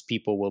most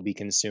people will be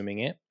consuming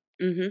it.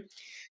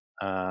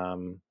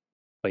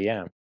 But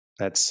yeah,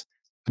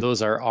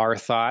 those are our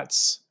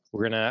thoughts.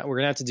 We're gonna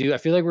have to do. I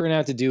feel like we're gonna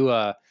have to do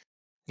a,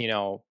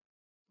 we'll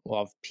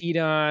have Pete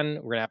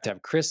on. We're gonna have to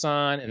have Chris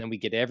on, and then we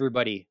get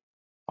everybody,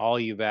 all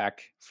you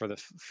back for the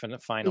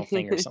final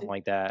thing or something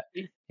like that.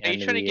 Are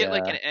you trying to get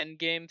like an end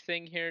game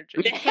thing here?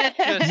 You can't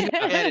just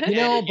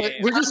edit but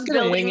we're just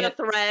gonna wing the it.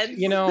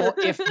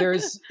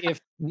 threads. If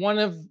one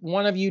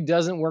of you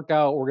doesn't work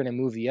out, we're gonna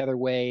move the other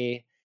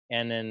way.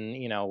 And then,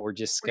 we're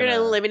just gonna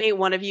eliminate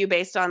one of you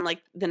based on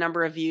like the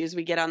number of views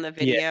we get on the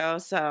video. Yeah.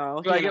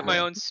 So do I get my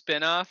own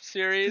spin-off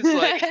series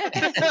like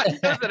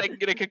that I can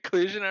get a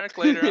conclusion arc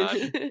later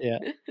on?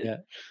 Yeah.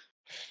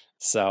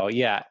 So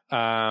yeah,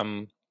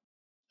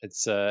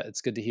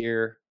 it's good to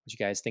hear what you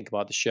guys think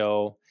about the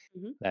show.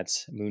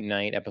 That's Moon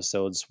Knight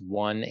episodes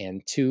 1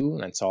 and 2.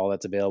 That's all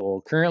that's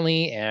available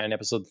currently, and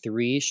episode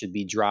 3 should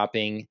be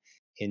dropping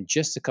in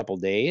just a couple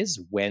days,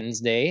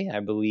 Wednesday, I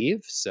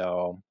believe.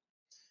 So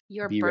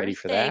your be ready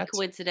for birthday, that.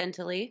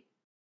 coincidentally.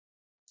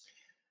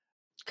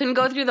 Couldn't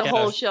go through the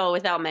whole show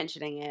without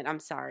mentioning it. I'm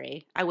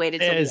sorry. I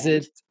waited till the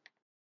end.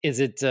 Is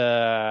it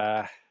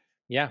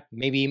yeah,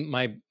 maybe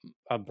my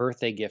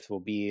birthday gift will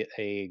be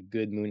a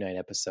good Moon Knight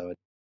episode.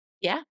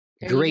 Yeah.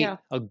 A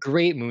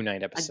great Moon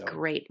Knight episode. A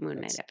great Moon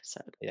Knight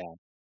episode. Yeah.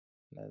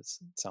 That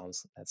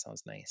sounds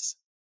nice.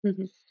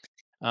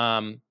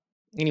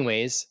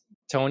 Anyways,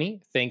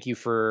 Tony, thank you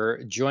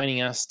for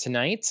joining us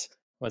tonight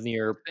with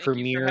your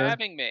premiere. Thank you for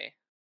having me.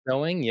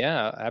 Showing.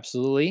 Yeah,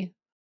 absolutely.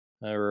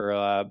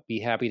 We'll be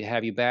happy to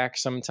have you back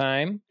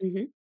sometime.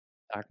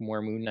 Talk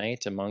more Moon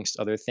Knight, amongst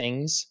other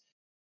things.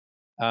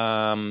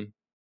 Everybody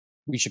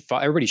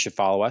should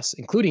follow us,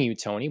 including you,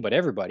 Tony, but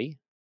everybody.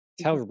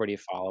 Tell everybody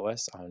to follow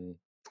us on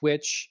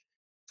Twitch,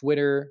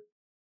 Twitter,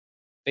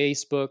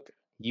 Facebook,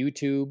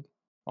 YouTube,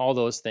 all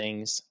those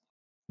things.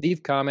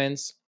 Leave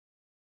comments.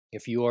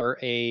 If you are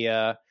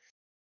a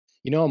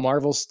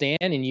Marvel stan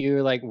and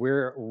you're like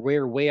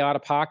we're way out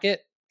of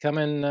pocket, come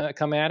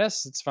at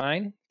us. It's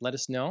fine. Let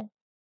us know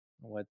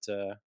what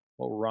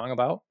we're wrong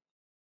about.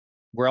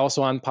 We're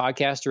also on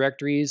podcast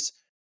directories.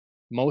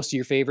 Most of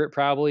your favorite,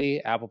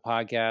 probably Apple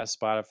Podcasts,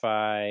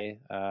 Spotify,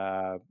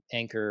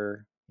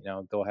 Anchor.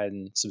 Go ahead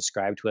and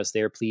subscribe to us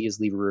there. Please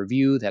leave a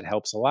review. That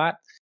helps a lot.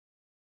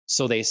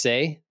 So they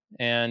say.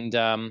 And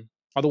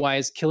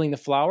otherwise, Killing the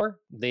Flower,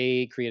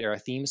 they created our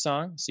theme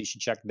song. So you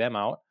should check them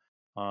out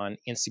on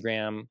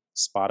Instagram,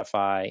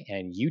 Spotify,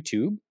 and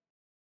YouTube.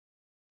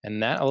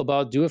 And that'll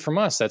about do it from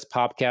us. That's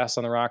Popcast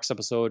on the Rocks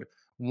episode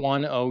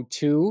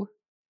 102.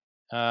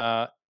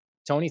 Tony,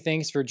 Tony,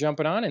 thanks for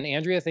jumping on, and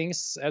Andrea,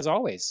 thanks as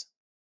always.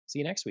 See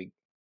you next week.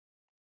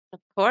 Of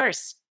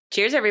course.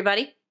 Cheers,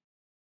 everybody.